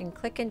here I can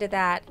click into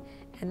that,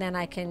 and then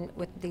I can,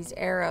 with these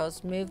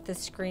arrows, move the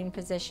screen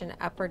position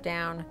up or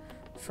down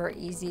for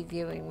easy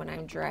viewing when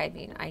I'm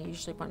driving. I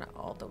usually want it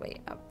all the way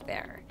up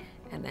there,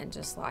 and then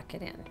just lock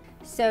it in.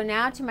 So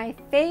now to my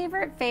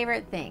favorite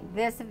thing.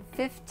 This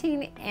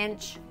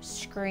 15-inch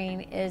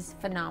screen is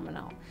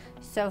phenomenal.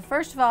 So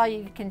first of all,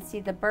 you can see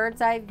the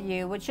bird's eye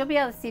view, which you'll be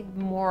able to see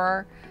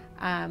more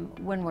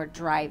when we're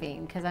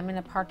driving, because I'm in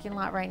a parking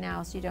lot right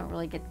now, so you don't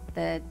really get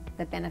the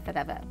benefit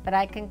of it. But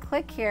I can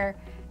click here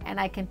and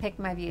I can pick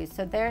my view.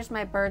 So there's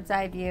my bird's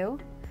eye view,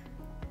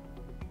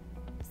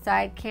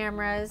 side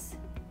cameras,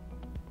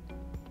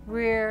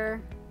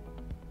 rear,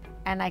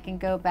 and I can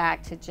go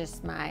back to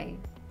just my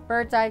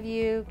bird's eye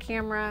view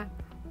camera,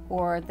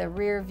 or the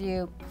rear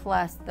view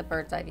plus the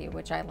bird's eye view,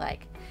 which I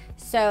like.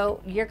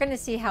 So you're going to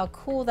see how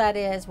cool that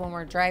is when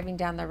we're driving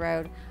down the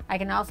road. I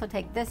can also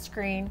take this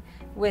screen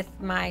with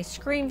my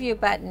screen view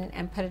button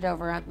and put it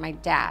over on my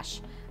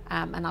dash,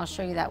 and I'll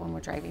show you that when we're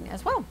driving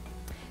as well.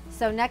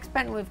 So next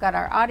button, we've got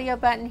our audio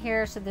button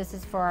here. So this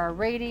is for our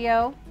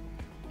radio,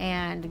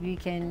 and we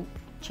can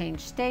change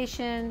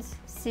stations,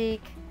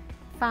 seek,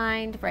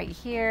 find right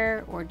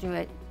here, or do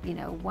it,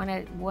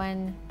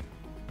 one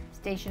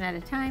station at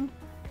a time,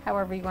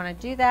 however you want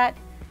to do that.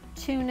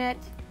 Tune it,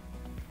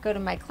 go to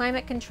my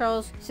climate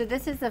controls. So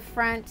this is the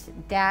front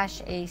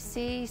dash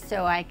AC,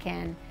 so I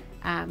can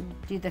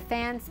do the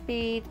fan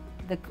speed,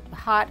 the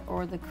hot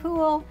or the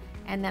cool,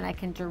 and then I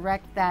can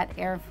direct that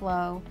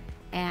airflow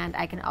And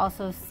I can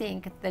also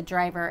sync the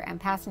driver and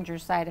passenger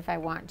side if I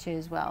want to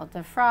as well.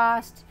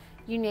 Defrost,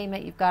 you name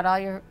it, you've got all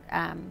your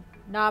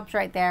knobs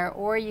right there,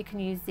 or you can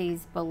use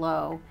these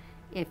below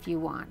if you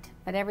want,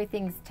 but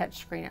everything's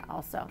touchscreen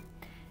also.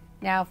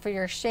 Now for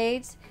your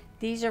shades,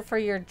 these are for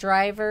your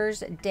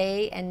driver's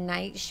day and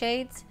night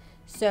shades.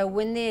 So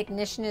when the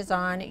ignition is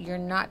on, you're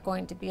not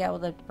going to be able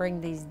to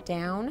bring these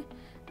down.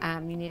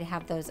 You need to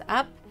have those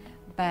up,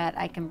 but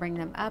I can bring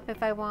them up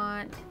if I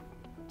want.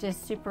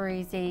 Just super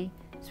easy.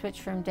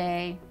 Switch from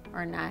day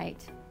or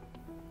night,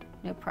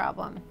 no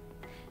problem.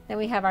 Then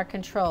we have our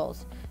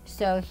controls.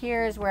 So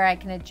here's where I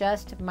can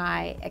adjust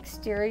my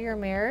exterior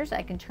mirrors.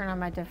 I can turn on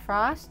my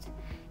defrost,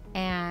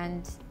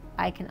 and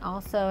I can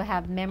also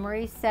have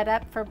memory set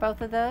up for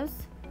both of those.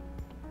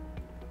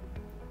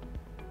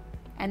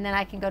 And then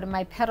I can go to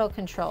my pedal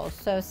controls.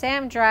 So say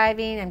I'm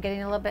driving, I'm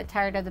getting a little bit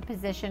tired of the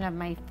position of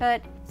my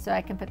foot, so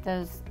I can put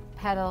those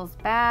pedals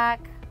back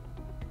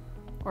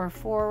or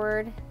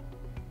forward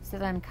so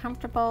that I'm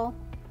comfortable.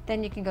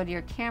 Then you can go to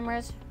your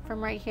cameras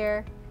from right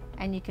here,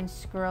 and you can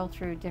scroll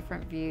through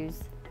different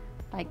views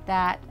like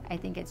that. I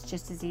think it's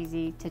just as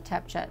easy to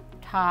touch up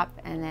top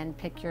and then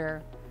pick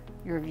your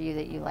view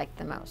that you like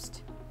the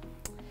most.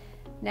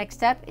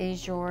 Next up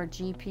is your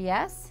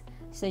GPS.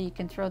 So you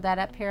can throw that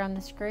up here on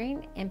the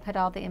screen, input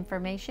all the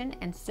information,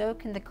 and so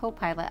can the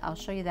co-pilot. I'll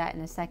show you that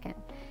in a second.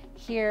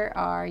 Here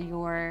are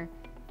your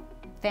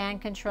fan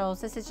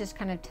controls. This is just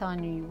kind of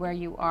telling you where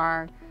you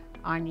are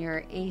on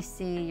your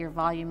AC, your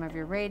volume of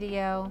your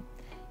radio.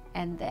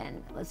 And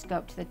then let's go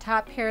up to the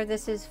top here.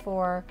 This is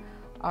for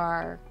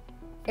our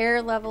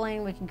air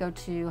leveling. We can go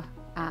to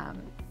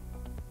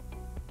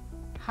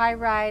high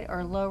ride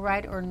or low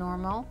ride or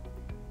normal.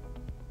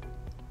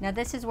 Now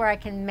this is where I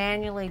can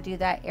manually do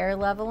that air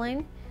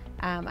leveling.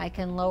 I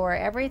can lower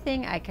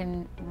everything, I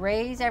can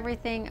raise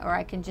everything, or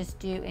I can just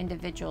do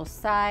individual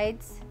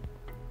sides,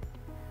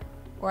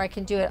 or I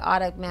can do it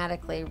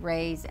automatically,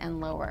 raise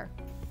and lower.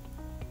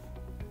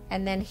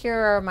 And then here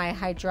are my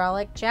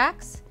hydraulic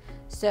jacks.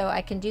 So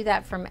I can do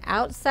that from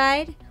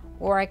outside,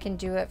 or I can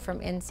do it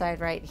from inside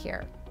right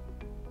here.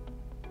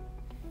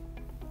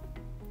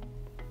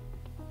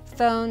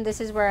 Phone, this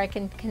is where I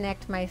can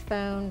connect my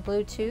phone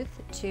Bluetooth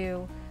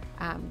to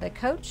the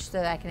coach so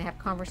that I can have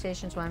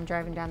conversations while I'm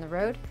driving down the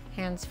road,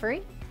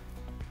 hands-free.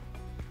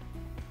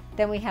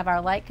 Then we have our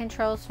light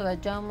controls for the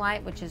dome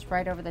light, which is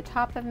right over the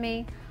top of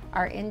me,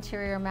 our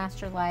interior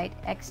master light,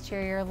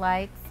 exterior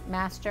lights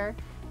master,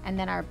 and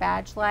then our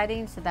badge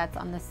lighting, so that's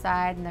on the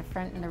side and the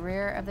front and the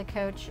rear of the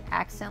coach.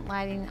 Accent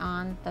lighting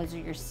on, those are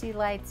your sea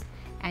lights,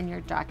 and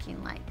your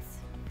docking lights.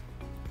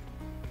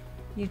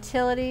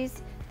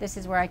 Utilities, this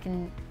is where I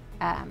can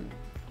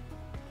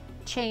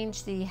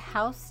change the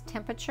house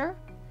temperature.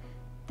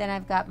 Then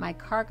I've got my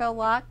cargo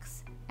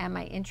locks and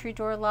my entry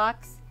door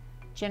locks,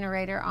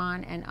 generator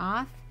on and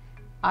off,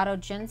 auto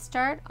gen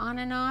start on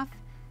and off,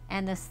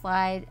 and the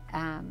slide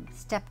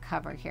step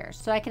cover here.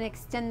 So I can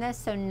extend this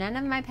so none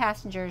of my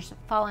passengers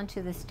fall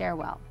into the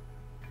stairwell.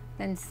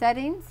 Then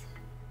settings,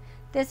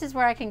 this is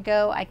where I can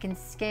go. I can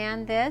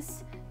scan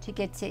this to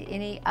get to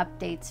any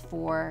updates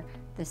for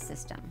the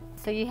system.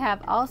 So you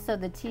have also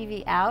the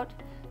TV out,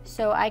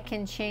 so I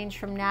can change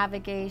from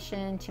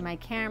navigation to my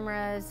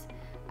cameras,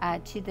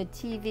 to the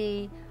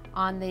TV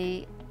on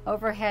the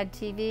overhead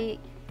TV.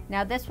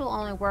 Now this will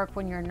only work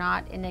when you're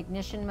not in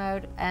ignition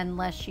mode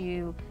unless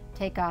you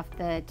take off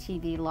the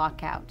TV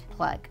lockout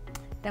plug.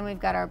 Then we've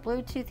got our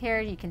Bluetooth here,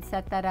 you can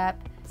set that up.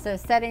 So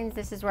settings,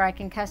 this is where I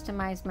can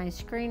customize my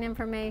screen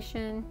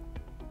information,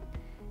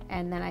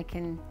 and then I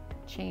can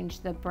change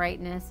the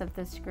brightness of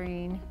the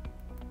screen,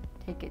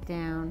 take it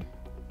down,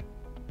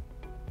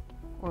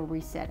 or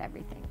reset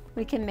everything.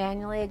 We can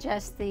manually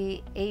adjust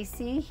the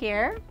AC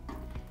here.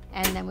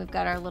 And then we've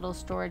got our little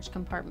storage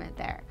compartment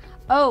there.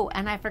 Oh,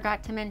 and I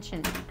forgot to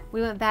mention, we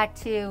went back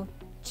to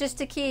just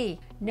a key.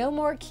 No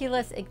more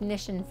keyless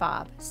ignition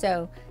fob.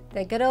 So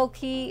the good old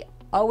key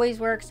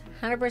always works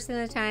 100%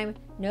 of the time,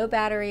 no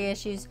battery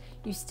issues.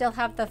 You still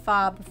have the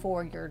fob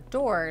for your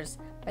doors,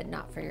 but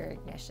not for your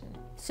ignition.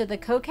 So the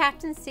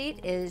co-captain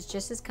seat is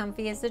just as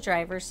comfy as the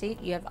driver's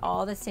seat. You have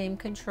all the same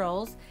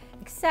controls,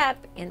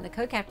 except in the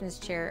co-captain's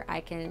chair, I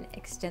can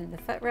extend the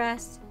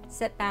footrest,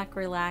 sit back,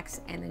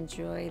 relax, and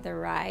enjoy the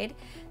ride.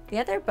 The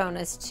other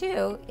bonus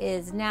too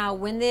is now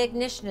when the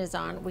ignition is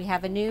on, we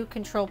have a new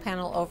control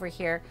panel over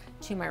here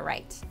to my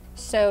right.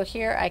 So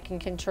here I can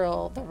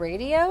control the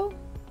radio,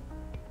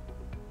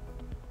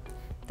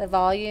 the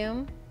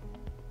volume,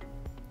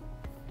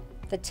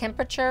 the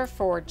temperature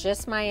for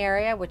just my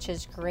area, which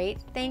is great.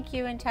 Thank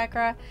you,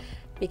 Entegra,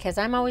 because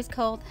I'm always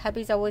cold,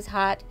 hubby's always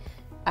hot.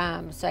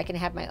 So I can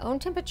have my own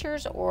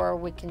temperatures, or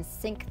we can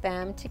sync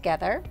them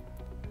together.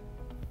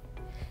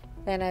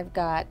 Then I've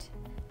got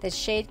the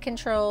shade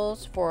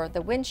controls for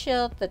the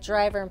windshield, the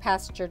driver and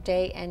passenger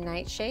day and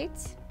night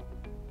shades.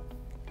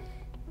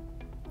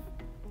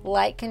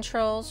 Light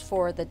controls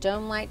for the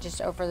dome light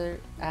just over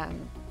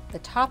the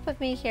top of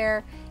me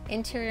here,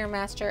 interior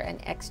master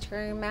and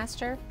exterior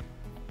master.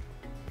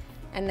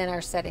 and then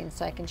our settings,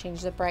 so I can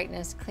change the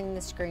brightness, clean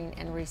the screen,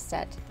 and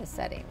reset the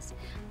settings.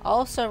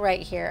 Also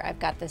right here, I've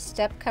got the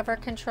step cover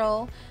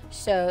control,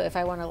 so if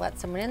I want to let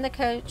someone in the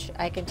coach,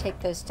 I can take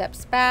those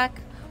steps back,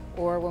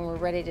 or when we're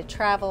ready to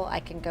travel, I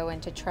can go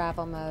into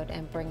travel mode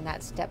and bring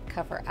that step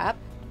cover up.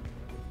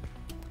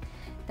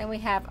 Then we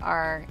have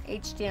our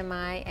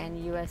HDMI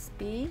and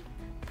USB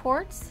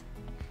ports,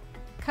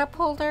 cup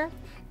holder,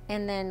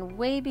 and then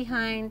way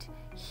behind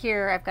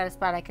here I've got a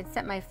spot I can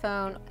set my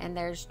phone, and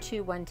there's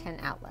two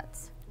 110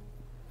 outlets.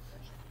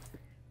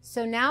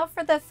 So now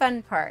for the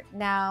fun part.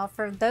 Now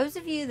for those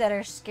of you that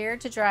are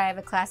scared to drive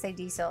a Class A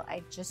diesel,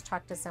 I just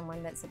talked to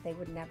someone that said they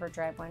would never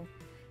drive one.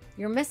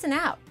 You're missing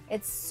out.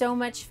 It's so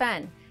much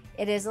fun.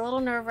 It is a little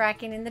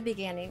nerve-wracking in the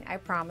beginning, I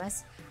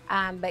promise,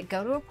 but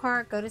go to a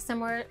park, go to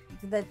somewhere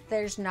that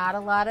there's not a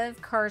lot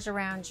of cars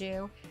around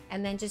you,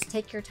 and then just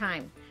take your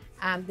time.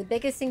 The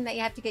biggest thing that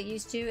you have to get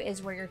used to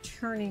is where your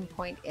turning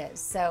point is.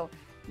 So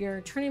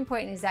your turning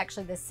point is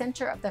actually the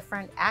center of the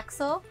front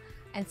axle,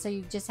 and so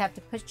you just have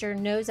to put your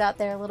nose out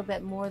there a little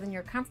bit more than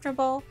you're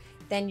comfortable.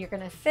 Then you're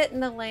going to fit in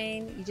the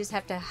lane. You just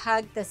have to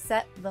hug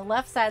the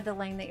left side of the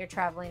lane that you're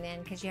traveling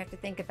in, because you have to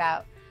think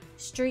about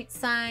street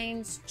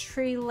signs,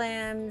 tree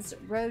limbs,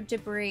 road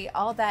debris.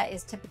 All that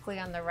is typically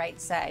on the right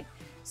side.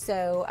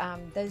 So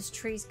those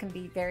trees can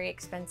be very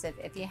expensive.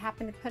 If you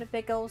happen to put a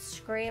big old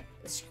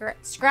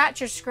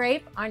scratch or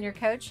scrape on your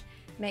coach,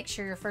 make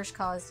sure your first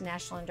call is to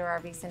National Indoor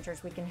RV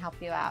Centers. We can help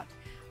you out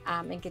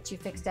and get you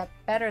fixed up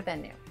better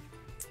than new.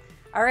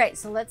 All right,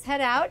 so let's head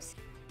out.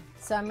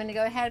 So I'm gonna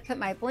go ahead and put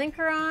my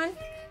blinker on.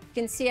 You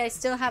can see I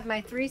still have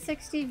my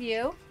 360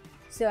 view,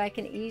 so I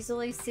can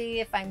easily see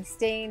if I'm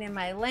staying in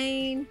my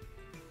lane.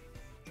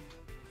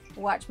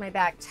 Watch my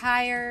back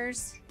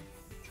tires.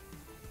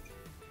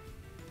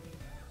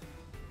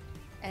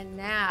 And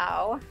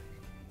now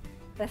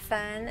the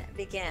fun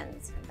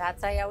begins.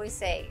 That's I always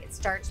say. It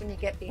starts when you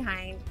get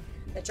behind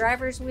the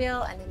driver's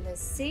wheel and in this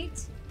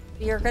seat.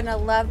 You're gonna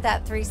love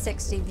that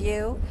 360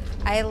 view.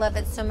 I love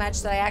it so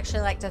much that I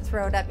actually like to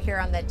throw it up here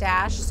on the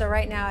dash. So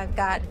right now I've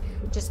got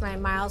just my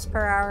miles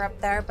per hour up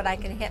there, but I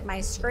can hit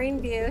my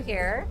screen view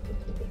here,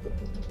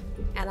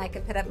 and I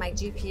can put up my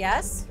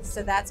GPS.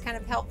 So that's kind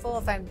of helpful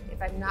if I'm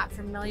not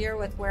familiar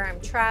with where I'm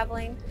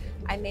traveling.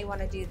 I may want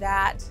to do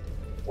that,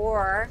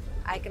 or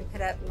I can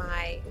put up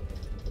my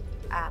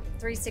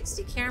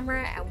 360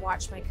 camera and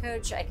watch my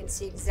coach. I can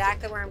see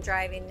exactly where I'm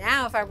driving.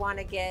 Now if I want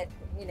to get,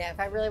 if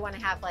I really want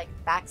to have like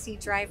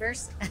backseat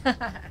drivers,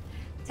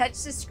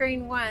 touch the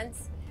screen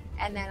once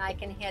and then I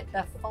can hit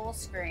the full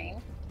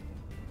screen.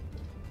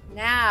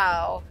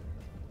 Now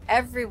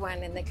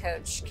everyone in the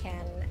coach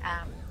can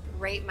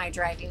rate my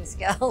driving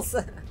skills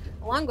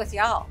along with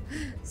y'all.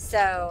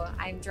 So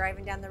I'm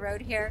driving down the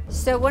road here.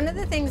 So one of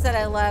the things that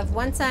I love,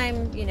 once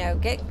I'm,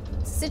 get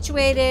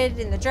situated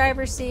in the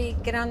driver's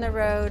seat, get on the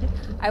road,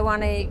 I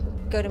want to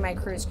go to my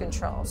cruise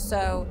control.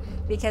 So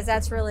because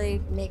that's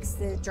really makes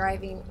the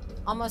driving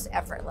almost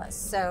effortless.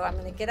 So I'm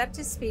going to get up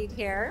to speed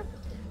here.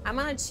 I'm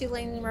on a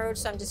 2-lane road,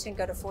 so I'm just going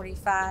to go to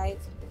 45.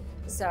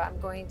 So I'm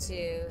going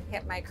to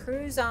hit my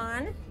cruise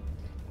on,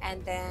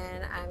 and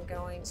then I'm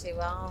going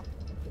to,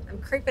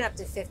 I'm creeping up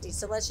to 50,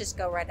 so let's just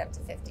go right up to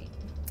 50.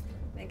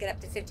 I'm gonna get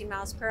up to 50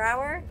 miles per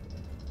hour,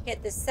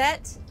 hit the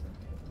set.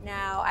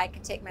 Now I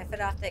can take my foot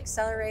off the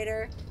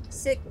accelerator,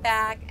 sit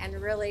back, and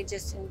really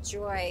just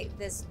enjoy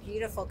this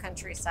beautiful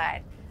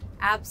countryside.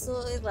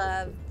 Absolutely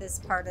love this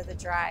part of the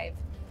drive.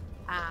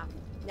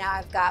 Now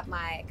I've got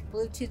I can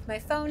Bluetooth my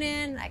phone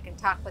in, I can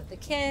talk with the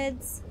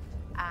kids,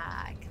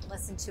 I can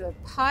listen to a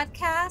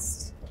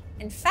podcast.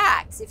 In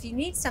fact, if you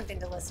need something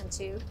to listen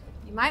to,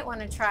 you might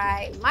want to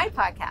try my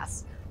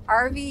podcast,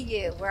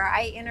 RVU, where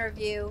I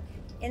interview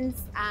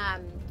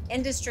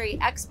industry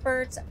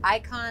experts,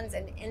 icons,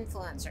 and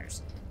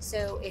influencers.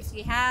 So if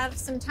you have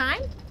some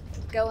time,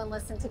 go and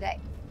listen today.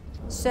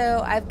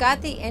 So I've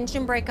got the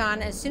engine brake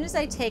on. As soon as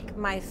I take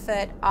my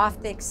foot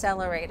off the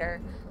accelerator,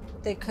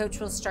 the coach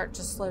will start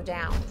to slow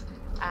down.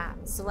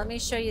 So let me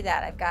show you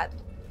that. I've got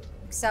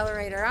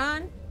accelerator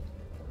on.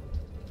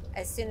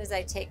 As soon as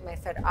I take my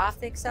foot off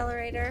the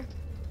accelerator,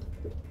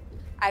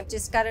 I've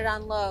just got it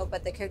on low,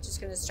 but the coach is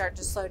going to start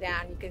to slow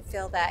down. You can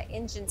feel that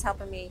engine's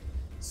helping me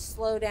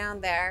slow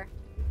down there,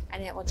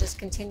 and it will just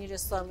continue to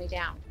slow me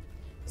down.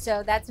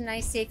 So that's a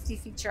nice safety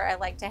feature. I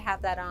like to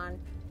have that on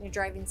when you're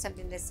driving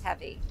something this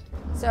heavy.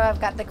 So I've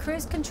got the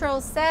cruise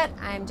control set.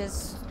 I'm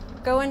just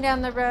going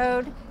down the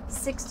road,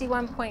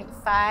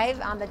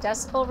 61.5 on the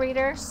decibel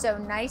reader, so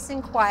nice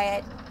and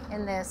quiet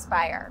in the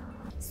Aspire.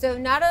 So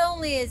not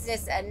only is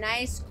this a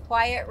nice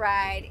quiet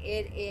ride,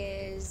 it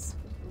is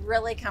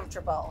really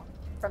comfortable.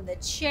 From the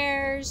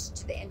chairs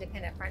to the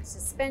independent front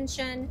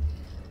suspension,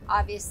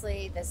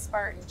 obviously the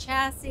Spartan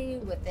chassis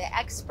with the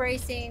X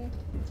bracing,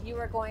 you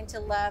are going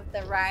to love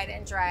the ride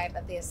and drive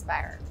of the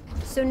Aspire.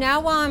 So now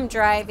while I'm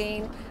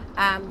driving,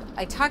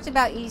 I talked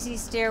about easy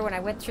steer when I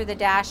went through the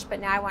dash, but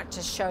now I want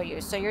to show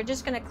you. So you're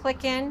just going to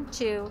click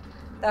into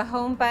the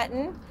home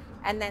button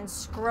and then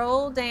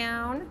scroll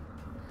down.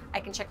 I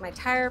can check my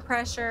tire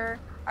pressure.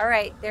 All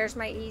right, there's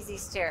my easy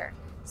steer.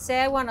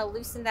 Say I want to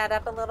loosen that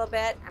up a little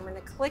bit, I'm going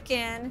to click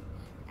in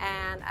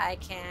and I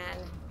can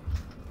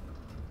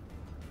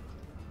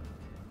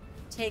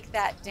take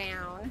that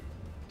down.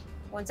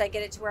 Once I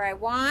get it to where I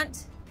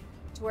want,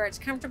 to where it's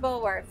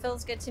comfortable, where it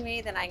feels good to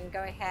me, then I can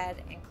go ahead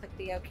and click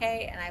the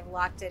OK, and I've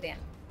locked it in.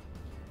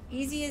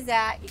 Easy as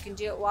that. You can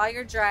do it while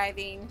you're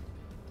driving.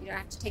 You don't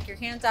have to take your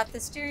hands off the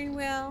steering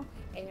wheel,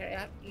 and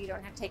you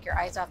don't have to take your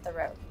eyes off the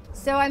road.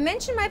 So I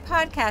mentioned my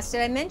podcast.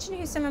 Did I mention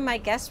who some of my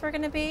guests were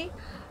going to be?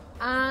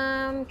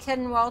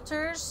 Ken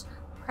Walters,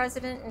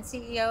 President and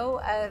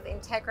CEO of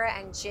Entegra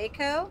and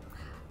Jayco.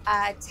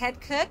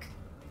 Ted Cook,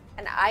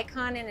 an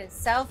icon in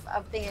itself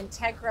of the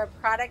Entegra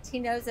product. He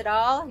knows it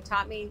all. He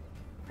taught me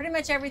pretty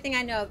much everything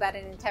I know about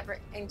an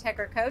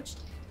Entegra coach.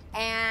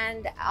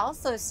 And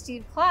also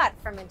Steve Claude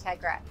from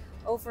Entegra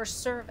over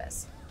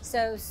service.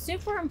 So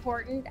super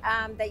important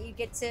that you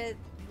get to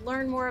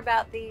learn more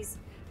about these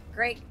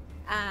great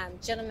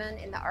gentlemen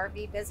in the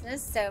RV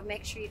business. So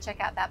make sure you check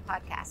out that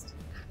podcast.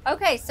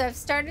 Okay, so I've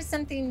started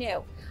something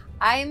new.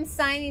 I am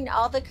signing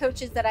all the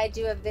coaches that I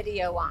do a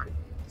video on.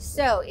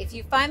 So if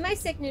you find my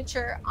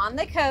signature on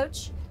the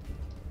coach,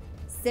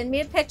 send me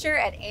a picture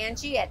at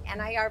Angie at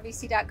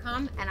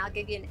NIRVC.com and I'll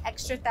give you an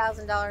extra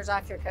 $1,000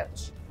 off your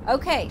coach.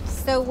 Okay,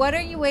 so what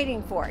are you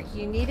waiting for?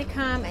 You need to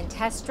come and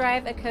test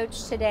drive a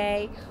coach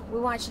today. We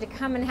want you to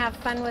come and have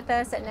fun with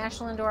us at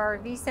National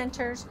Indoor RV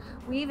Centers.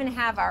 We even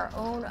have our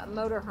own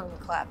motorhome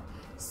club.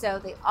 So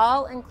the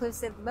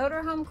all-inclusive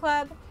motorhome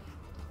club,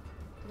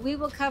 we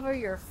will cover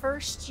your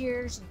first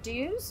year's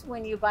dues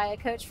when you buy a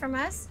coach from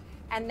us.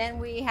 And then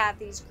we have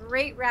these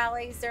great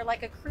rallies. They're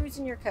like a cruise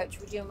in your coach.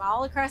 We do them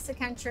all across the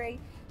country.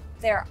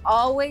 They're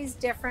always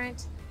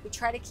different. We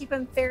try to keep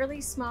them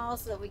fairly small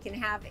so that we can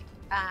have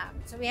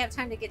we have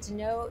time to get to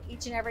know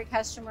each and every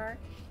customer,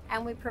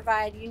 and we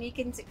provide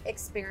unique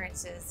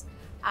experiences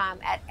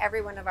at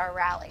every one of our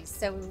rallies.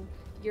 So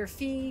your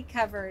fee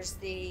covers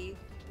the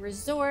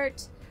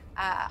resort,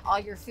 all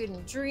your food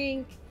and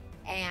drink,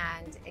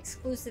 and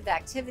exclusive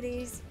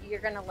activities. You're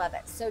gonna love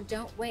it. So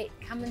don't wait,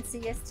 come and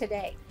see us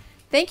today.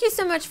 Thank you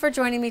so much for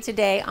joining me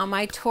today on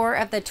my tour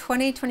of the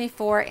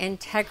 2024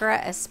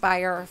 Entegra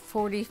Aspire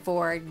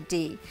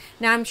 44D.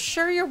 Now I'm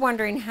sure you're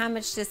wondering how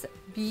much this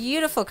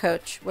beautiful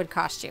coach would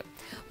cost you.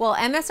 Well,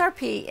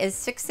 MSRP is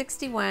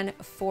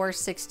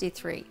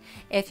 $661,463.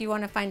 If you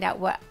want to find out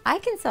what I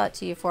can sell it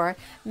to you for,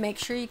 make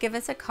sure you give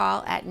us a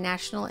call at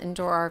National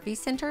Indoor RV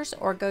Centers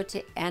or go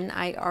to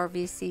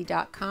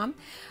NIRVC.com.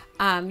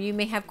 You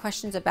may have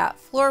questions about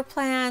floor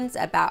plans,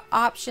 about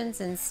options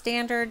and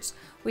standards.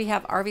 We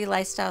have RV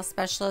lifestyle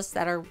specialists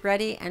that are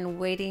ready and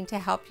waiting to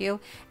help you.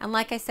 And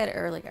like I said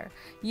earlier,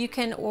 you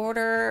can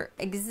order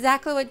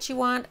exactly what you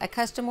want, a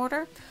custom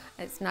order.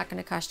 It's not going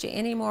to cost you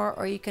any more,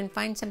 or you can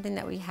find something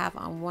that we have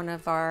on one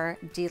of our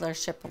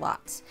dealership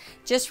lots.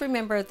 Just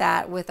remember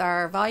that with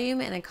our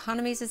volume and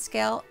economies of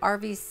scale,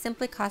 RVs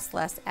simply cost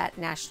less at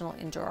National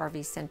Indoor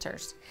RV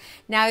Centers.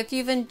 Now, if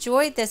you've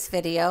enjoyed this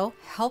video,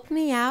 help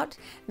me out.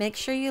 Make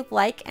sure you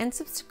like and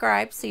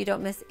subscribe so you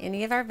don't miss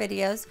any of our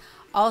videos.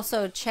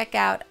 Also, check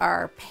out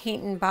our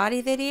paint and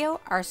body video,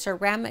 our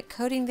ceramic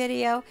coating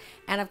video,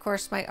 and of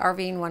course, my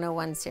RVing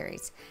 101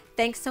 series.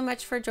 Thanks so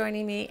much for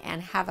joining me,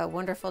 and have a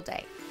wonderful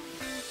day.